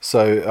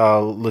 so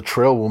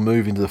Latrell will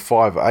move into the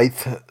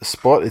 5/8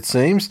 spot, it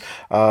seems.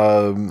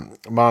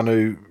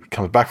 Manu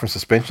comes back from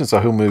suspension,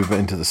 so he'll move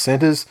into the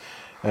centres,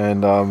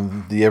 and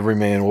the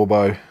everyman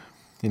Orbo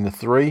in the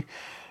 3.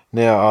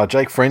 Now,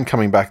 Jake Friend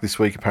coming back this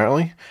week,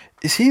 apparently.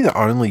 Is he the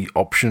only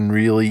option,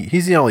 really?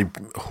 He's the only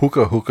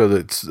hooker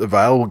that's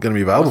going to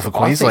be available for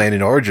Queensland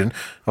in Origin.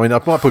 I mean, I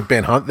might put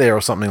Ben Hunt there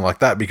or something like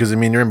that because, I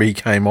mean, remember he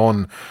came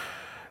on.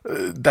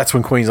 That's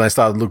when Queensland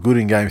started to look good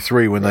in Game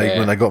 3 when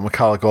they got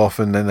McCulloch off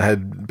and then they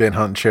had Ben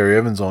Hunt and Cherry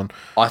Evans on.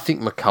 I think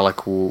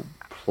McCulloch will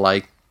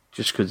play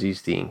just because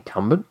he's the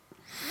incumbent.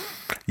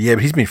 Yeah,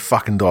 but he's been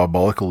fucking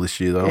diabolical this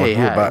year, though. Yeah, he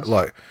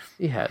has.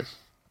 He has.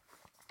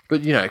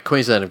 But,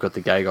 Queensland have got the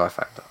gay guy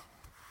factor.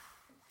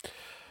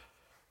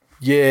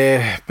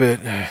 Yeah, but...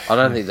 I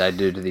don't think they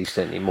do to the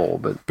extent anymore,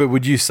 but... But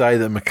would you say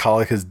that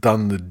McCulloch has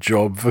done the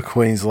job for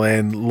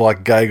Queensland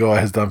like Gay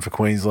Guy has done for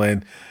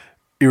Queensland,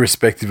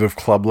 irrespective of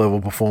club-level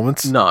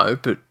performance? No,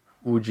 but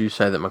would you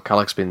say that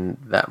McCulloch's been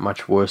that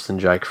much worse than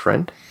Jake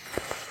Friend?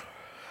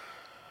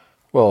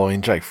 Well, I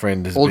mean, Jake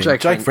Friend has been...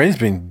 Jake Friend's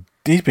been...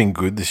 He's been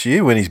good this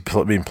year when he's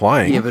been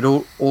playing. Yeah, but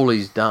all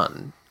he's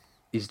done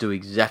is do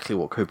exactly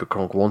what Cooper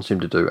Cronk wants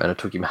him to do, and it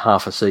took him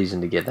half a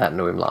season to get that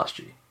into him last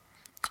year.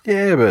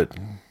 Yeah, but...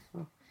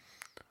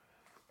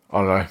 I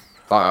don't know.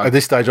 At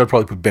this stage, I'd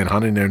probably put Ben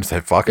Hunt in there and say,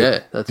 fuck it. Yeah,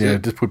 that's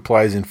it. Just put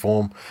players in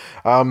form.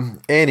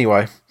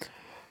 Anyway,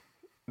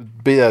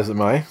 be that as it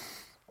may,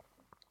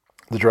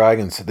 the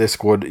Dragons, their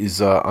squad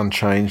is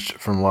unchanged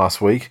from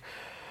last week.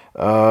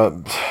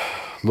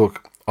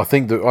 Look, I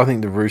think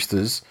the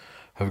Roosters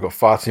have got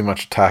far too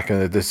much attack,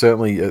 and they're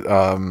certainly,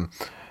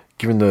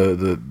 given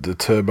the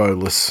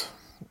turbo-less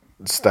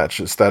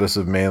status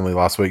of Manly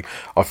last week,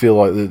 I feel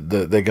like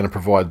they're going to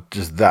provide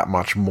just that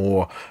much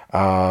more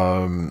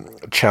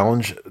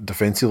challenge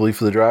defensively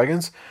for the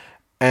Dragons,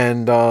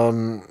 and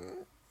I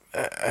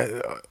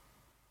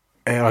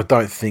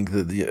don't think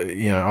that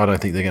I don't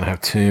think they're going to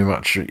have too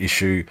much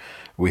issue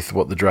with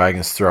what the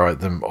Dragons throw at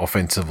them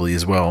offensively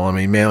as well. I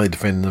mean, Manly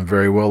defended them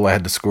very well. They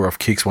had to score off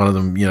kicks, one of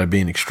them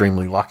being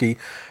extremely lucky,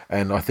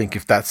 and I think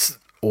if that's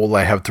all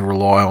they have to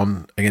rely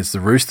on against the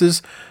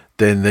Roosters,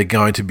 then they're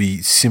going to be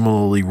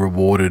similarly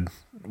rewarded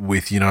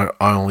with,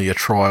 only a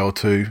try or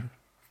two,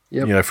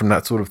 from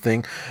that sort of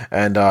thing.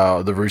 And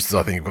the Roosters,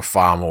 I think, have got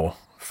far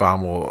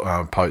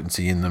more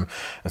potency in them.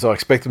 And so I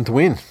expect them to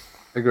win.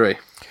 Agree.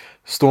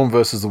 Storm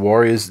versus the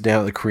Warriors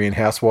down at the Korean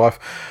Housewife.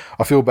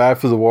 I feel bad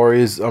for the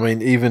Warriors. I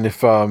mean, even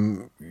if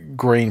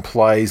Green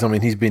plays, I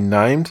mean, he's been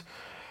named.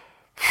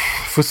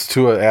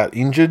 Fustua out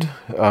injured,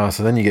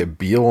 so then you get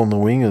Beal on the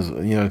wing as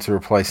to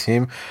replace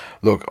him.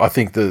 Look, I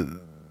think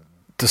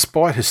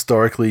despite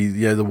historically,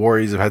 the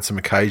Warriors have had some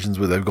occasions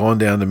where they've gone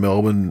down to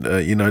Melbourne,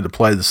 to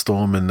play the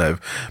Storm and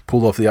they've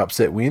pulled off the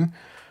upset win.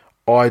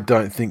 I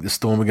don't think the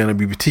Storm are going to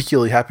be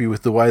particularly happy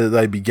with the way that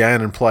they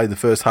began and played the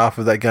first half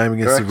of that game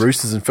against the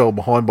Roosters and fell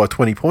behind by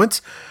 20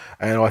 points.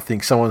 And I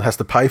think someone has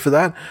to pay for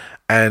that.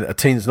 And a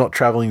team that's not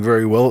travelling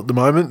very well at the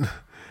moment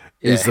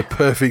is the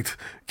perfect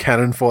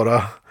cannon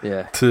fodder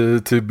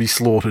to be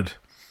slaughtered.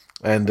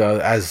 And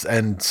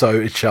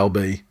so it shall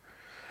be.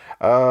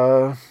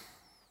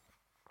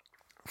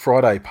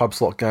 Friday, pub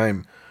slot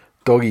game.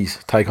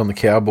 Doggies take on the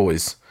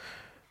Cowboys.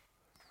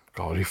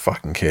 God, who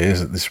fucking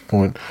cares at this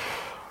point?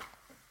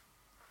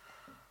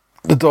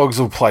 The Dogs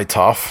will play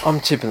tough.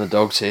 I'm tipping the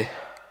Dogs here.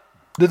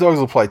 The Dogs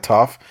will play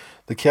tough.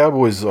 The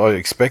Cowboys, I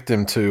expect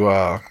them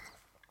to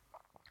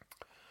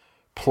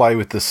play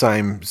with the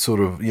same sort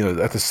of,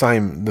 at the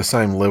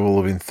same level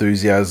of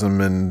enthusiasm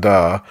and,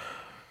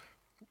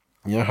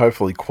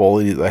 hopefully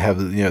quality that they have,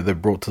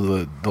 they've brought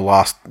to the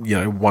last,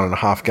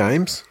 1.5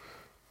 games.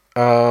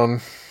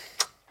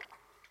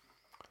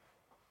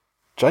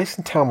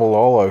 Jason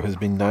Taumalolo has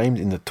been named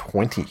in the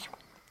 20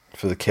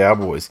 for the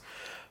Cowboys.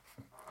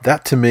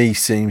 That to me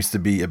seems to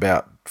be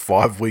about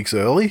 5 weeks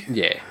early.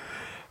 Yeah.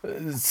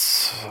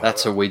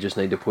 That's we just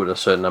need to put a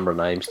certain number of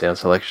names down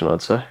selection,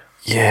 I'd say.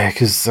 Yeah,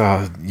 because,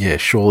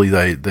 surely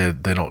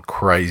they're not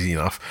crazy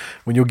enough.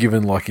 When you're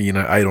given 8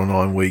 or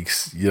 9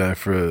 weeks,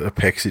 for a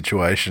pec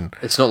situation.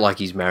 It's not like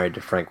he's married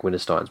to Frank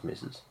Winterstein's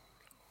missus.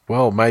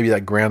 Well, maybe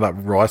that ground up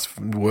rice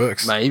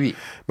works. Maybe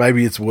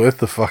it's worth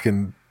the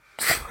fucking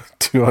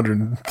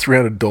 $200,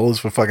 $300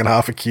 for fucking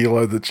half a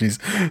kilo that she's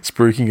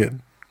spruiking it.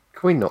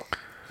 Can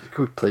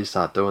we please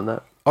start doing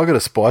that? I've got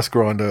a spice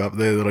grinder up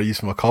there that I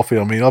use for my coffee.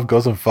 I mean, I've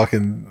got some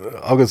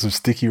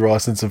sticky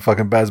rice and some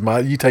fucking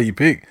basmati. You take your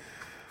pick.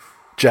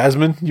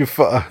 Jasmine, you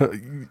got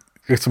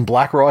some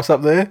black rice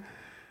up there? Can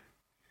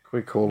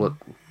we call it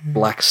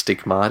Black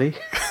Stick Marty?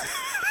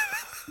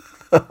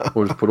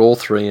 We'll just put all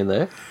 3 in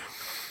there.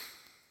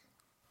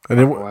 And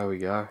then away we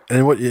go.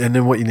 And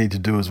then what you need to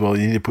do as well,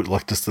 you need to put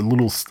just a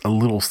little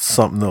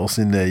something else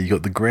in there. You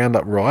got the ground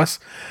up rice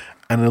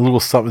and a little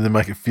something to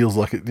make it feels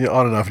like it. I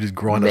don't know if you just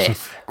grind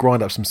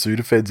up some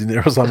Sudafeds in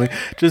there or something.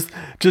 just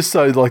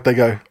so they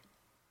go,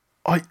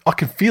 I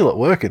can feel it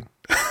working.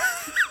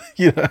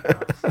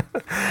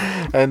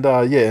 And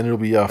and it'll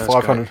be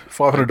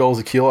 $500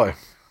 a kilo.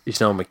 Used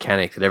to know a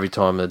mechanic that every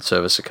time they'd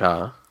service a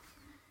car,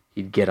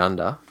 he'd get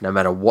under, no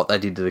matter what they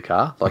did to the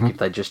car. Like if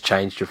they just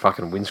changed your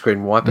fucking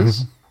windscreen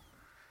wipers,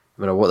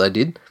 no matter what they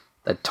did,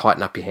 they'd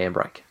tighten up your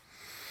handbrake.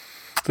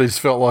 They just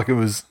felt like it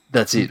was...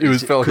 That's it. It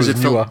felt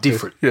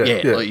different.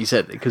 Yeah, like you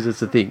said, because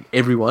it's the thing.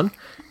 Everyone,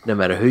 no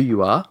matter who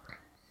you are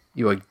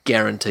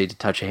guaranteed to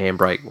touch a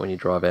handbrake when you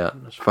drive out.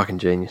 It's fucking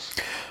genius.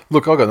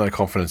 Look, I've got no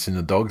confidence in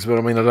the Dogs, but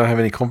I mean, I don't have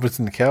any confidence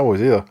in the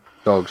Cowboys either.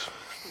 Dogs.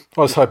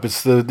 I just hope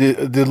it's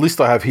the list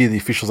I have here. The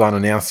officials aren't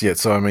announced yet,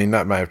 so I mean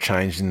that may have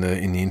changed in the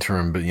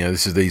interim. But I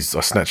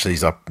snatched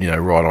these up,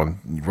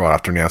 right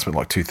after announcement,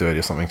 like 2:30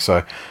 or something. So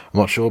I'm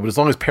not sure, but as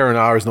long as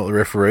Perinara is not the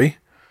referee,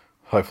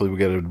 hopefully we'll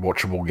get a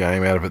watchable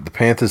game out of it. The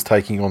Panthers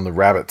taking on the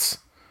Rabbits,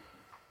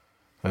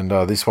 and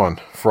this one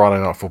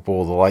Friday night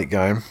football, the late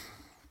game.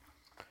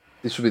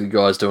 This will be the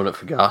guys doing it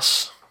for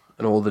Gus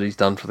and all that he's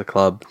done for the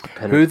club.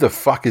 Who the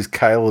fuck is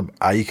Caleb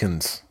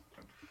Aikens?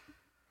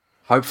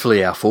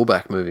 Hopefully our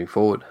fullback moving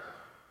forward.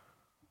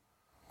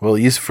 Well,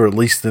 he is for at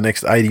least the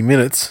next 80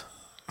 minutes.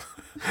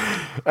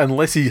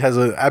 Unless he has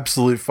an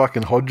absolute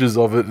fucking Hodges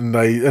of it and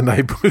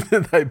they put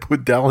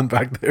Dallin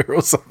back there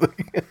or something.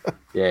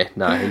 Yeah,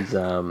 no,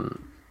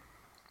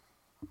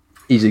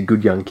 he's a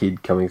good young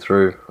kid coming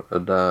through.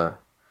 And I'd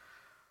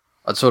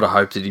sort of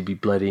hoped that he'd be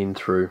bled in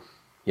through,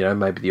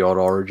 maybe the odd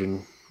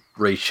Origin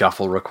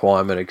reshuffle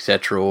requirement,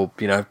 etc., or,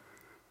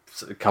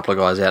 a couple of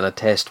guys out in a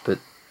test, but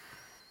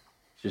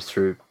just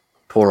through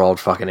poor old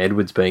fucking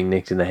Edwards being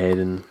nicked in the head.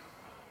 And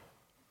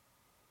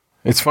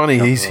it's funny,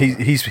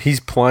 he's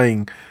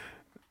playing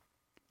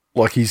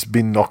like he's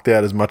been knocked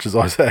out as much as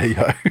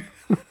Isaiah.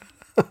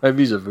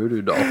 Maybe he's a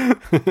voodoo doll.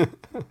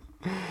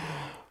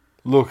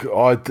 Look,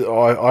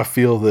 I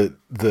feel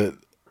that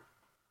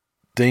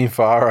Dean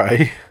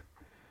Farre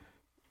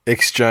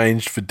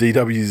exchanged for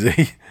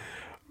DWZ.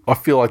 I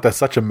feel like that's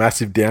such a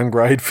massive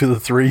downgrade for the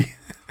 3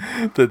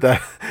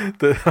 that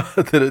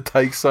it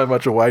takes so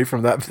much away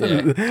from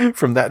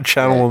that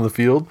channel on the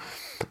field.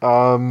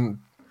 The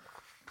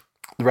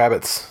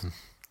Rabbits,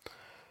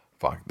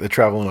 fuck, they're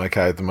travelling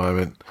okay at the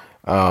moment.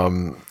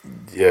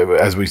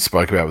 As we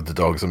spoke about with the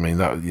Dogs, I mean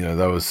that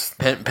was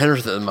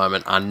Penrith at the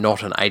moment are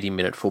not an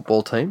 80-minute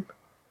football team.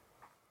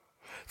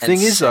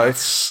 Thing is though,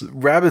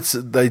 Rabbits,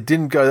 they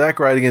didn't go that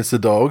great against the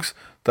Dogs.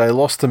 They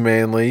lost to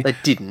Manly. They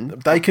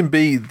didn't. They can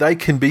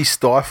be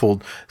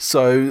stifled.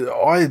 So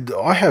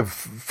I have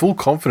full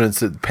confidence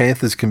that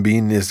Panthers can be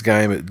in this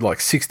game at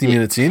like 60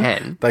 minutes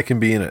in. They can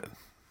be in it.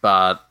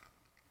 But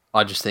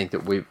I just think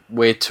that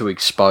we're too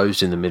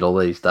exposed in the middle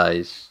these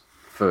days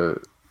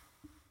for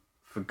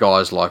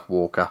guys like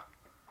Walker.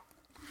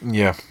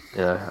 Yeah.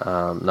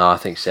 No, I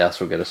think South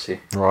will get us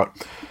here. Right.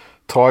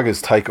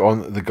 Tigers take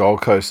on the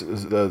Gold Coast.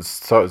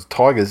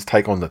 Tigers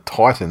take on the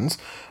Titans.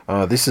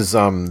 This is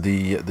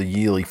the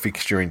yearly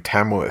fixture in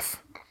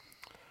Tamworth,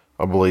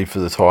 I believe, for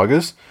the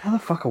Tigers. How the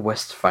fuck are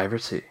West's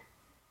favourites here?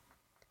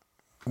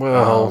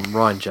 Well,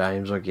 Ryan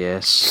James, I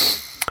guess.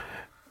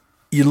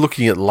 You're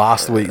looking at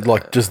last week,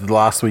 like just the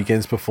last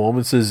weekend's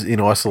performances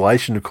in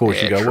isolation. Of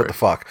course, you go, true. What the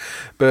fuck?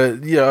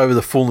 But over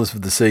the fullness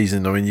of the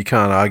season, I mean, you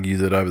can't argue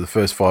that over the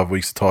first 5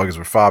 weeks, the Tigers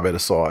were a far better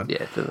side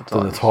than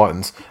the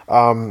Titans.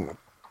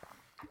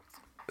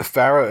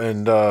 Farah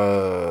and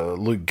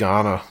Luke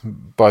Garner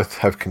both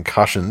have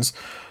concussions.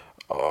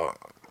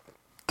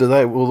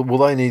 Will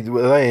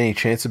they any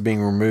chance of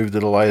being removed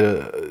at a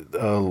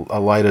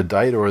later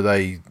date, or are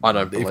they? I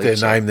don't believe if they're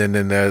so. named,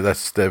 then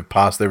they've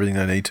passed everything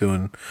they need to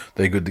and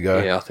they're good to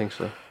go. Yeah, I think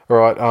so. All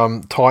right,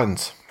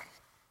 Titans.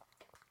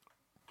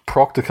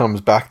 Proctor comes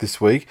back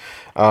this week,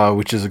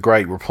 which is a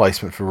great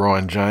replacement for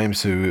Ryan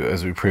James, who,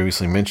 as we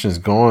previously mentioned, is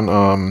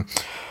gone.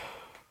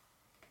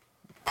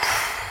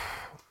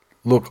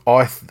 Look,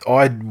 I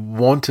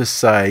want to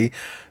say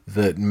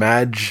that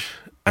Madge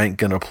ain't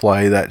going to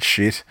play that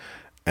shit,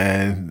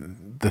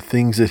 and the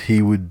things that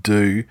he would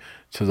do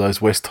to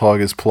those West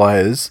Tigers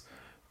players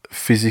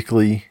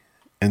physically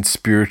and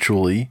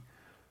spiritually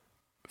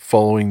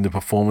following the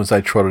performance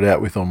they trotted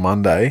out with on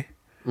Monday,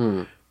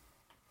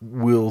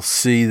 we'll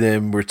see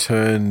them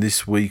return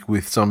this week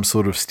with some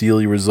sort of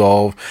steely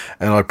resolve,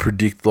 and I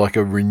predict like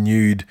a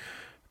renewed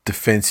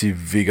defensive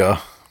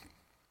vigour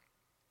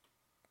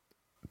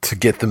to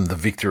get them the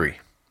victory.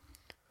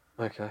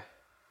 Okay.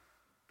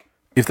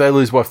 If they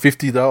lose by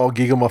 50, though, I'll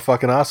giggle my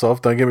fucking ass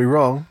off. Don't get me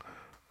wrong.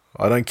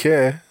 I don't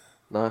care.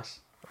 Nice.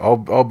 I'll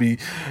be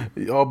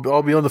on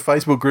the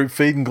Facebook group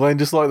feeding Glenn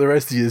just like the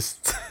rest of you.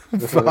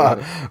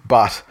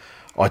 but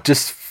I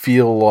just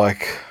feel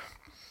like,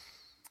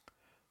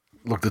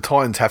 look, the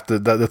Titans have to.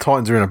 The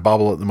Titans are in a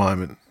bubble at the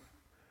moment,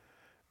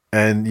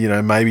 and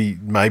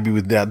maybe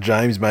without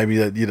James, maybe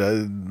that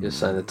You're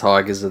saying the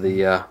Tigers are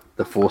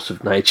the force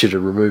of nature to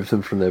remove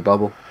them from their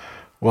bubble.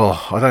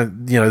 Well, I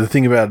don't. The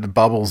thing about the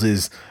bubbles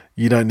is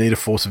you don't need a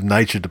force of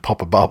nature to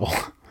pop a bubble.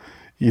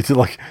 You do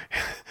like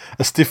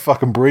a stiff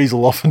fucking breeze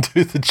will often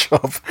do the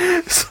job.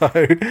 So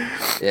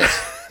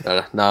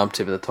yes, no, I'm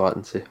tipping the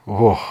Titans here.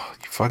 Oh,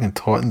 you fucking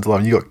Titans!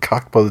 Love you got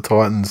cucked by the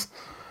Titans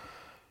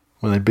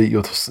when they beat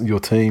your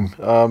team.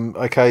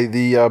 Okay,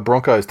 the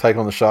Broncos take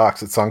on the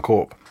Sharks at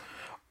Suncorp.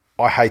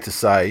 I hate to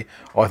say,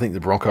 I think the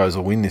Broncos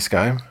will win this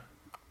game.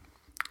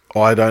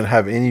 I don't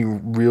have any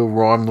real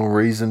rhyme nor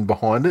reason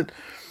behind it.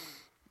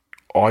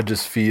 I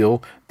just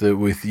feel that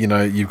with,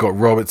 you've got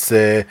Roberts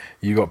there,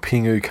 you've got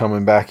Pingu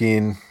coming back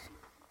in.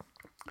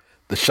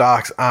 The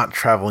Sharks aren't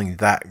travelling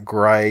that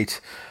great.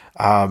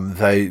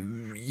 They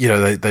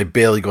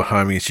barely got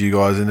home against you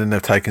guys, and then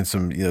they've taken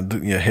some,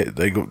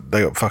 they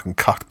got fucking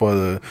cucked by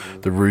the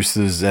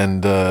Roosters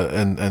and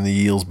the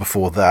Eels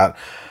before that.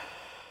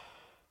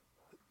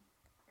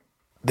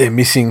 They're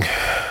missing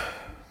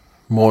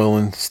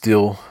Moylan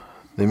still.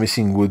 They're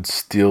missing Woods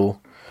still.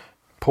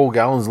 Paul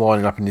Gallen's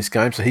lining up in this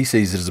game, so he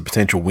sees it as a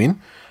potential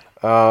win.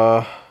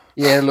 Yeah,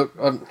 look.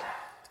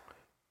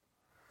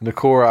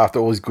 Nakora, after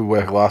all his good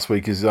work last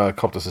week, has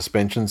copped a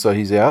suspension, so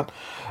he's out.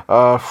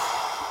 Yeah,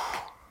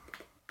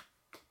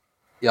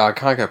 I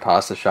can't go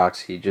past the Sharks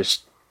here,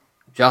 just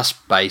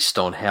based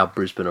on how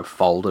Brisbane have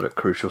folded at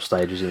crucial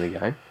stages in the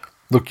game.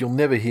 Look, you'll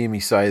never hear me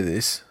say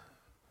this,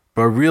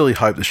 but I really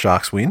hope the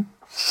Sharks win.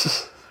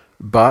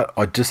 But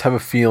I just have a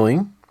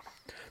feeling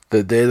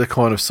that they're the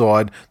kind of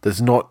side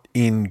that's not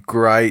in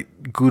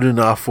great, good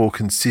enough or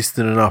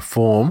consistent enough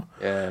form.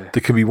 Yeah. That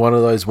could be one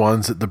of those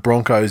ones that the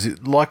Broncos,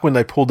 like when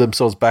they pulled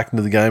themselves back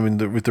into the game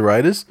with the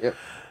Raiders. Yep.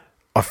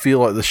 I feel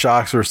like the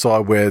Sharks are a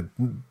side where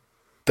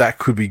that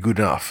could be good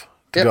enough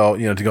to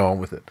go on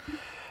with it.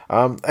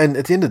 And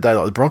at the end of the day,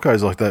 like the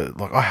Broncos, like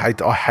I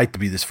hate to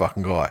be this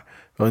fucking guy.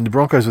 I mean, the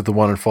Broncos with the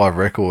 1-5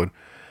 record.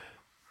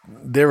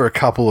 There were a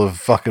couple of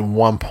fucking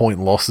 1 point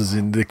losses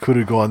in that could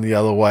have gone the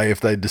other way if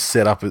they just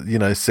set up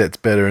sets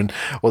better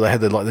or they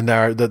had the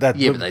narrow but they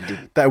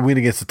didn't. That win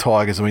against the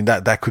Tigers. I mean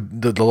that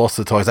could the loss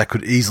of the Tigers that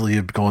could easily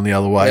have gone the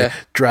other way. Yeah.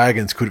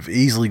 Dragons could have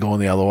easily gone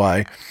the other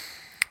way.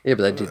 Yeah,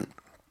 but they didn't.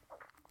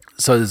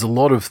 So there's a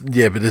lot of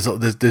there's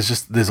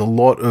a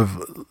lot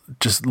of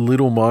just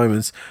little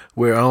moments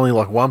where only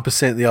like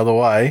 1% the other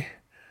way,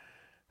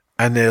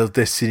 and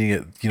they're sitting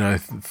at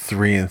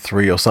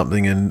 3-3 or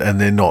something, and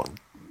they're not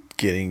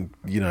getting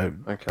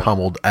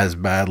pummeled as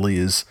badly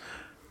as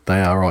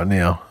they are right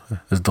now,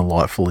 as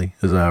delightfully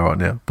as they are right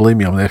now. Believe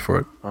me, I'm there for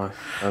it.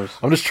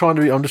 I'm just trying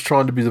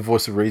to be the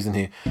voice of reason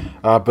here.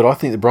 But I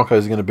think the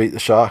Broncos are going to beat the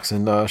Sharks,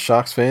 and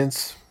Sharks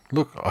fans,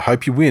 look, I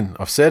hope you win.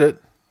 I've said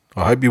it.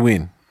 I hope you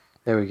win.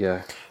 There we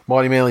go.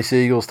 Mighty Manly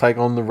Seagulls take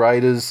on the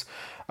Raiders.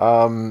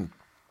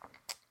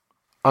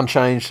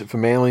 Unchanged for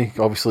Manly,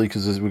 obviously,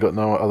 because we've got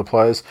no other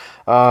players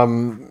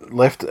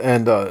left.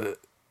 And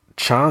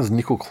Charles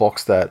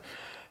Nickel-Clockstad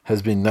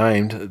has been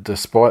named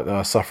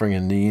despite suffering a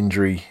knee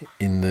injury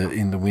in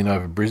the win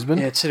over Brisbane.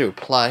 Yeah, it said it would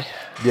play.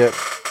 Yep.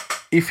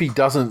 If he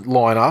doesn't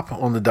line up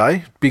on the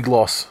day, big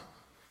loss.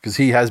 Because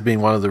he has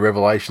been one of the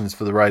revelations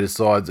for the Raiders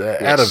sides,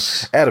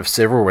 Yes. out of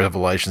several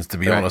revelations, to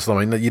be honest.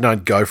 I mean, you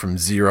don't go from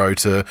zero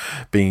to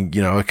being,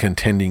 a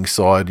contending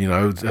side,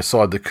 a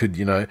side that could,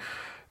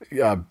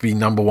 be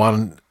number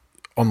one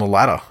on the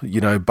ladder,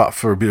 but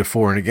for a bit of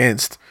for and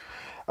against.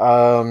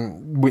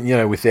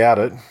 Without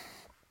it.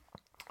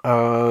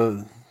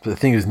 The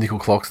thing is,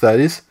 Nickel-Clockstad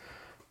is,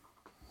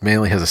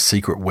 Manly has a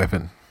secret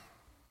weapon.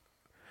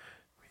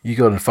 You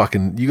got a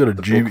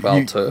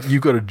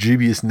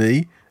dubious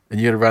knee. And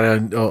you got to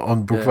run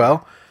on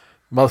Brookvale,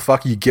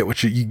 motherfucker. You get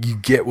what you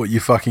get what you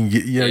fucking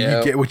get. You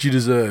get what you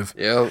deserve.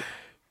 Yeah.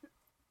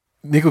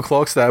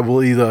 Nickel-Clockstad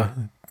will either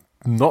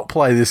not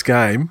play this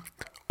game,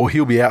 or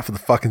he'll be out for the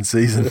fucking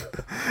season.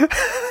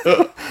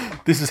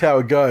 This is how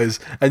it goes.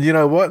 And you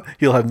know what?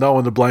 He'll have no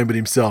one to blame but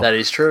himself. That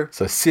is true.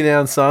 So sit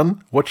down,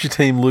 son. Watch your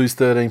team lose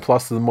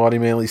 13+ to the Mighty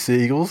Manly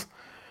Seagulls.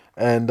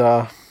 And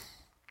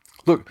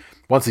look,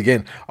 once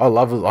again, I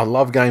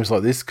love games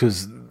like this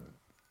because.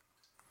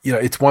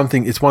 It's one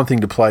thing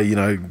to play,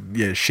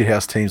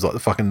 shithouse teams like the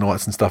fucking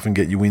Knights and stuff and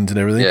get your wins and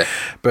everything. Yeah.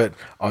 But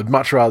I'd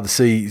much rather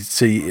see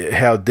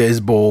how Des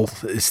Ball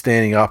is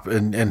standing up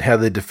and how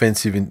their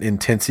defensive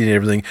intensity and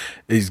everything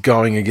is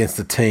going against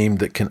a team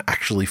that can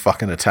actually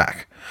fucking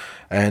attack.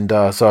 And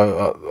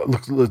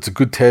look, it's a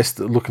good test.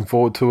 Looking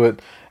forward to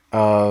it.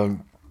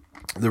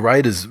 The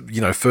Raiders,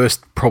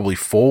 first probably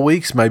 4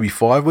 weeks, maybe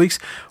 5 weeks,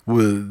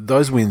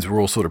 those wins were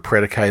all sort of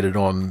predicated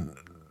on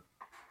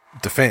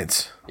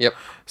defense. Yep.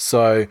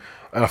 So,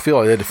 and I feel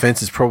like their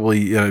defense is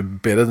probably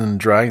better than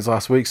Dragons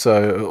last week.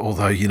 So,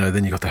 although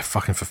then you got that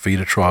fucking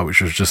Fafita try,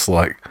 which was just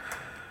like,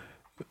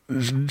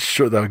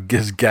 sure, they were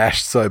just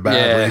gashed so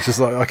badly. Yeah. It's just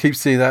like I keep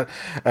seeing that,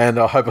 and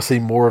I hope I see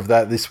more of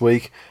that this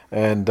week.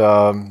 And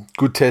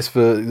good test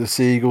for the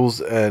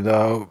Seagulls.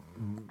 And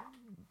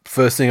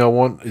first thing I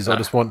want is I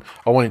want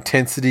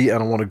intensity,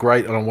 and I want a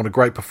great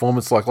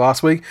performance like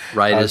last week.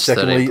 Raiders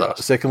 13+.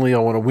 Secondly, I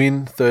want to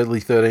win.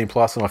 Thirdly,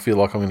 13+, and I feel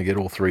like I'm going to get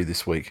all three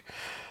this week.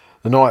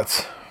 The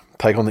Knights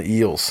take on the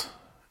Eels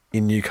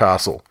in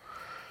Newcastle.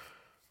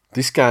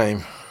 This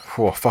game,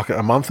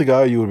 a month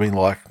ago, you would have been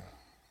like,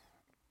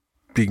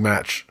 big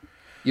match.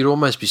 You'd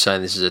almost be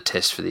saying this is a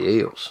test for the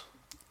Eels.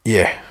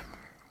 Yeah.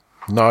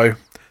 No,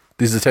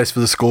 this is a test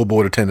for the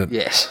scoreboard attendant.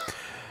 Yes.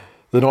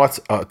 The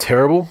Knights are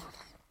terrible.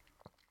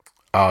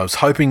 I was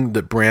hoping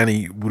that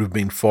Brownie would have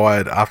been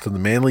fired after the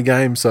Manly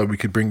game so we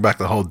could bring back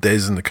the whole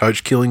Des and the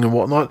coach killing and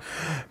whatnot.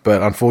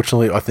 But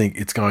unfortunately, I think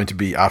it's going to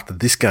be after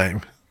this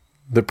game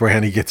that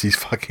Brownie gets his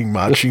fucking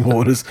marching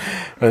orders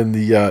and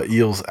the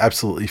Eels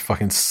absolutely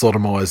fucking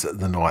sodomise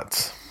the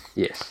Knights.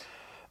 Yes.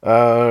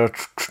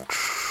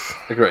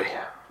 Agree.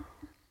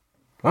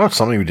 Oh,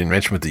 something we didn't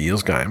mention with the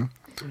Eels game.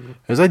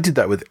 As they did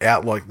that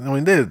without,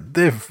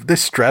 their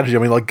strategy. I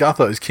mean, like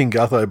Gutho's King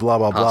Gutho, blah,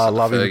 blah, blah,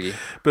 love him.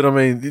 But, I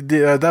mean,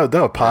 they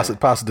were pass it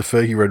to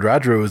Fergie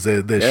Radradra was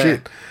their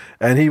shit.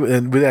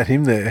 And without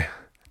him there,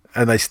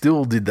 and they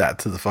still did that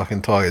to the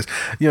fucking Tigers.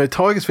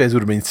 Tigers fans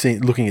would have been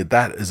looking at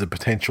that as a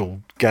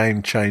potential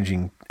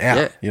game-changing out.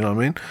 Yeah. You know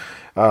what I mean?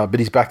 But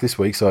he's back this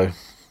week, so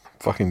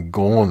fucking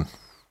gone.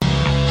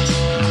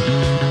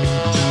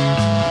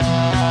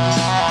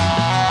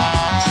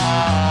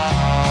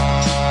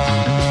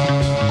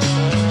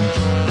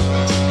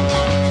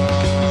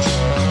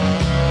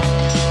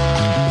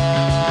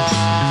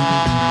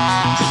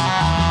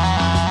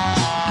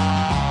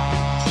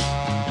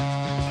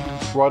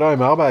 Righto,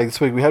 mailbag this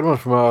week. We had one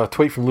from a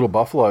tweet from Little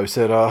Buffalo.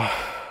 Said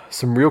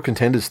some real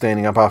contenders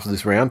standing up after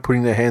this round,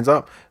 putting their hands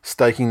up,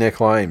 staking their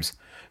claims.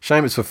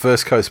 Shame it's for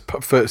first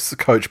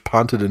coach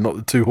punted and not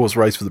the 2-horse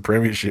race for the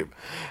premiership.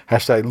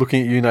 Hashtag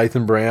looking at you,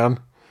 Nathan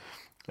Brown.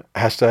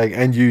 Hashtag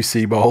and you,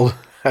 Seabold.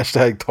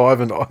 Hashtag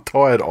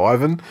tired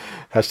Ivan.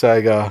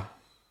 Hashtag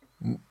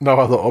no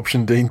other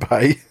option, Dean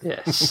Pay.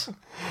 Yes.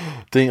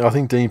 I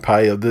think Dean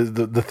Pay,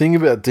 the thing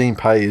about Dean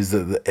Pay is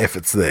that the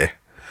effort's there.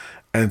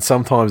 And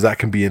sometimes that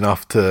can be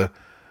enough to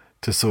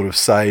sort of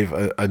save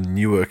a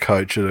newer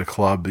coach at a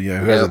club, who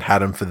hasn't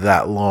had him for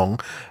that long.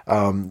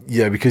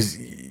 Because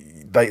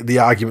the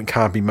argument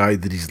can't be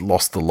made that he's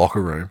lost the locker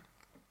room.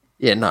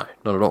 Yeah, no,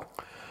 not at all.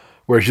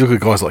 Whereas you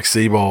look at guys like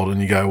Seabold and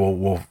you go,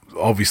 well,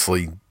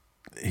 obviously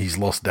he's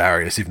lost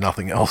Darius, if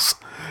nothing else.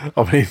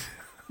 I mean,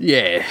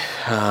 yeah,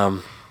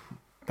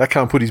 that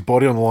can't put his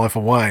body on the line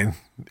for Wayne,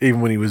 even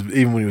when he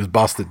was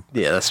busted.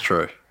 Yeah, that's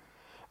true.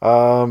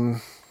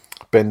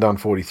 Ben Dunn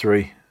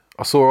 43.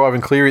 I saw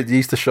Ivan Cleary at the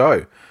Easter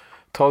show.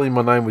 Told him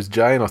my name was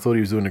Jay and I thought he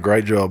was doing a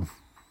great job.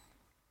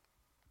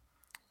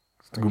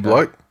 Good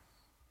bloke.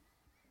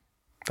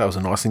 That was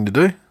a nice thing to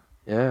do.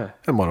 Yeah.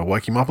 That might have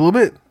woke him up a little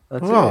bit.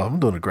 That's it.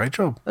 I'm doing a great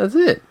job. That's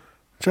it.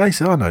 Jay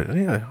said, I know.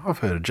 Yeah, I've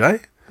heard of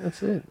Jay.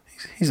 That's it.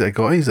 He's that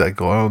guy. He's that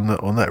guy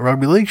on that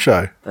rugby league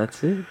show.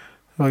 That's it.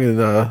 Fucking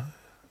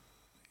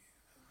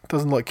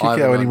doesn't like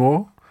kick-out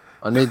anymore.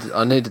 I need to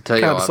tell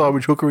you. Can't decide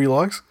which hooker he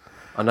likes.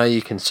 I know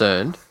you're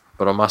concerned,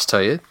 but I must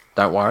tell you,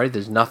 don't worry.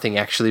 There's nothing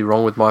actually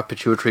wrong with my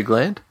pituitary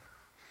gland.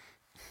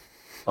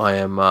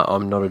 I'm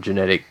not a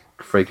genetic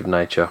freak of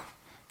nature.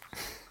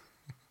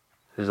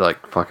 It's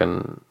like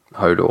fucking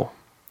Hodor.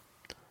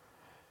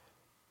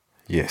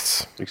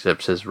 Yes.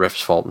 Except it says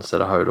ref's fault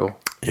instead of Hodor.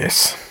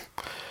 Yes.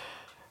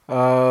 What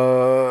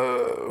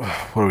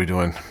are we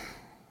doing?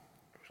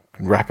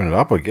 Wrapping it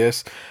up, I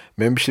guess.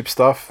 Membership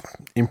stuff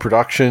in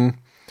production.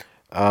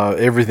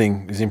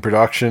 Everything is in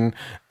production,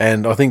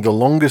 and I think the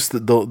longest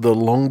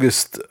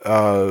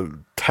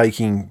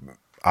taking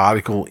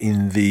article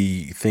in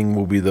the thing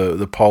will be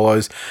the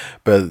polos.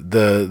 But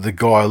the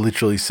guy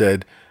literally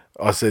said,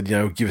 I said,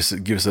 give us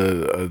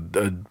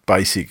a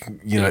basic,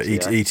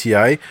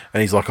 ETA,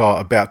 and he's like,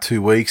 about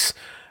 2 weeks,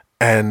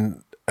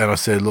 and I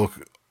said,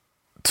 look,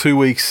 2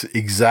 weeks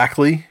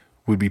exactly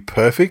would be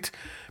perfect,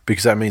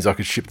 because that means I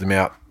could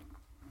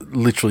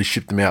literally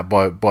ship them out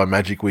by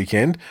Magic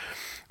Weekend.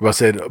 But I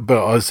said,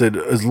 but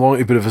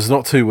if it's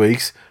not 2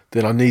 weeks,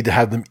 then I need to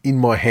have them in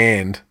my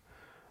hand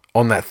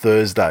on that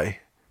Thursday,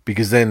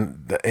 because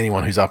then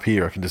anyone who's up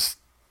here, I can just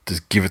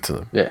give it to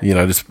them. Yeah.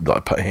 Just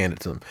like hand it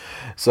to them.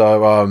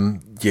 So,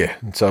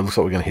 so it looks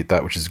like we're going to hit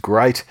that, which is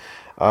great.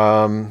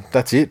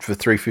 That's it for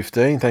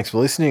 315. Thanks for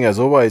listening. As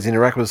always,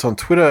 interact with us on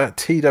Twitter,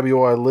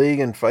 TWI League,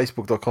 and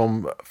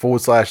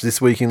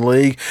Facebook.com/This Week in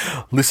League.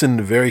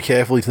 Listen very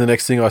carefully to the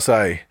next thing I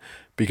say,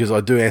 because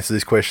I do answer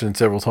this question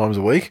several times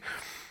a week.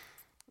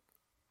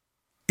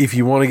 If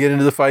you want to get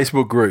into the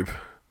Facebook group,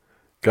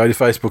 go to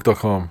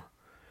Facebook.com,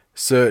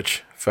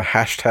 search for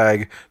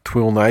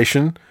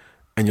 #TwillNation,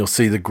 and you'll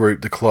see the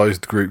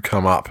closed group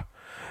come up.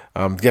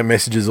 Get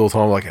messages all the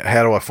time like,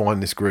 how do I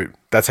find this group?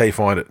 That's how you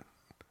find it.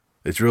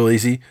 It's real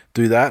easy.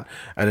 Do that,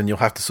 and then you'll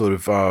have to sort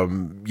of,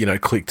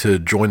 click to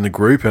join the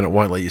group, and it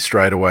won't let you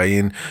straight away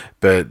in.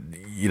 But,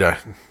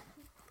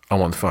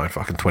 I'm on the phone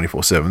fucking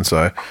 24/7,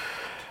 so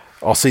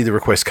I'll see the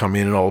request come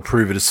in and I'll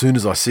approve it as soon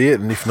as I see it.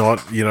 And if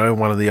not,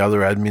 one of the other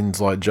admins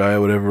like Jay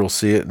or whatever will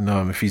see it.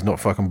 And if he's not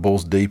fucking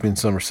balls deep in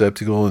some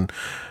receptacle, and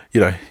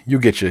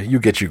you'll get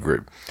your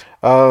group.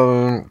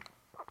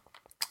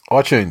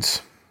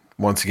 iTunes,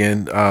 once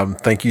again,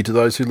 thank you to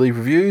those who leave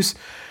reviews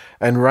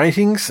and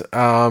ratings.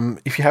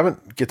 If you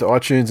haven't, get to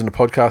iTunes in the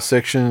podcast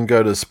section,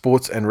 go to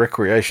sports and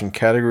recreation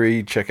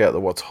category, check out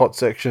the What's Hot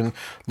section,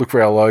 look for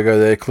our logo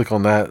there, click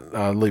on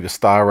that, leave a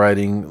star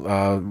rating,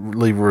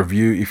 leave a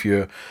review if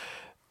you're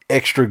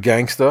extra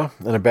gangster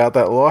and about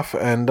that life,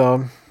 and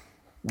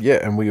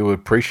and we would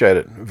appreciate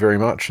it very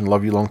much and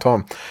love you long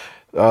time.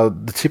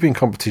 The tipping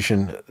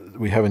competition,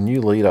 we have a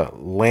new leader,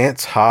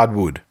 Lance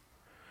Hardwood.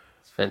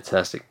 It's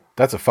fantastic.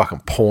 That's a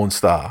fucking porn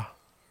star,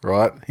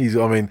 right? With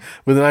a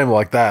name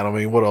like that,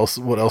 what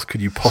else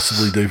could you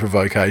possibly do for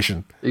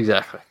vocation?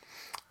 Exactly.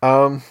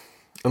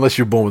 Unless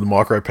you're born with a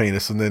micro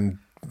penis, and then,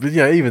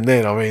 even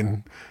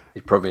then,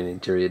 he's probably an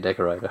interior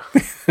decorator.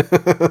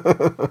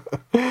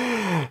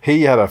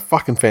 He had a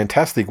fucking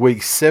fantastic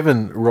week,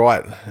 7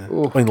 right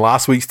in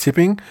last week's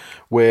tipping,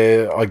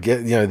 where I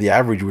get, the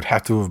average would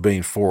have to have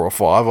been 4 or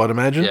 5, I'd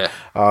imagine. Yeah.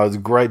 It was a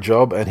great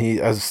job, and he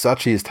has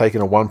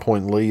taken a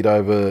 1-point lead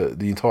over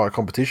the entire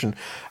competition.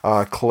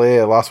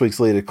 Claire, last week's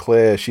leader,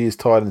 Claire, she is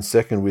tied in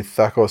second with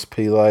Thakos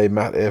Pile,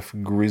 Matt F.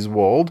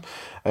 Griswold,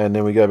 and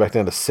then we go back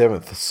down to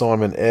 7th,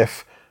 Simon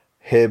F.,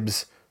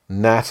 Hebs,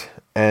 Nat,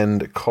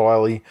 and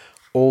Kylie,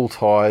 all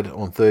tied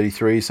on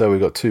 33, so we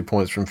got 2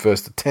 points from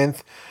 1st to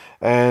 10th.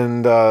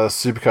 And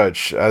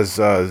Supercoach, as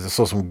I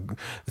saw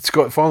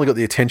finally got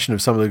the attention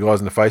of some of the guys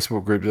in the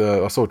Facebook group.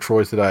 I saw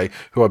Troy today,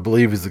 who I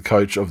believe is the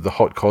coach of the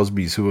Hot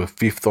Cosbys, who are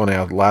 5th on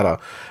our ladder,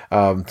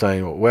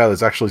 saying, wow,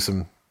 there's actually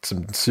some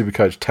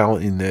Supercoach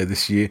talent in there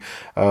this year.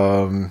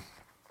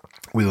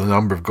 With a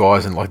number of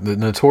guys, and like the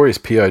notorious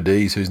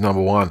PODs, who's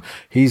number 1,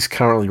 he's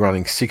currently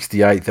running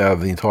 68th out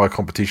of the entire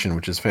competition,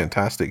 which is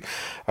fantastic.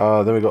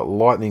 Then we've got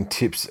Lightning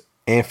Tips,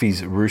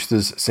 Amphis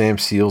Roosters, Sam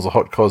Seals, the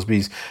Hot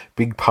Cosbys,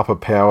 Big Papa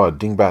Power,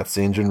 Dingbats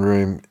Engine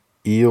Room,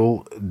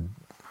 Eel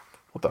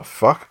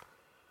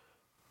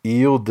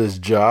Des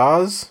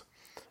Jars,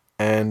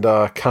 and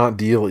Can't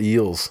Deal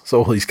Eels. So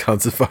all these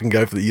cunts that fucking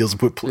go for the Eels and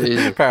put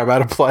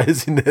Parramatta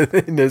players in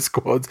their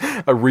squads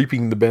are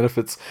reaping the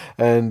benefits.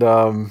 And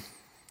I'm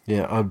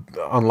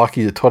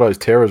unlucky the Toto's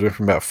Terrors went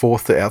from about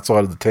 4th to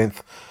outside of the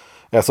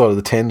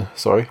 10,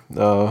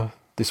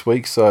 this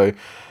week. So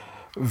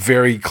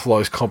very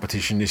close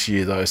competition this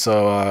year, though.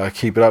 So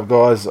keep it up,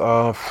 guys.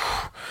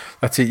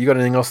 That's it. You got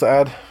anything else to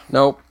add?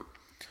 Nope.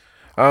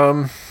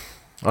 I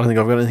don't think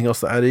I've got anything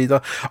else to add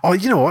either. Oh,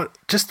 you know what?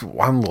 Just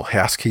one little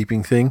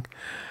housekeeping thing.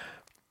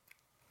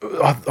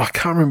 I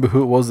can't remember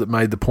who it was that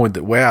made the point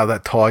that, wow,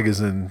 that Tigers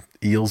and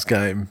Eels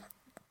game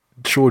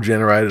sure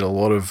generated a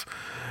lot of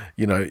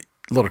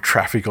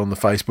traffic on the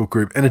Facebook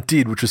group, and it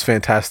did, which was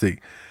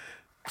fantastic.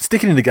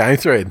 Stick it in the game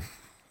thread.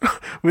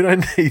 We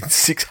don't need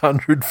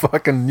 600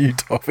 fucking new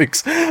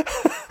topics.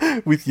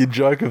 with your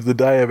joke of the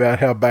day about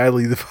how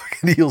badly the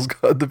fucking eels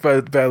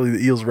badly the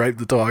eels raped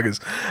the tigers.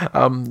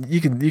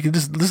 You can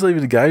just leave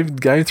it a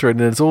game thread,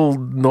 and it's all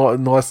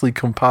nicely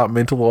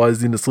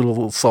compartmentalized in this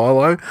little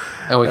silo.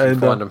 And we can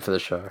find them for the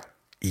show.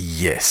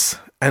 Yes,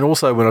 and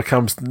also when it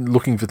comes to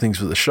looking for things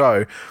for the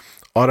show,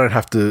 I don't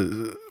have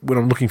to. When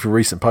I'm looking for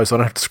recent posts, I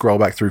don't have to scroll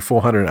back through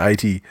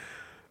 480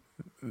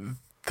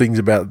 things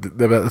about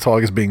the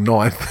Tigers being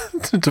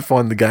ninth to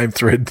find the game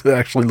thread to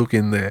actually look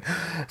in there.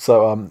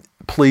 So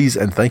please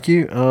and thank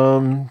you.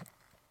 And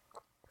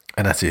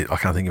that's it. I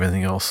can't think of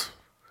anything else.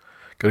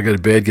 Got to go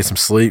to bed, get some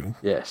sleep.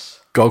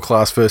 Yes. Gold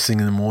class first thing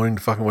in the morning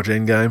to fucking watch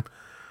Endgame.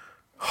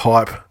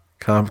 Hype.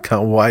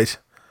 Can't wait.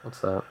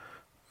 What's that?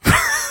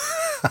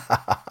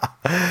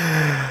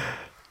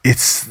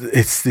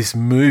 It's this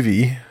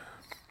movie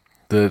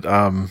that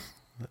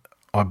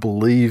I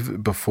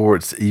believe before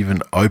it's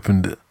even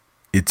opened,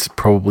 it's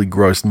probably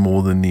grossed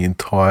more than the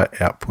entire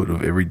output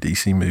of every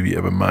DC movie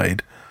ever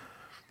made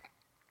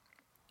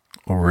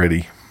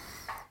already.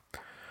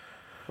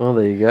 Well,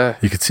 there you go.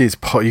 You could see you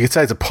could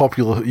say it's a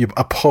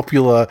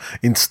popular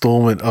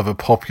installment of a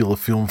popular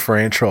film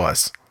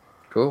franchise.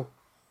 Cool.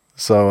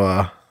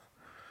 So,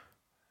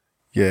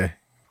 yeah,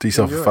 do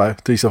yourself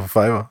a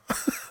favor.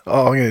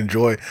 Oh, I'm gonna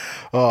enjoy.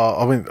 Oh,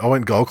 I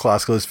went gold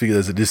class because I just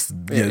figured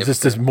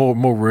there's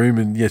more room,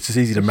 and it's just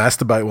easy to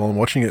masturbate while I'm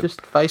watching it.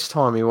 Just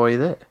FaceTime me while you're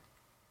there.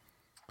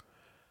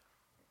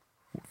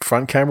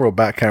 Front camera or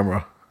back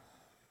camera?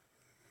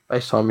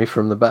 FaceTime me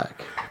from the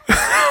back.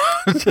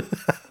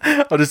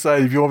 I'll just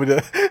say, if you want me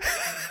to.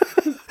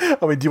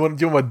 I mean, do you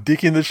want my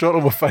dick in the shot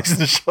or my face in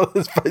the shot?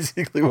 That's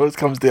basically what it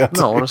comes down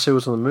to. No, I want to see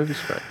what's on the movie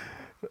screen.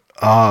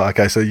 Ah,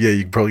 okay. So yeah,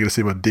 you're probably going to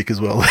see my dick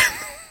as well.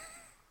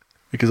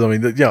 Because I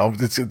mean,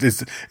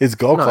 it's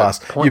gold class.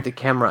 Point the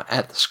camera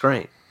at the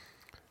screen.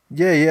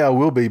 Yeah, I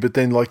will be. But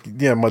then, my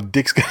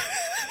dick's going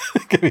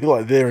to be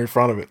like there in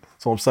front of it.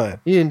 That's what I'm saying.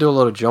 You didn't do a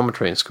lot of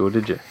geometry in school,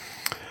 did you?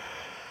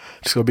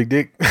 Just got a big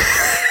dick.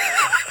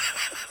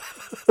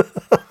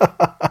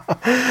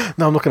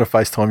 No, I'm not going to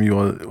FaceTime you.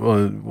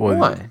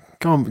 Why?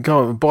 Go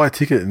on, buy a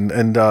ticket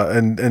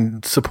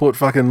and support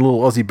fucking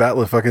little Aussie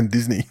battler, fucking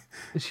Disney.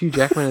 Is Hugh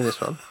Jackman in this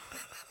one?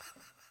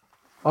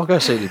 I'll go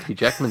see it if Hugh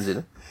Jackman's in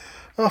it.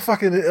 Oh,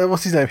 fucking,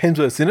 what's his name?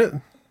 Hemsworth's in it?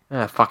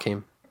 Ah, fuck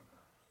him.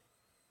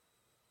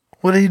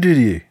 What did he do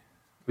to you?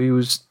 He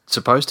was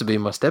supposed to be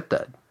my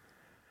stepdad.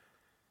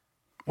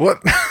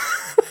 What?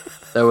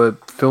 They were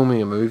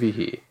filming a movie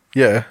here.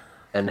 Yeah.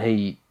 And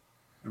he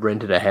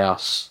rented a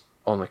house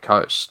on the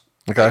coast.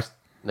 Okay.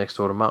 Next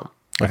door to Mum.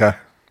 Okay.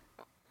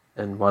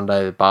 And one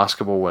day the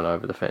basketball went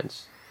over the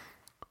fence.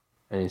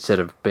 And instead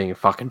of being a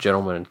fucking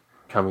gentleman and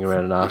coming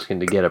around and asking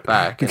to get it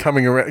back. And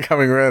coming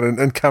around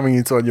and coming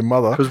inside your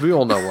mother. Because we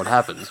all know what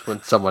happens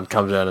when someone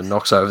comes around and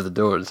knocks over the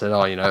door and says,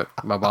 oh,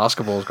 my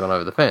basketball's gone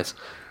over the fence.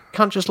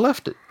 Cunt just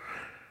left it.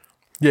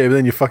 Yeah, but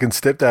then your fucking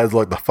stepdad's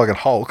like the fucking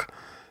Hulk.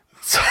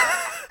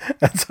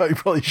 And so he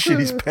probably shit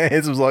his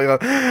pants. It was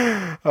like,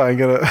 I ain't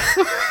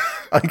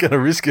gonna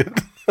risk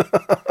it.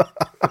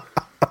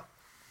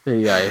 There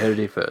you go, you heard it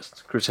here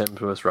first. Chris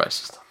Hemsworth's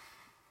racist.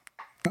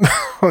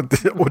 Or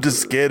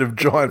just scared of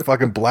giant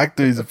fucking black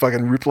dudes with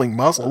fucking rippling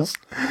muscles.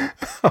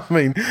 I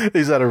mean,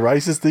 is that a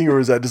racist thing or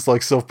is that just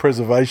like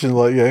self-preservation?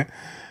 Like, yeah,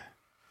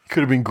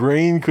 could have been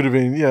green, could have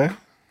been, yeah.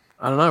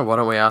 I don't know. Why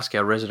don't we ask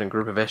our resident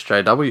group of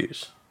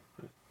SJWs,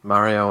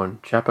 Mario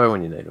and Chapo,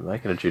 when you need them? They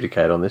can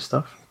adjudicate on this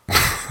stuff.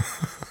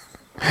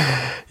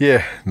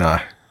 Yeah, no,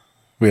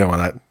 we don't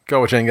want that.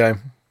 Go watch Endgame.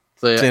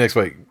 See you next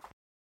week.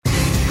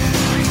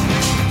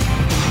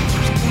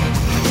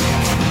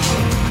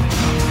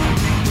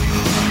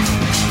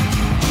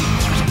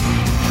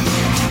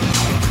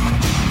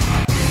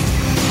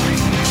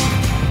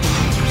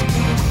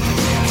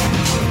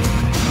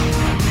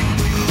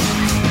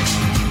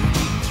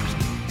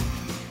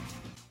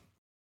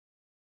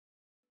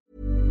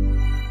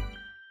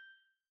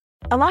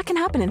 A lot can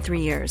happen in 3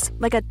 years,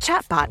 like a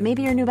chatbot may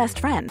be your new best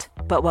friend.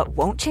 But what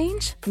won't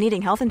change?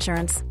 Needing health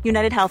insurance.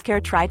 United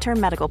Healthcare Tri-Term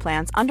Medical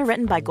Plans,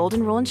 underwritten by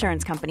Golden Rule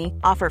Insurance Company,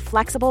 offer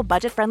flexible,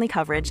 budget-friendly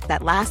coverage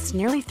that lasts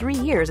nearly 3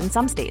 years in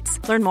some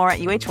states. Learn more at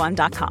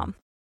uh1.com.